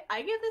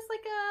give this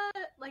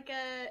like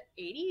a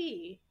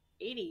 80.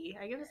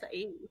 I give this an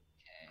 80.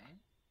 Okay.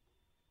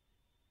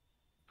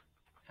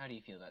 How do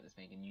you feel about this,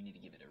 Megan? You need to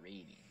give it a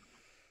rating.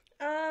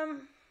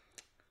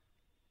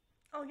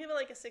 I'll give it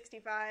like a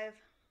 65.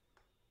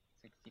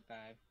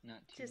 65,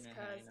 not too Just high,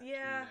 cause, not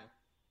yeah. too low.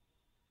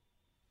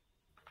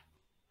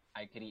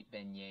 I could eat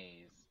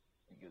beignets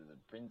because the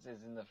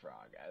Princess and the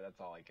Frog. That's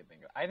all I could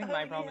think of. I think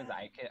my problem is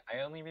I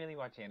only really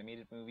watch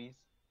animated movies.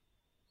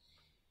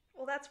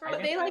 Well, that's where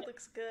it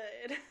looks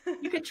good.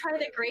 You could try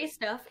the gray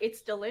stuff.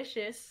 It's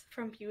delicious,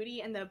 from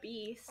Beauty and the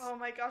Beast. Oh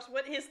my gosh,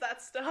 what is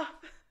that stuff?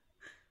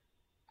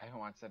 I haven't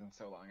watched that in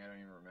so long. I don't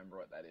even remember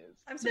what that is.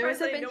 I'm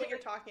surprised I know what you're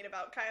talking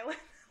about, Kylan.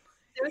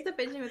 There was a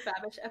Binging with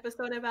Babish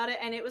episode about it,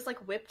 and it was like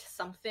whipped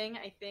something,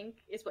 I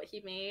think, is what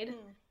he made.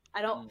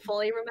 I don't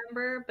fully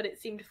remember, but it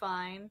seemed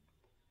fine.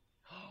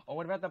 Oh,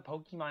 what about the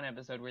Pokemon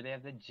episode where they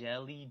have the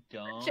jelly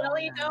donut?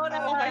 Jelly donut!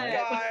 Oh my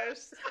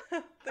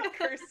gosh. The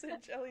cursed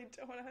jelly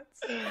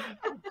donuts.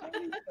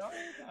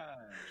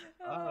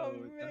 Oh,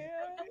 man.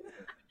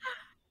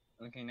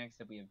 Okay, next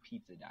up we have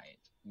pizza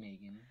diet.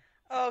 Megan.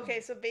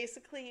 Okay, so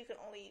basically you can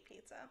only eat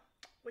pizza,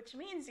 which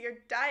means your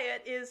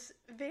diet is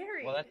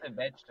varied. Well, that's a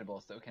vegetable,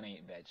 so can I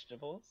eat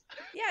vegetables?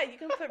 Yeah, you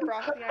can put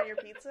broccoli on your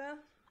pizza.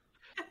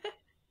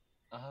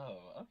 Oh,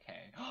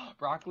 okay.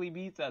 Broccoli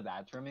pizza,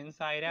 that's from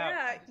Inside Out.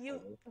 Yeah, the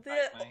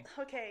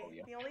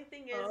only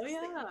thing is that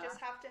you just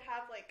have to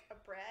have like a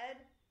bread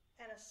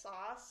and a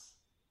sauce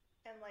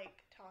and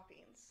like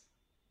toppings.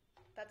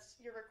 That's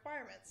your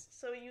requirements.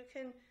 So you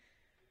can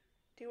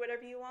do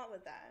whatever you want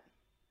with that.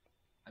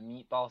 A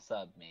meatball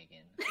sub,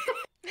 Megan.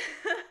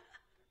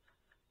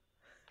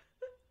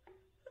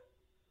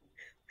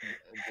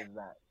 Does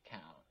that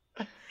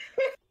count?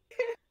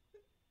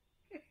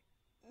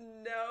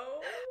 No.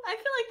 I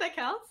feel like that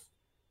counts.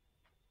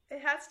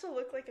 It has to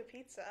look like a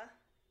pizza.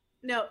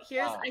 No,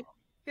 here's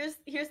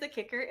the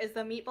kicker: is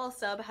the meatball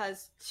sub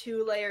has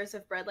 2 layers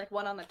of bread, like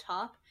one on the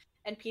top,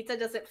 and pizza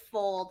doesn't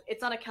fold.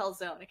 It's not a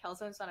calzone. A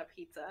calzone's not a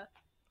pizza.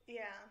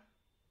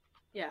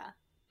 Yeah.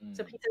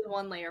 So pizza is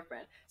 1 layer of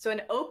bread. So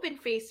an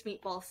open-faced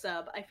meatball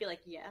sub, I feel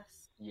like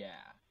yes.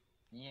 Yeah.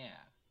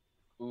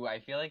 Ooh, I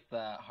feel like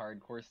the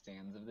hardcore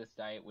stands of this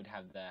diet would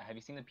have have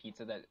you seen the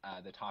pizza that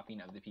the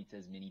topping of the pizza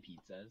is mini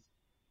pizzas?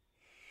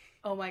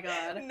 Oh my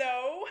god.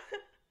 No.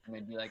 And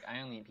they'd be like, I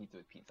only eat pizza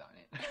with pizza on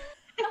it.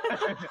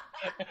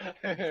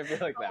 I feel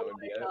like that would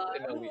be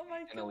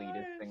an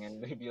elitist thing,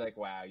 and they'd be like,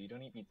 wow, you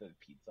don't eat pizza with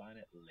pizza on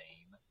it?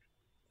 Lame.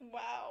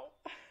 Wow.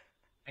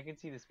 I could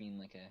see this being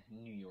like a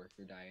New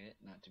Yorker diet,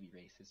 not to be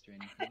racist or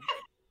anything.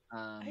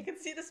 I could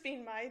see this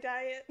being my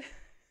diet.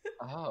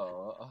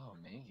 Oh,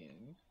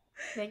 Megan.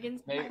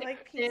 Megan's I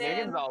like pizza.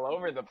 Megan's all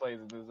over the place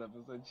in this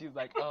episode. She's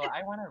like, "Oh,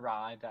 I want a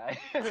raw diet,"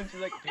 and then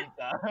she's like,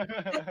 "Pizza,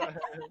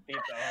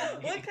 pizza."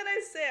 Only. What can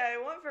I say? I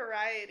want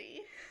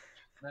variety.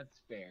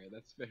 That's fair.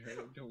 That's fair.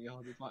 Don't we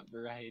all just want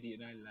variety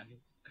in our life?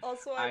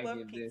 Also, I love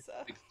give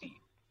pizza. This 60.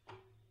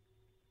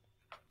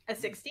 A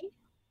 60?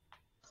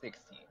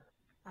 60.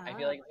 I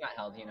feel like it's not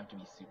healthy enough to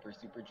be super,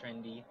 super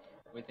trendy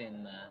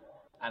within the...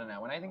 I don't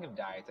know. When I think of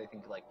diets, I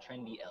think like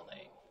trendy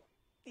LA.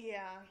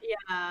 Yeah.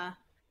 Yeah.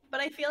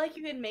 But I feel like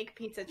you can make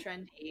pizza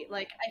trendy.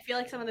 Like, I feel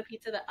like some of the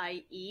pizza that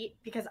I eat,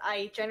 because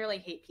I generally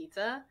hate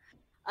pizza,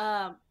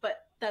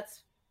 but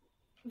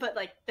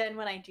like then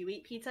when I do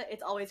eat pizza,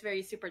 it's always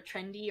very super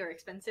trendy or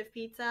expensive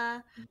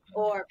pizza,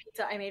 or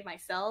pizza I made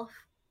myself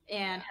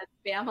and has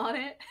spam on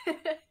it.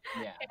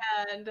 Yeah.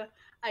 And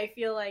I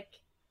feel like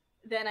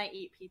then I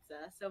eat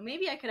pizza. So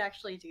maybe I could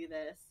actually do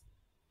this.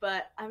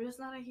 But I'm just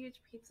not a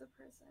huge pizza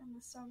person.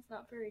 This sounds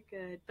not very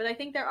good. But I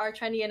think there are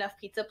trendy enough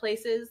pizza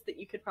places that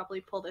you could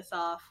probably pull this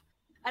off.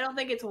 I don't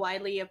think it's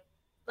widely, I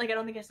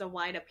don't think it's a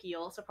wide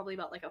appeal. So probably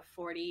about like a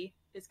 40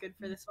 is good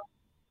for this one.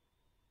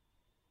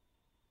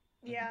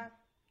 Yeah,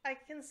 I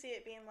can see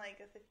it being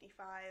like a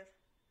 55.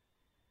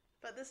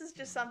 But this is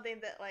just something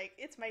that, like,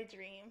 it's my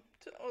dream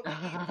to only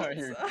eat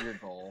pizza. your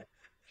goal.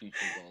 Future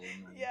goal.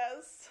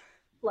 Yes.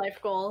 Life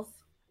goals.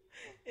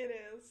 It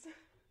is.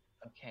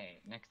 Okay,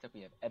 next up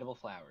we have edible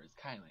flowers.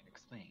 Kylan,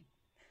 explain.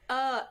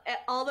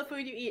 All the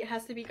food you eat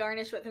has to be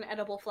garnished with an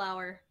edible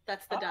flower.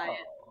 That's the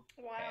diet.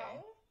 Wow. Okay.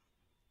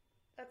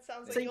 That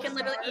sounds like So you can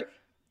literally eat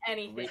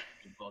anything. Rich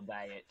people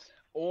diet.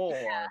 Or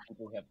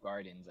people who have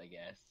gardens, I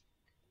guess.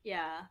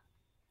 Yeah.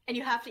 And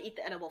you have to eat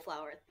the edible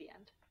flower at the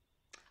end.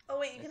 Oh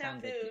wait, you It can have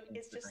sounds like food. the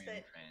It's just Instagram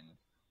that. trend.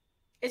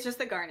 It's just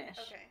the garnish.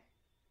 Okay.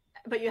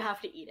 But you have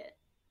to eat it.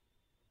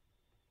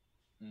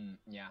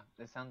 Yeah,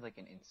 this sounds like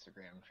an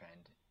Instagram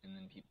trend. And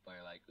then people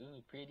are like,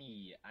 "Ooh,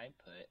 pretty. I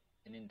put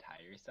an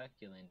entire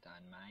succulent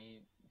on my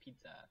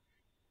pizza."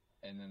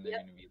 And then they're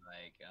going to be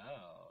like,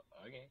 "Oh,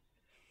 okay."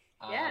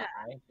 Yeah.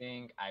 I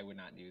think I would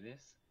not do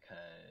this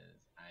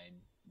because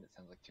that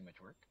sounds like too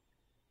much work.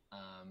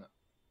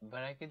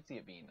 But I could see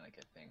it being like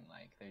a thing.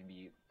 Like there'd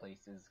be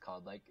places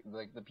called like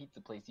the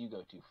pizza place you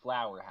go to,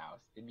 Flower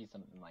House. It'd be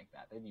something like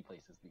that. There'd be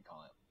places we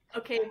call it.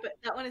 Okay, but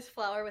that one is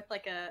flour with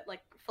like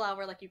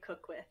flour like you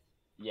cook with.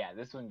 Yeah,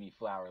 this wouldn't be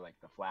flour like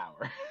the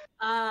flour.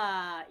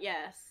 Ah,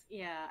 yes.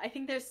 Yeah. I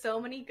think there's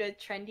so many good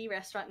trendy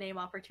restaurant name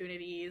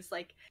opportunities.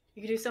 Like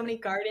you could do so many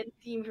garden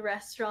themed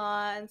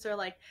restaurants, or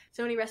like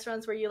so many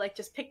restaurants where you like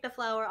just pick the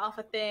flower off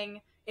a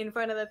thing in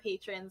front of the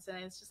patrons and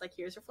it's just like,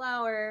 here's your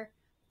flower.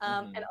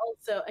 And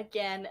also,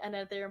 again,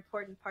 another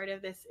important part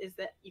of this is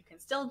that you can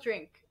still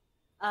drink.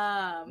 So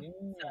I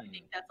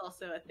think that's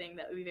also a thing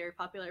that would be very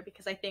popular,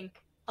 because I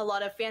think a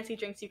lot of fancy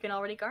drinks you can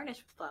already garnish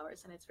with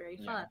flowers, and it's very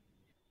fun.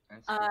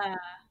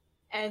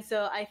 And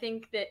so I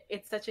think that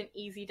it's such an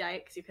easy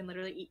diet because you can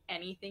literally eat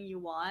anything you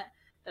want,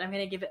 that I'm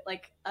going to give it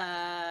like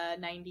a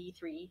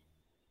 93.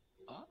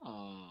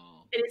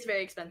 Oh. It is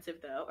very expensive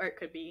though, or it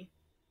could be.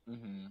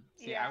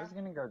 See, I was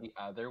going to go the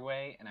other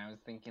way, and I was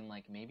thinking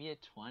like maybe a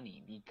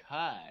 20,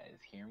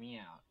 because, hear me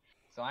out.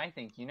 So I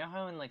think, you know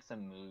how in like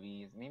some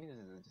movies, maybe this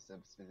is just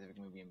a specific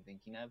movie I'm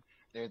thinking of,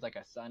 there's like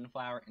a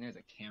sunflower and there's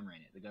a camera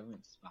in it. The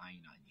government's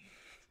spying on you.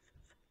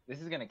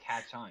 This is going to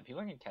catch on. People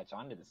are going to catch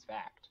on to this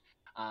fact.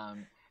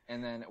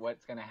 And then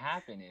what's going to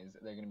happen is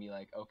they're going to be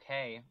like,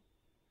 okay,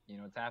 you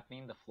know what's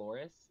happening? The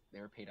florists, they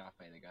were paid off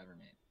by the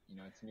government. You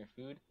know what's in your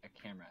food? A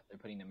camera. They're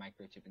putting a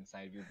microchip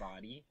inside of your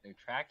body. They're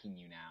tracking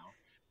you now.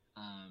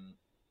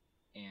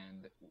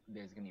 And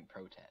there's going to be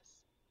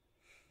protests.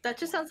 That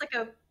just sounds like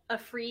a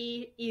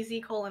free,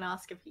 easy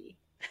colonoscopy.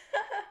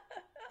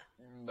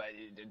 But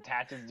it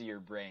attaches to your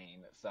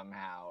brain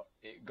somehow.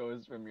 It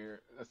goes from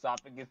your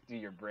esophagus to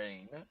your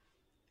brain.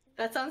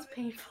 That sounds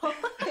painful.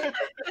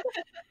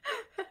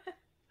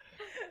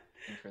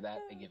 And for that,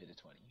 I give it a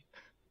 20.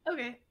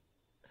 Okay.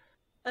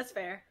 That's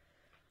fair.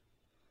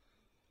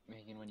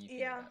 Megan, what do you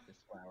think about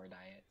this flower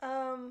diet?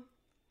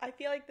 I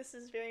feel like this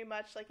is very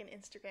much like an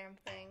Instagram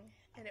thing,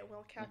 and it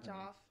will catch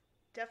off.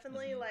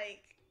 Definitely,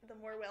 like, the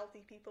more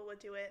wealthy people would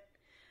do it.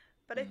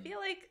 But I feel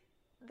like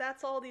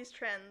that's all these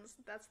trends.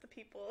 That's the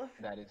people.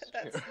 That is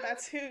true.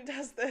 That's who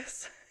does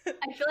this.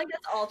 I feel like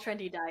that's all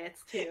trendy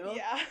diets, too.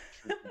 Yeah.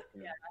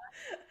 Yeah.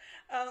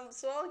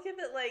 So I'll give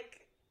it,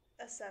 like,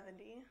 a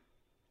 70.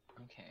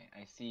 Okay,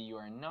 I see you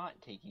are not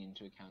taking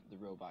into account the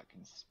robot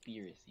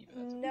conspiracy.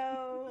 But that's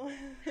No.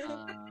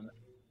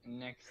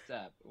 Next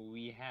up,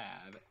 we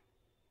have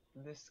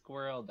the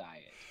squirrel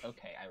diet.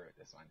 Okay, I wrote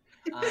this one.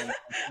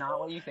 It's not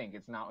what you think.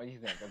 It's not what you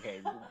think.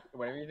 Okay,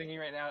 whatever you're thinking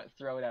right now,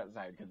 throw it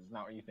outside because it's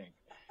not what you think.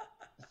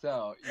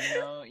 So,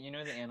 you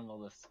know the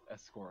animal, a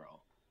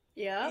squirrel.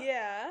 Yeah.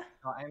 Yeah.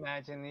 So I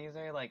imagine these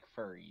are like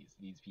furries,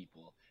 these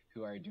people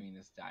who are doing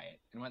this diet.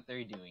 And what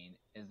they're doing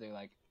is they're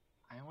like,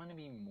 I want to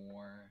be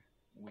more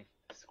with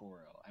the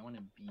squirrel. I want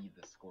to be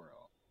the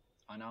squirrel.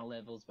 On all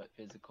levels but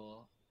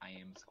physical, I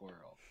am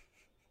squirrel.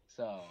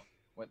 So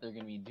what they're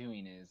going to be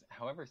doing is,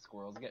 however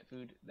squirrels get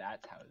food,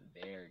 that's how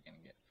they're going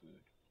to get food.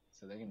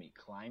 So they're gonna be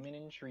climbing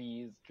in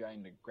trees,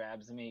 trying to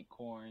grab some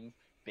acorns,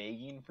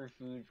 begging for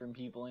food from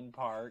people in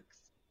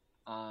parks,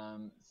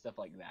 stuff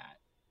like that.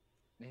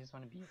 They just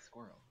want to be a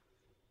squirrel.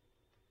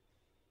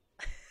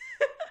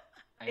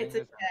 I It's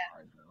think a this 10.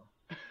 hard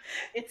though.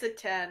 It's a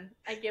 10.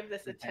 I give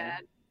this a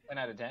 10. 10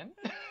 out of 10?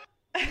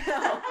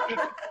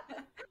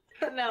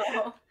 No.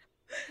 No.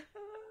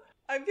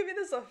 I'm giving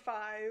this a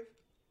 5.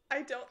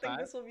 I don't think 5?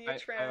 this will be a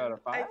 5 trend. out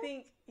of 5? I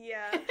think,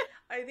 yeah,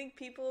 I think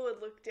people would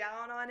look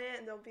down on it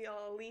and they'll be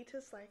all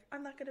elitist, like,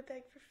 I'm not gonna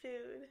beg for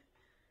food,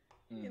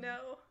 you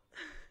know?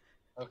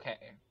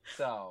 Okay,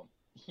 so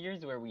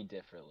here's where we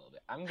differ a little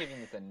bit. I'm giving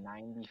this a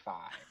 95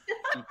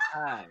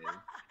 because,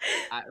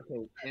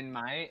 okay, in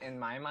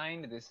my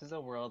mind, this is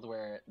a world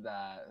where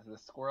the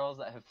squirrels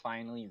that have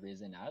finally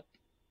risen up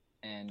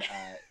and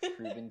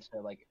proven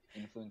to like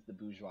influence the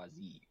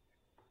bourgeoisie.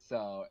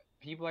 So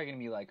people are gonna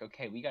be like,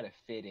 okay, we gotta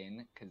fit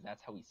in because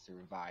that's how we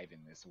survive in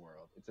this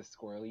world. It's a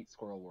squirrel eat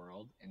squirrel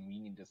world, and we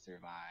need to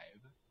survive.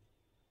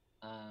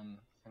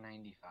 For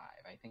 95,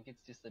 I think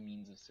it's just a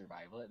means of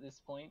survival at this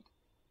point.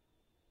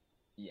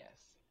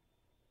 Yes.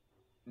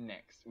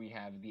 Next, we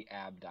have the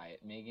ab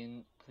diet.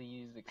 Megan,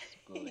 please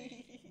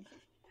explain.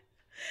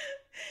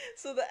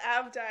 So the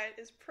ab diet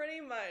is pretty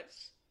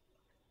much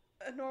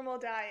a normal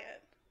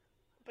diet,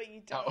 but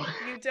you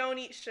don't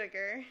eat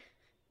sugar.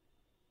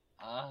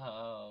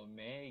 Oh,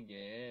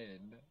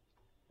 Megan.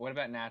 What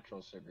about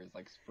natural sugars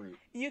like fruit?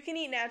 You can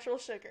eat natural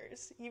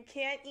sugars. You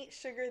can't eat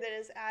sugar that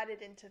is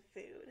added into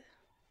food.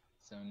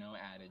 So no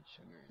added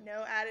sugars.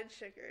 No added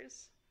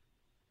sugars.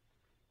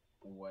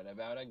 What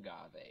about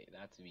agave?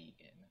 That's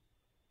vegan.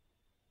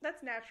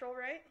 That's natural,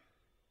 right?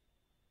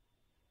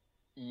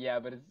 Yeah,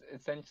 but it's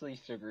essentially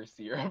sugar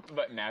syrup,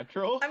 but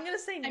natural. I'm gonna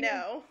say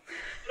no.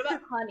 What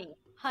about honey?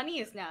 Honey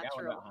is natural.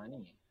 Yeah, what about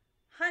honey?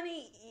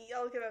 Honey,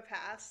 I'll give a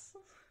pass.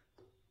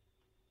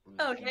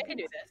 Oh, okay, I can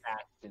do this.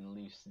 Fast and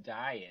loose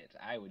diet.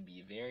 I'd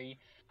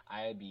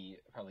be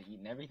probably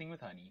eating everything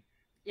with honey.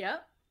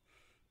 Yep.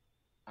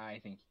 I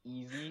think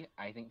easy.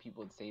 I think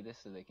people would say this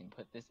so they can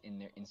put this in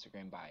their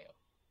Instagram bio.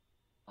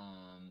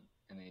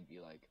 And they'd be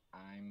like,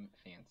 I'm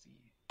fancy.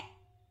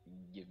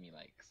 Give me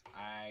likes.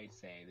 I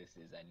say this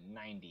is a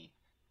 90.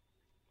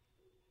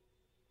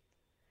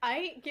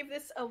 I give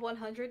this a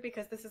 100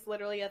 because this is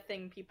literally a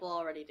thing people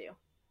already do.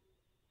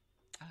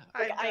 Oh.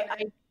 Like,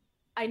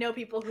 I know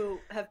people who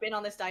have been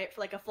on this diet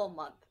for like a full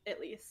month at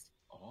least.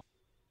 Oh.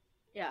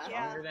 Yeah.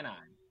 Stronger than I.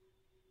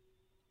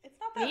 It's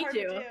not that Me hard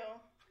too. to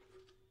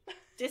do.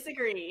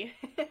 Disagree.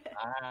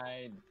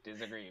 I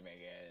disagree,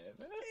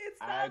 Megan. It's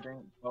I not...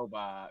 drink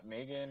boba.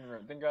 Megan,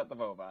 think about the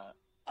boba.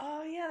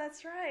 Oh, yeah,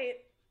 that's right.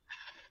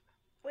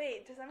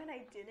 Wait, does that mean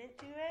I didn't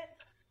do it?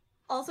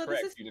 Also,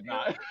 Correct, this is you did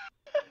not.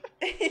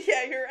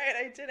 Yeah, you're right,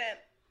 I didn't.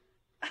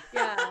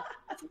 Yeah.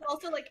 This is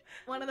also like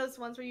one of those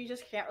ones where you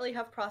just can't really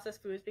have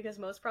processed foods because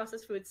most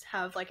processed foods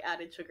have like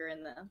added sugar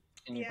in them.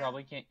 And you Yeah.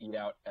 probably can't eat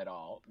out at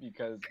all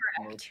because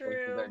most True.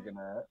 places are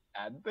gonna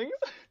add things.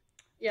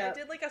 Yeah. I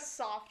did like a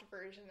soft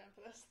version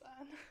of this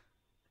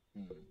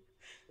then.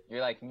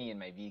 You're like me and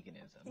my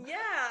veganism.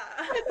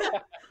 Yeah.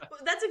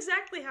 That's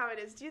exactly how it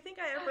is. Do you think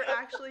I ever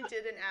actually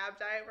did an ab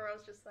diet where I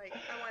was just like,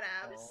 I want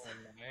abs? Oh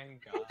my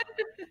god.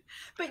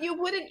 But you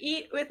wouldn't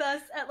eat with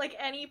us at like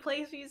any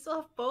place where you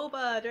still have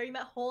boba during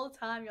that whole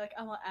time. You're like,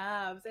 I want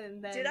abs,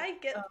 and then Did I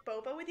get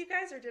boba with you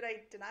guys or did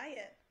I deny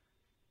it?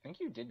 I think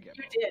you did get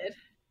You boba. did.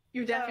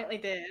 You definitely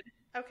did.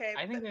 Okay.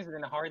 I think there's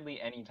been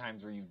hardly any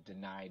times where you've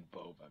denied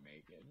boba,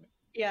 Megan.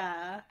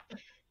 Yeah.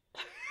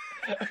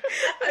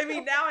 I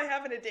mean, now I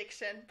have an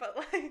addiction, but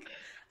like,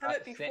 I have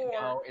it before.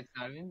 No, it's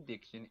not an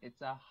addiction.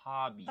 It's a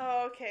hobby.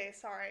 Oh, okay.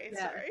 Sorry.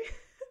 Yeah. Sorry.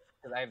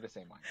 Because I have the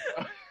same one.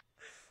 So.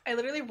 I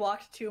literally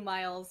walked 2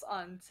 miles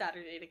on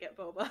Saturday to get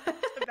boba.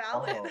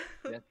 Valid. Oh,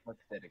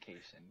 that's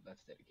dedication.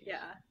 That's dedication.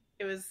 Yeah.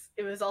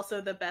 It was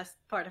also the best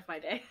part of my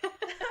day.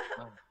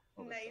 Oh,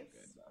 boba's Nice. So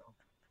good,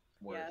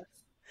 though. Worth. Yes.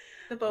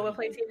 The boba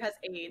place here has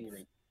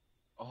AIDS.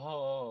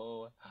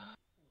 Oh.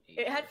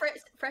 It had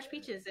fresh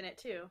peaches in it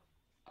too.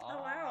 Oh,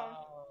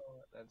 wow.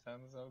 That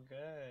sounds so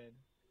good.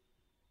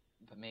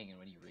 But Megan,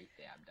 what do you rate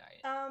the ab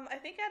diet? I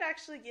think I'd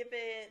actually give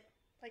it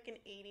like an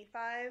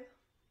 85.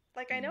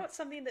 Like, I know it's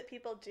something that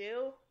people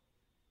do,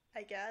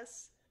 I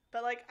guess,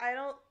 but like, I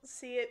don't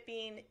see it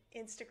being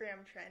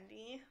Instagram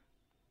trendy.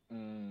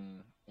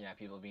 Yeah,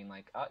 people being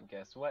like, oh,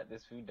 guess what?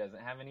 This food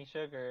doesn't have any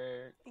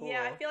sugar. Cool.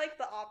 Yeah, I feel like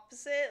the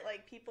opposite,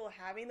 like people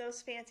having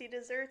those fancy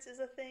desserts is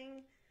a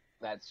thing.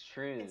 That's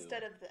true.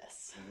 Instead of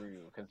this.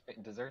 True, because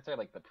desserts are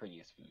like the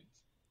prettiest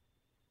foods.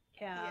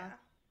 Yeah.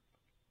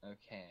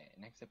 Okay,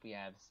 next up we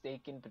have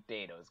steak and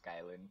potatoes,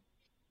 Kylan.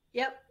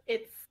 Yep.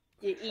 It's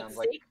you eat Sounds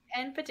steak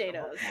and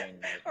potatoes.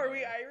 Are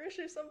we Irish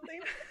or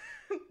something?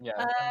 Yeah,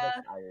 that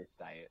sounds like Irish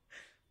diet.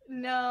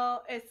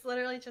 No, it's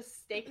literally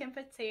just steak and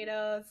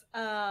potatoes.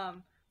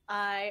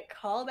 I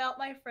called out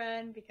my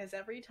friend because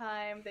every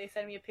time they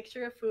send me a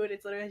picture of food,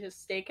 it's literally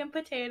just steak and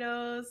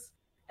potatoes.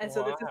 And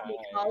so this is me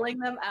Why? calling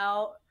them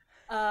out.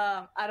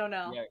 I don't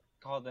know. Yeah,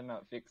 call them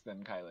out. Fix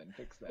them, Kylan.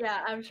 Fix them.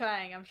 Yeah, I'm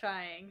trying.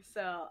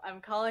 So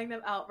I'm calling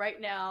them out right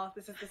now.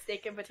 This is the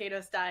steak and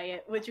potatoes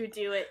diet. Would you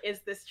do it?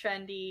 Is this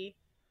trendy?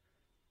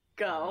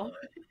 Go.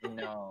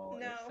 No.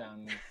 No. It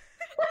sounds...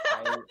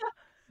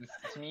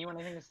 to me, when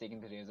I think of steak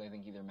and potatoes, I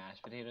think either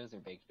mashed potatoes or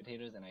baked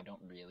potatoes, and I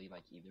don't really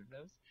like either of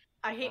those.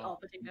 I hate all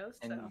potatoes.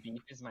 And So.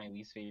 beef is my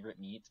least favorite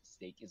meat.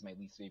 Steak is my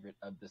least favorite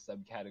of the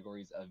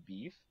subcategories of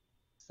beef.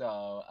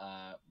 So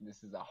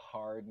this is a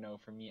hard no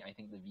for me. I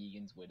think the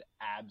vegans would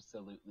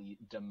absolutely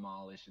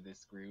demolish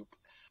this group.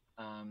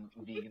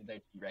 Vegans are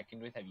to be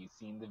reckoned with. Have you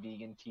seen the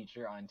vegan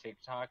teacher on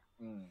TikTok?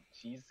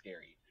 She's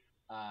scary.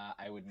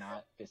 I would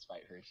not fist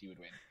fight her. She would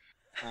win.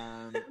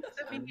 The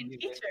vegan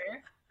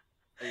teacher.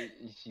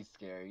 She's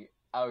scary.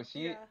 Oh,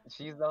 she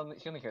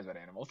only cares about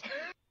animals.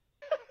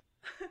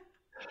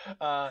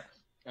 I'm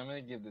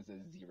gonna give this a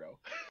 0.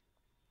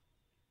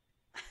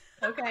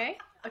 Okay,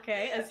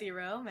 a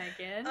 0,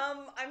 Megan.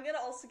 I'm gonna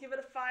also give it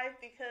a 5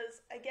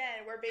 because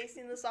again, we're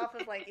basing this off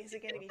of like, is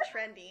it gonna be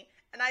trendy?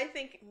 And I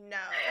think no,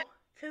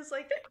 because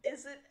like,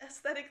 is it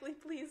aesthetically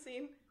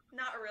pleasing?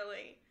 Not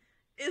really.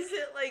 Is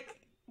it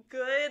like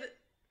good?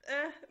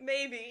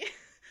 Maybe.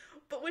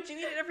 But would you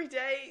eat it every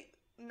day?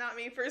 Not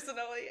me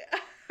personally.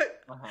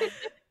 I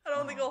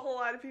don't think a whole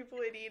lot of people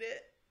would eat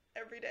it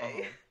every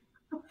day.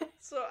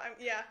 So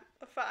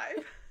a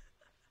 5.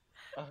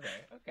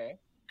 Okay.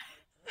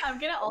 I'm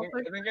gonna also.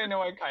 I think I know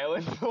why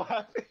Kylan's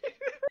laughing.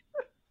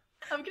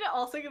 I'm gonna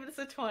also give this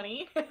a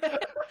 20.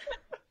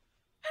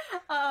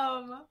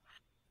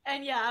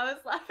 And yeah, I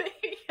was laughing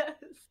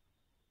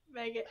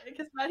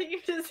because Matthew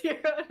gives it a 0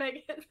 and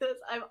Megan says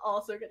I'm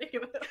also gonna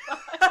give it a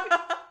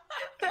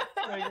 5.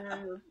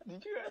 Megan,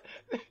 did you?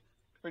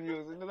 When you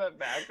listen to that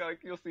back,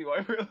 like you'll see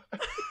why we're.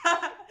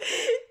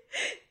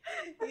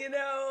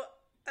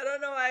 I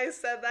don't know why I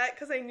said that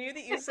because I knew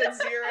that you said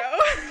 0.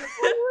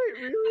 Oh,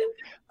 wait, really?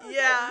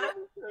 Yeah.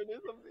 I knew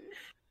something.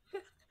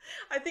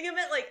 I think I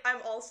meant like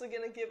I'm also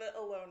gonna give it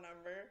a low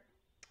number,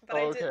 but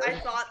Okay. I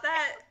thought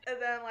that,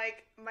 and then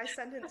like my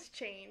sentence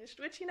changed,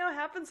 which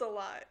happens a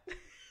lot.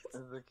 It's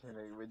okay.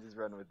 We just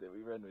run with it.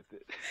 We run with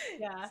it.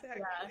 Yeah,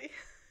 Exactly.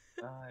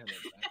 Oh, I love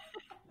that.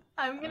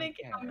 I'm gonna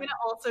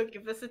also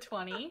give this a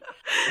 20.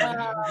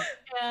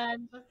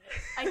 And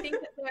I think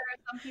that there are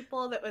some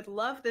people that would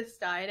love this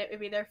diet. It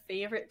would be their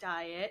favorite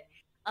diet.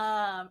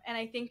 And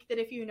I think that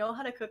if you know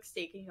how to cook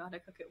steak and you know how to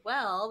cook it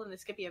well, then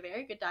this could be a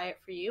very good diet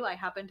for you. I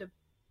happen to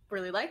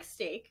really like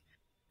steak.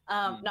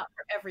 Not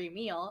for every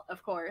meal,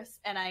 of course.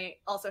 And I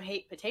also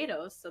hate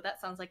potatoes, so that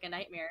sounds like a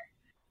nightmare.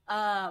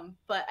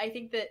 But I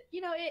think that,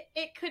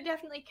 it could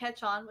definitely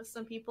catch on with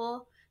some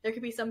people. There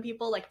could be some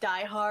people like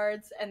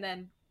diehards and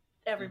then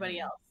everybody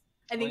else.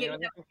 I think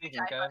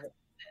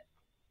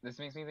this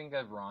makes me think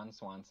of Ron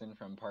Swanson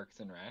from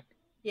Parks and Rec.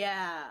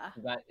 Yeah.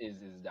 That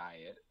is his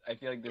diet. I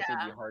feel like this would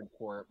be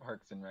hardcore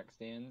Parks and Rec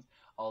stands.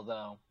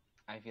 Although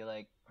I feel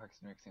like Parks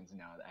and Rec stands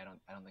now. I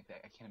don't think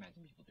that. I can't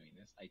imagine people doing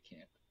this. I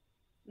can't.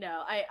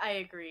 No,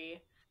 I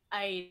agree.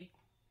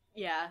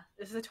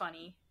 This is a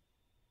 20.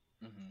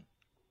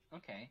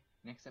 Okay.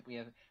 Next up we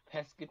have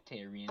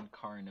pescatarian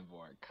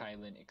carnivore.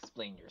 Kylan,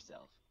 explain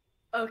yourself.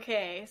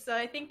 Okay, so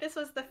I think this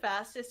was the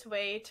fastest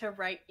way to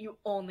write you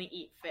only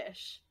eat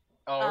fish.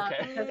 Oh,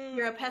 okay. Because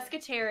you're a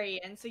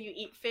pescatarian, so you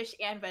eat fish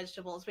and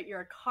vegetables, but you're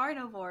a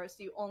carnivore, so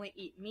you only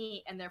eat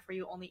meat, and therefore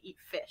you only eat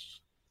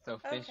fish. So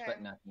fish,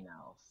 but nothing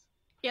else.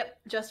 Yep,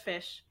 just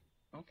fish.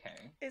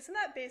 Okay. Isn't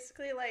that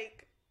basically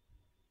like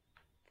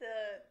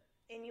the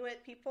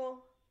Inuit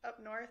people up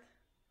north?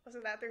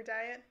 Wasn't that their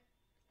diet?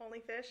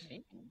 Only fish?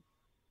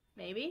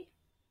 Maybe?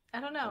 I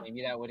don't know.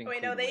 Maybe that would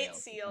include they whale. ate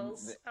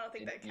seals. I don't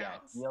think that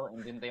counts. Yeah, seal,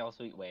 and didn't they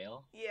also eat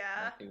whale?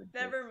 Yeah,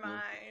 never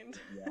mind.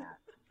 Yeah,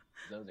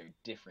 those are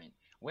different.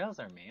 Whales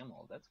are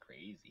mammals. That's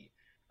crazy.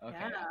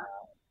 Okay.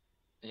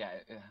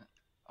 Yeah.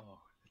 Oh,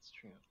 that's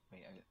true.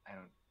 Wait, I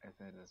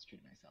said that's true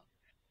to myself.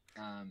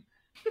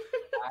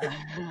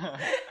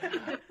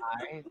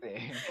 I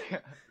think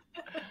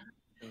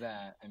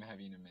that I'm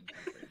having a mental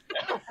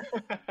breakdown.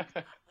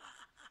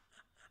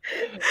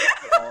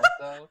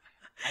 Also,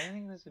 I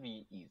think this would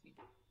be easy.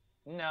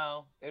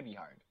 No, it would be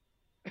hard.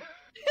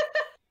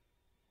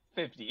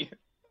 50.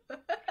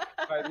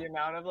 By the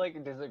amount of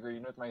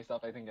disagreeing with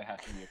myself, I think it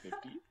has to be a 50.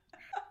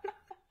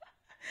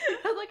 I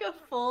had like a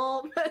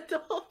full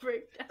mental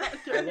breakdown.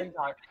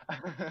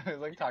 I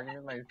was talking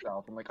to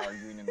myself and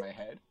arguing in my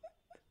head.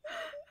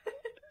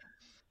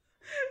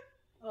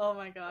 Oh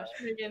my gosh,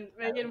 Megan,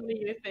 what do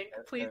you think?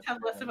 Please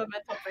have less of a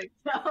mental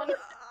breakdown.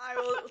 I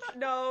will.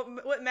 No,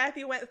 what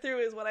Matthew went through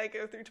is what I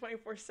go through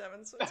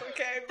 24/7, so it's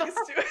okay. I'm used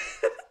to it.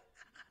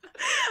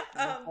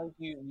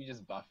 You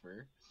just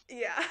buffer.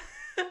 Yeah.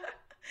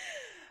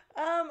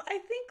 I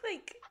think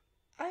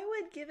I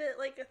would give it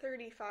a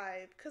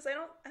 35 because I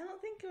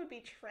don't think it would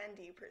be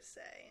trendy per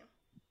se,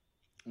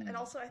 and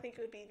also I think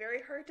it would be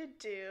very hard to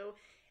do,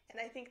 and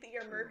I think that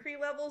your mercury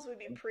levels would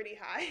be pretty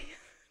high.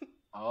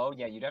 Oh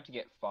yeah, you'd have to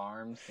get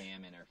farmed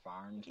salmon or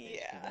farmed fish,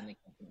 because then they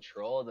can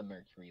control the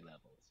mercury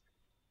levels.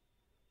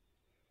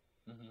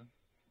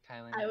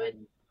 Kylan, how do you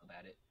feel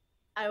about it?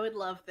 I would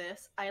love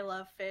this. I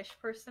love fish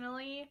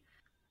personally.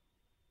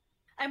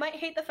 I might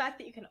hate the fact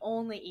that you can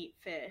only eat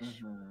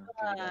fish. Mm-hmm.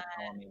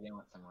 Maybe I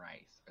want some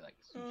rice or like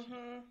sushi.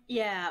 Mm-hmm.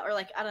 Yeah, or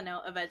like, I don't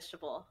know, a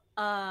vegetable.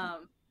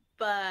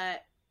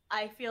 But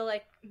I feel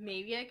like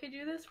maybe I could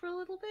do this for a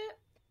little bit.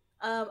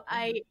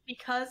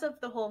 Because of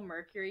the whole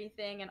mercury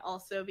thing, and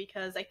also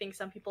because I think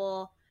some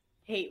people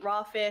hate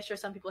raw fish or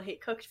some people hate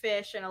cooked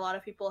fish, and a lot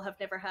of people have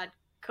never had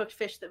cooked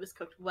fish that was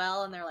cooked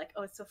well, and they're like,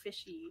 oh, it's so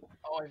fishy.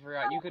 Oh, I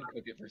forgot. You could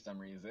cook it for some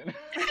reason.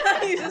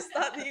 You just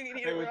thought that you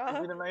could eat it raw.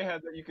 It was in my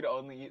head that you could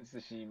only eat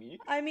sashimi.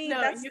 I mean, No,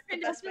 that's you the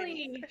could best way to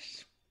eat definitely-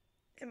 fish,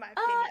 in my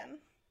opinion.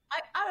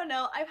 I don't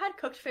know. I've had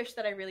cooked fish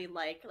that I really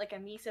like a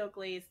miso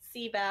glazed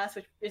sea bass,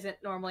 which isn't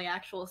normally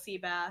actual sea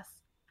bass.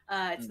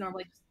 It's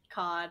normally just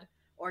cod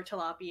or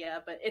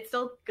tilapia, but it's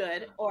still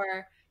good.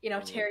 Or,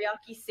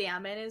 teriyaki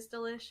salmon is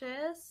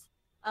delicious.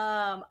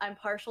 I'm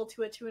partial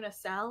to a tuna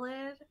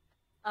salad,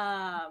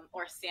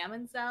 or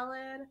salmon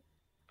salad.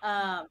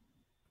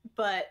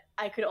 But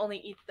I could only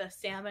eat the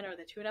salmon or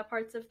the tuna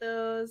parts of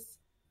those.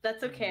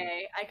 That's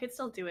okay. I could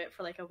still do it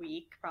for like a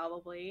week,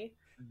 probably.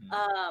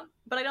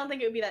 But I don't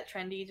think it would be that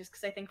trendy, just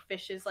because I think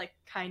fish is like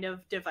kind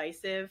of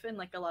divisive, and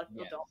like a lot of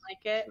people don't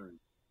like it. True.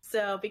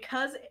 So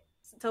because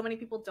so many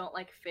people don't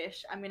like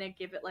fish, I'm gonna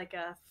give it like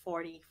a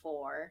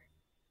 44.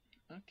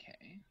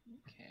 Okay.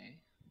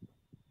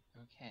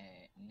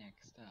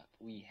 Next up,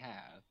 we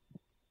have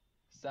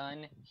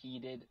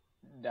sun-heated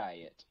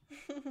diet.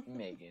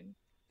 Megan,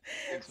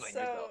 explain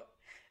yourself.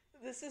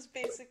 This is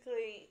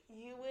basically,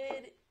 you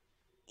would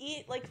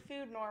eat like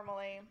food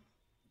normally,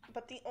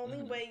 but the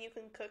only way you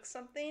can cook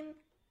something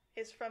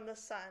is from the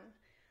sun.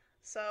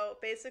 So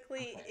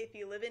basically, if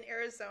you live in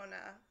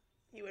Arizona,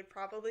 you would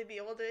probably be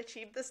able to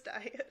achieve this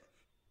diet.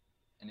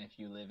 And if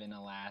you live in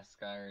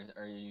Alaska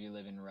or you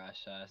live in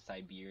Russia,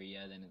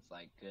 Siberia, then it's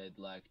like good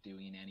luck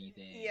doing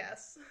anything.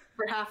 Yes.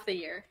 For half the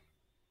year.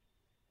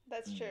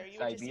 That's true. You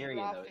Siberia, would just eat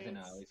raw though, foods. isn't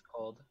it always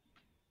cold?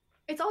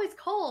 It's always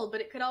cold,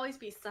 but it could always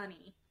be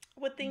sunny.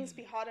 Would things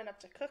be hot enough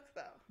to cook,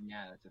 though?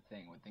 Yeah, that's the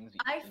thing. Would things be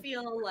I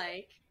feel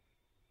like,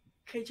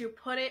 could you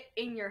put it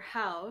in your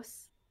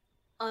house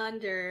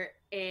under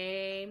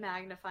a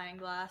magnifying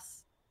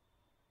glass?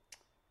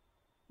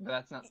 But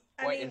that's not...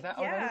 is that...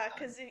 Yeah,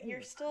 because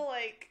you're still,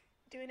 like,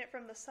 doing it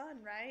from the sun,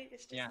 right?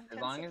 It's just as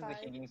long as the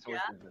heating source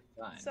is the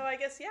sun. So I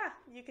guess,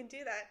 you can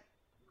do that.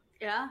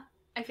 Yeah.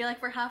 I feel like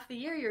for half the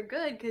year you're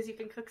good, because you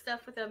can cook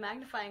stuff with a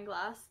magnifying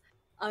glass,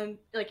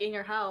 like in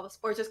your house,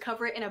 or just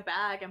cover it in a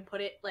bag and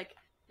put it like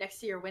next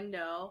to your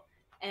window,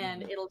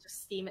 and it'll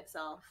just steam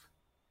itself.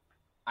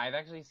 I've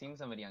actually seen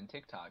somebody on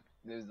TikTok.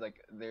 There's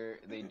like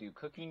they do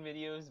cooking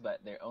videos,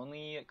 but they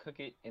only cook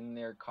it in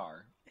their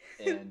car,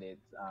 and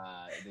it's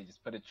they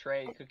just put a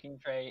cooking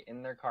tray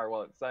in their car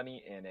while it's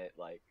sunny, and it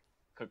like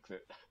cooks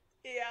it.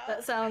 Yeah.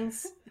 That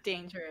sounds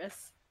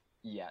dangerous.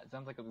 Yeah, it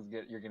sounds like it was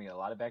good. You're gonna get a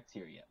lot of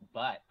bacteria,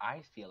 but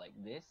I feel like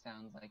this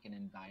sounds like an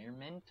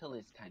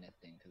environmentalist kind of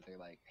thing, because they're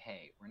like,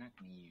 hey, we're not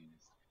gonna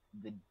use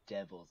the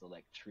devil's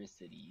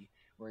electricity.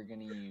 We're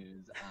gonna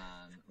use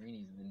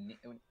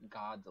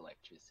God's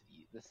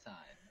electricity, the sun.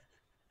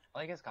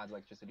 Well, I guess God's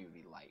electricity would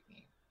be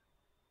lightning.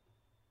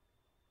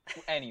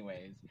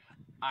 Anyways,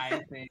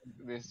 I think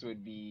this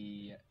would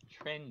be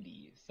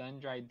trendy.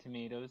 Sun-dried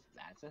tomatoes,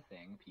 that's a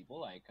thing. People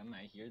like them.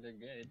 I hear they're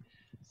good.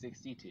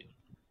 62.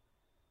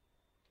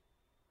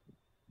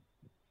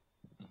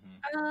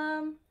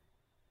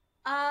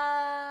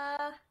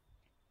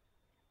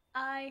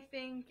 I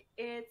think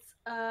it's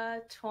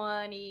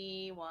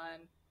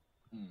 21.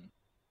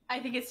 I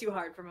think it's too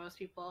hard for most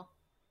people.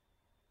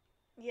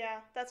 Yeah,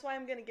 that's why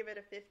I'm gonna give it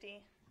a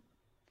 50.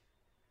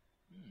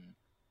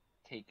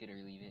 Take it or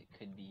leave it.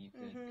 Could be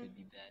good, could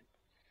be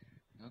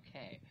bad.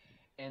 Okay.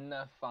 And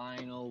the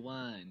final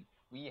one,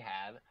 we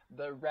have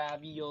the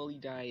ravioli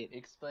diet.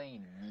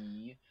 Explain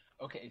me.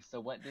 Okay, so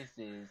what this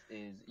is,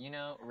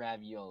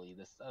 ravioli,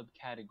 the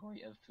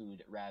subcategory of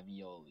food,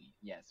 ravioli.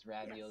 Yes,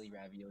 ravioli,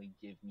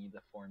 give me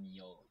the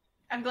formioli.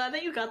 I'm glad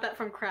that you got that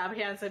from Crab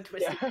Hands and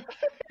Twisted.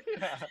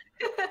 Yeah.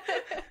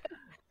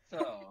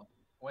 So,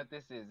 what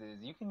this is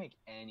you can make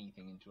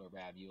anything into a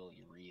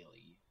ravioli,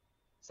 really.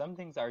 Some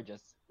things are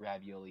just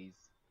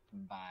raviolis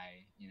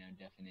by,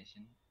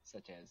 definition,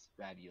 such as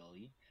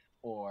ravioli,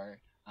 or,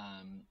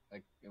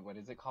 what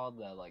is it called?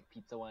 The,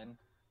 pizza one?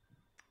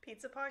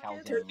 Pizza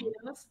pocket?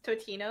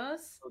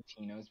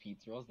 Totino's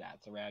pizza rolls,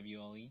 that's a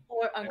ravioli.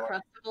 Or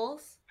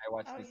Uncrustables. I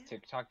watched this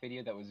TikTok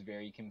video that was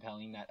very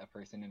compelling, that a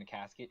person in a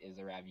casket is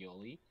a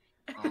ravioli.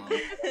 I'm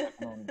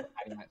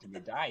adding that to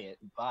the diet,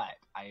 but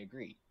I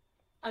agree.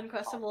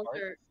 Uncrustables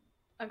are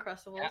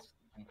Uncrustables. Yeah.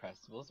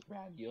 Uncrustables,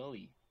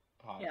 ravioli.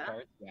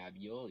 Pop-Tarts,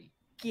 ravioli.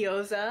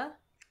 Gyoza.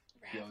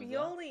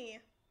 Ravioli.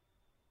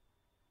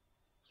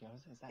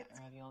 Gyoza, is that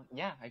ravioli?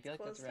 Yeah, I feel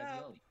like that's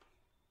ravioli.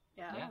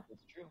 Yeah,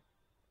 that's true.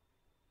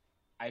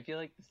 I feel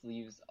like this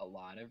leaves a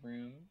lot of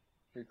room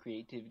for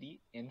creativity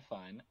and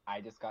fun.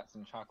 I just got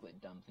some chocolate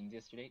dumplings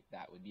yesterday.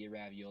 That would be a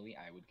ravioli.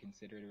 I would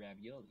consider it a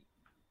ravioli.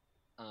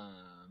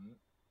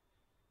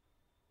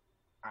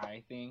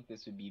 I think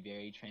this would be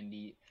very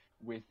trendy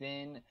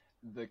within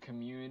the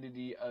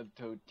community of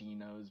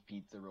Totino's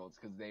pizza rolls,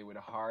 because they would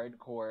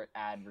hardcore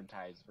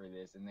advertise for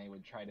this, and they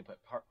would try to put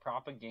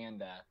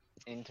propaganda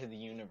into the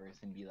universe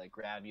and be like,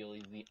 ravioli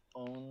is the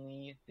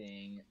only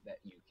thing that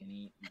you can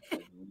eat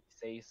because we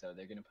say so.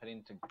 They're going to put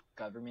into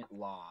government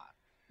law.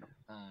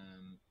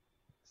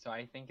 So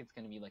I think it's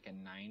going to be like a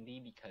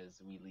 90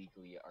 because we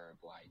legally are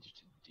obliged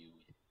to do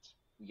it.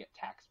 We get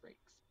tax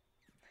breaks.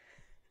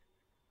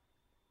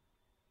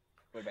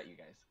 What about you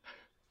guys?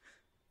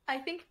 I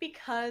think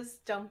because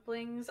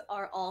dumplings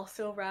are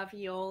also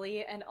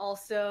ravioli and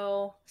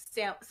also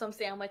some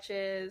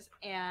sandwiches,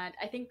 and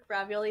I think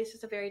ravioli is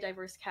just a very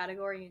diverse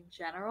category in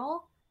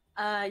general.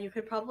 You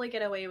could probably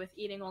get away with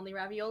eating only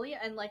ravioli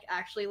and like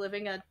actually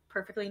living a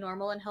perfectly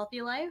normal and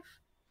healthy life.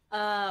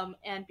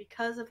 And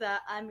because of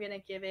that, I'm gonna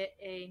give it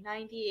a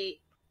 98.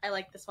 I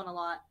like this one a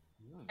lot.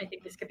 I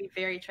think this could be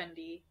very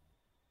trendy.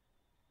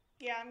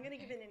 Yeah, I'm gonna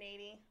give it an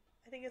 80.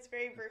 I think it's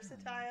very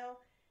versatile.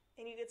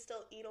 And you could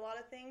still eat a lot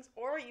of things,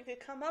 or you could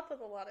come up with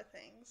a lot of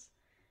things.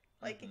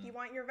 Like, if you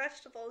want your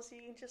vegetables,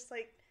 you can just,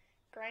 like,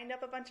 grind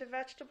up a bunch of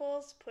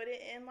vegetables, put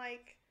it in,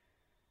 like,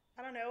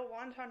 I don't know,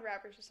 wonton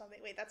wrappers or something.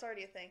 Wait, that's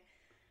already a thing.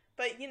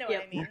 But you know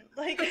what I mean.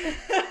 Like,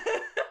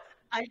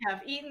 I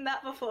have eaten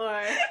that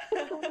before.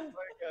 Oh my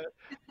god.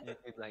 You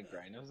could, like,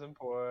 grind up some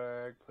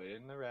pork, put it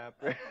in the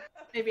wrapper.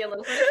 Maybe a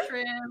little bit of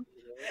shrimp.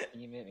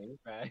 Maybe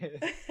fries.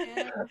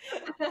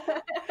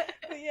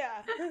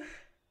 Yeah.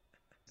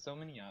 So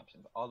many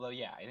options. Although,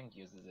 yeah, I think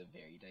yours is a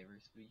very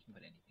diverse food. You can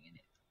put anything in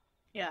it.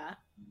 Yeah.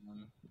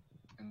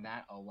 And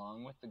that,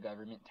 along with the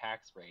government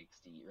tax breaks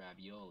to eat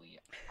ravioli,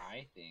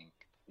 I think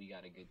we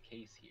got a good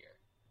case here.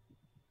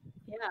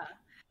 Yeah.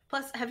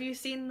 Plus, have you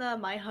seen the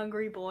My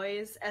Hungry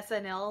Boys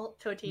SNL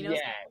Totino's?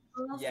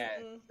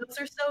 Yes. Those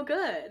are so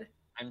good.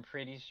 I'm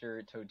pretty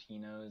sure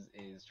Totino's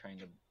is trying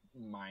to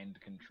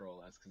mind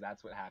control us, because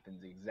that's what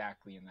happens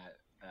exactly in that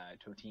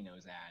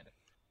Totino's ad.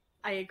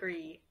 I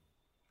agree.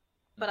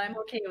 But I'm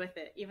okay with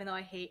it, even though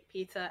I hate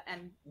pizza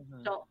and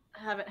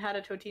haven't had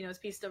a Totino's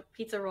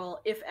pizza roll,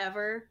 if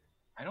ever.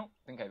 I don't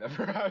think I've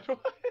ever had one.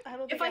 I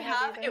don't think if I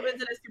have, either. it was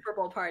at a Super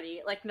Bowl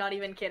party. Like, not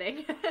even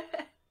kidding.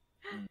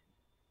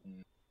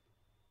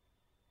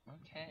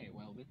 Okay,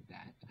 well, with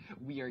that,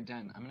 we are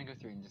done. I'm going to go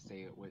through and just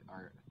say what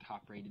our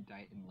top-rated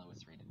diet and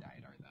lowest-rated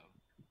diet are, though.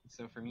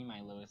 So for me,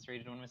 my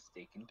lowest-rated one was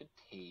steak and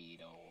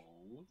potatoes.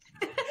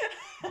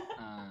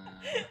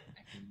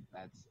 I think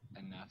that's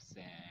enough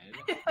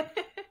said.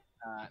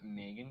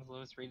 Megan's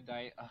lowest rated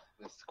diet,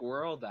 the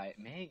squirrel diet.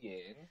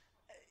 Megan,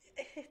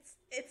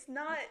 it's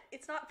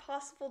not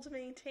possible to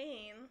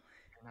maintain.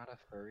 You're not a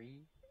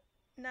furry?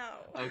 No.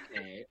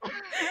 Okay.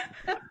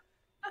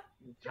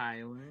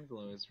 Kylan's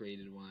lowest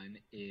rated one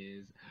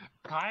is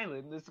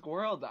Kylan the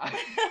squirrel diet.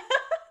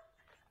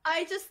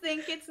 I just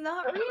think it's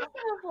not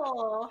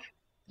reasonable.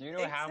 Do you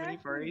know how many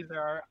furries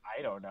there are?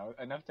 I don't know.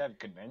 Enough to have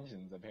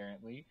conventions,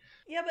 apparently.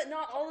 Yeah, but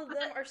not all of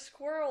them are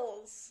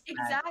squirrels.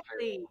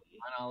 Exactly.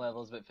 On all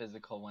levels but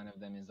physical, one of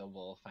them is a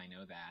wolf. I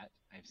know that.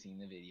 I've seen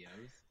the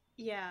videos.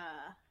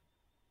 Yeah.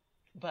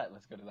 But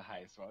let's go to the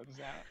highest ones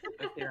now.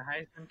 The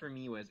highest one for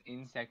me was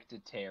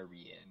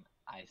insectitarian.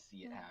 I see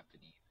it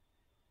happening.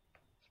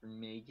 For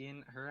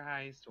Megan, her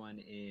highest one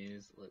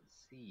is,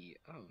 let's see.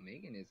 Oh,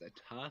 Megan is a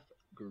tough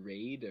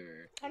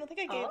grader. I don't think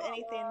I gave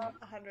anything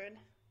 100.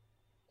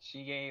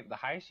 The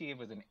highest she gave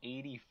was an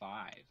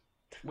 85.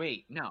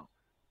 Wait, no.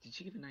 Did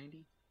she give a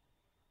 90?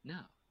 No.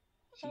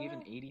 She gave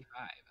an 85.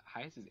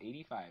 Highest is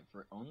 85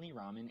 for only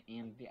ramen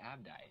and the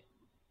ab diet.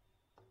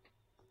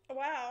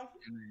 Wow.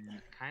 And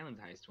then Kylan's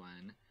highest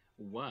one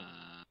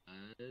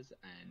was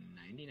a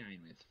 99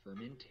 with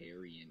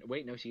fermentarian.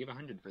 Wait, no, she gave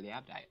 100 for the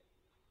ab diet.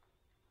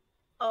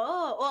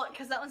 Oh, well,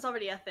 because that one's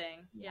already a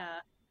thing. Yeah.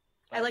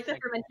 I like the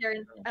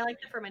fermentarian. I like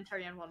the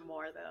fermentarian one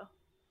more, though.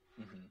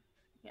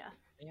 Yeah.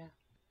 Yeah.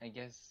 I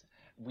guess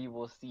we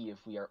will see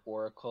if we are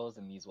oracles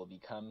and these will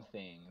become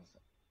things.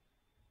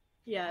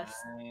 Yes.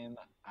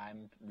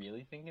 I'm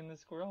really thinking the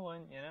squirrel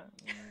one,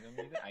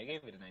 I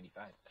gave it a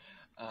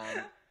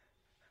 95.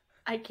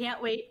 I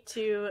can't wait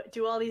to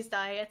do all these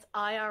diets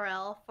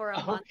IRL for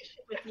a month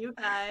with you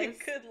guys.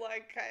 Good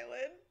luck,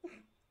 Kylan.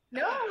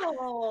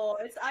 No,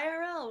 it's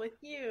IRL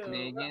with you.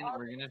 Megan,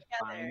 we're going to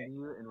find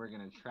you and we're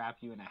going to trap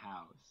you in a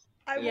house.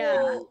 I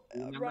will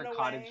Remember run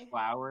Cottage away.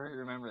 Flower?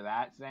 Remember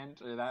that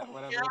scent? Or that,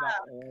 whatever that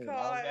was?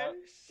 Gosh.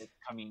 It's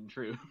coming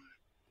true.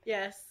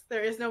 Yes,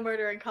 there is no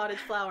murder in Cottage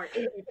Flower if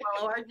you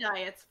follow our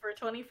diets for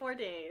 24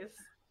 days.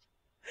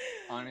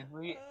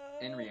 Honestly,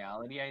 in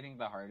reality, I think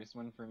the hardest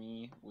one for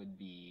me would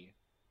be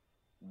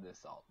the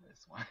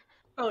saltless one.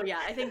 Oh yeah,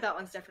 I think that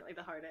one's definitely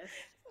the hardest.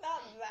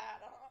 Not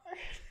that hard.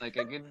 Like,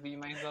 I could see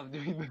myself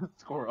doing the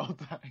squirrel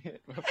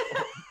diet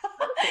before.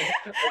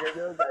 I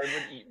feel like I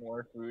would eat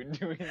more food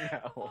doing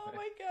that one. Oh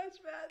my gosh,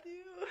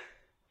 Matthew.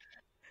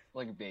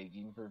 Like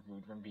begging for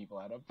food from people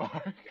at a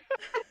park.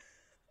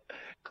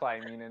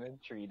 Climbing in a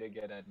tree to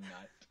get a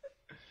nut.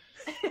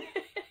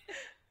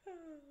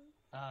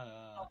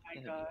 Oh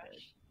my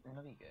gosh.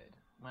 It'll be good.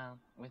 Well,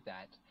 with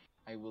that,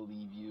 I will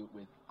leave you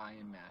with I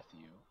am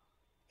Matthew.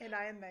 And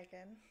I am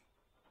Megan.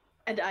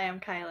 And I am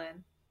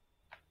Kylan.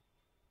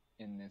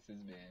 And this has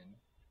been.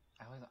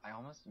 I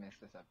almost messed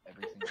this up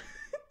every single.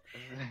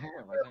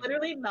 We're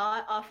literally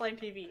not offline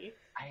TV.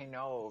 I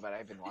know, but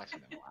I've been watching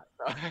them a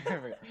lot.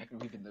 So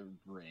we've been the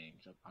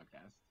range of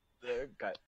podcasts. Cut.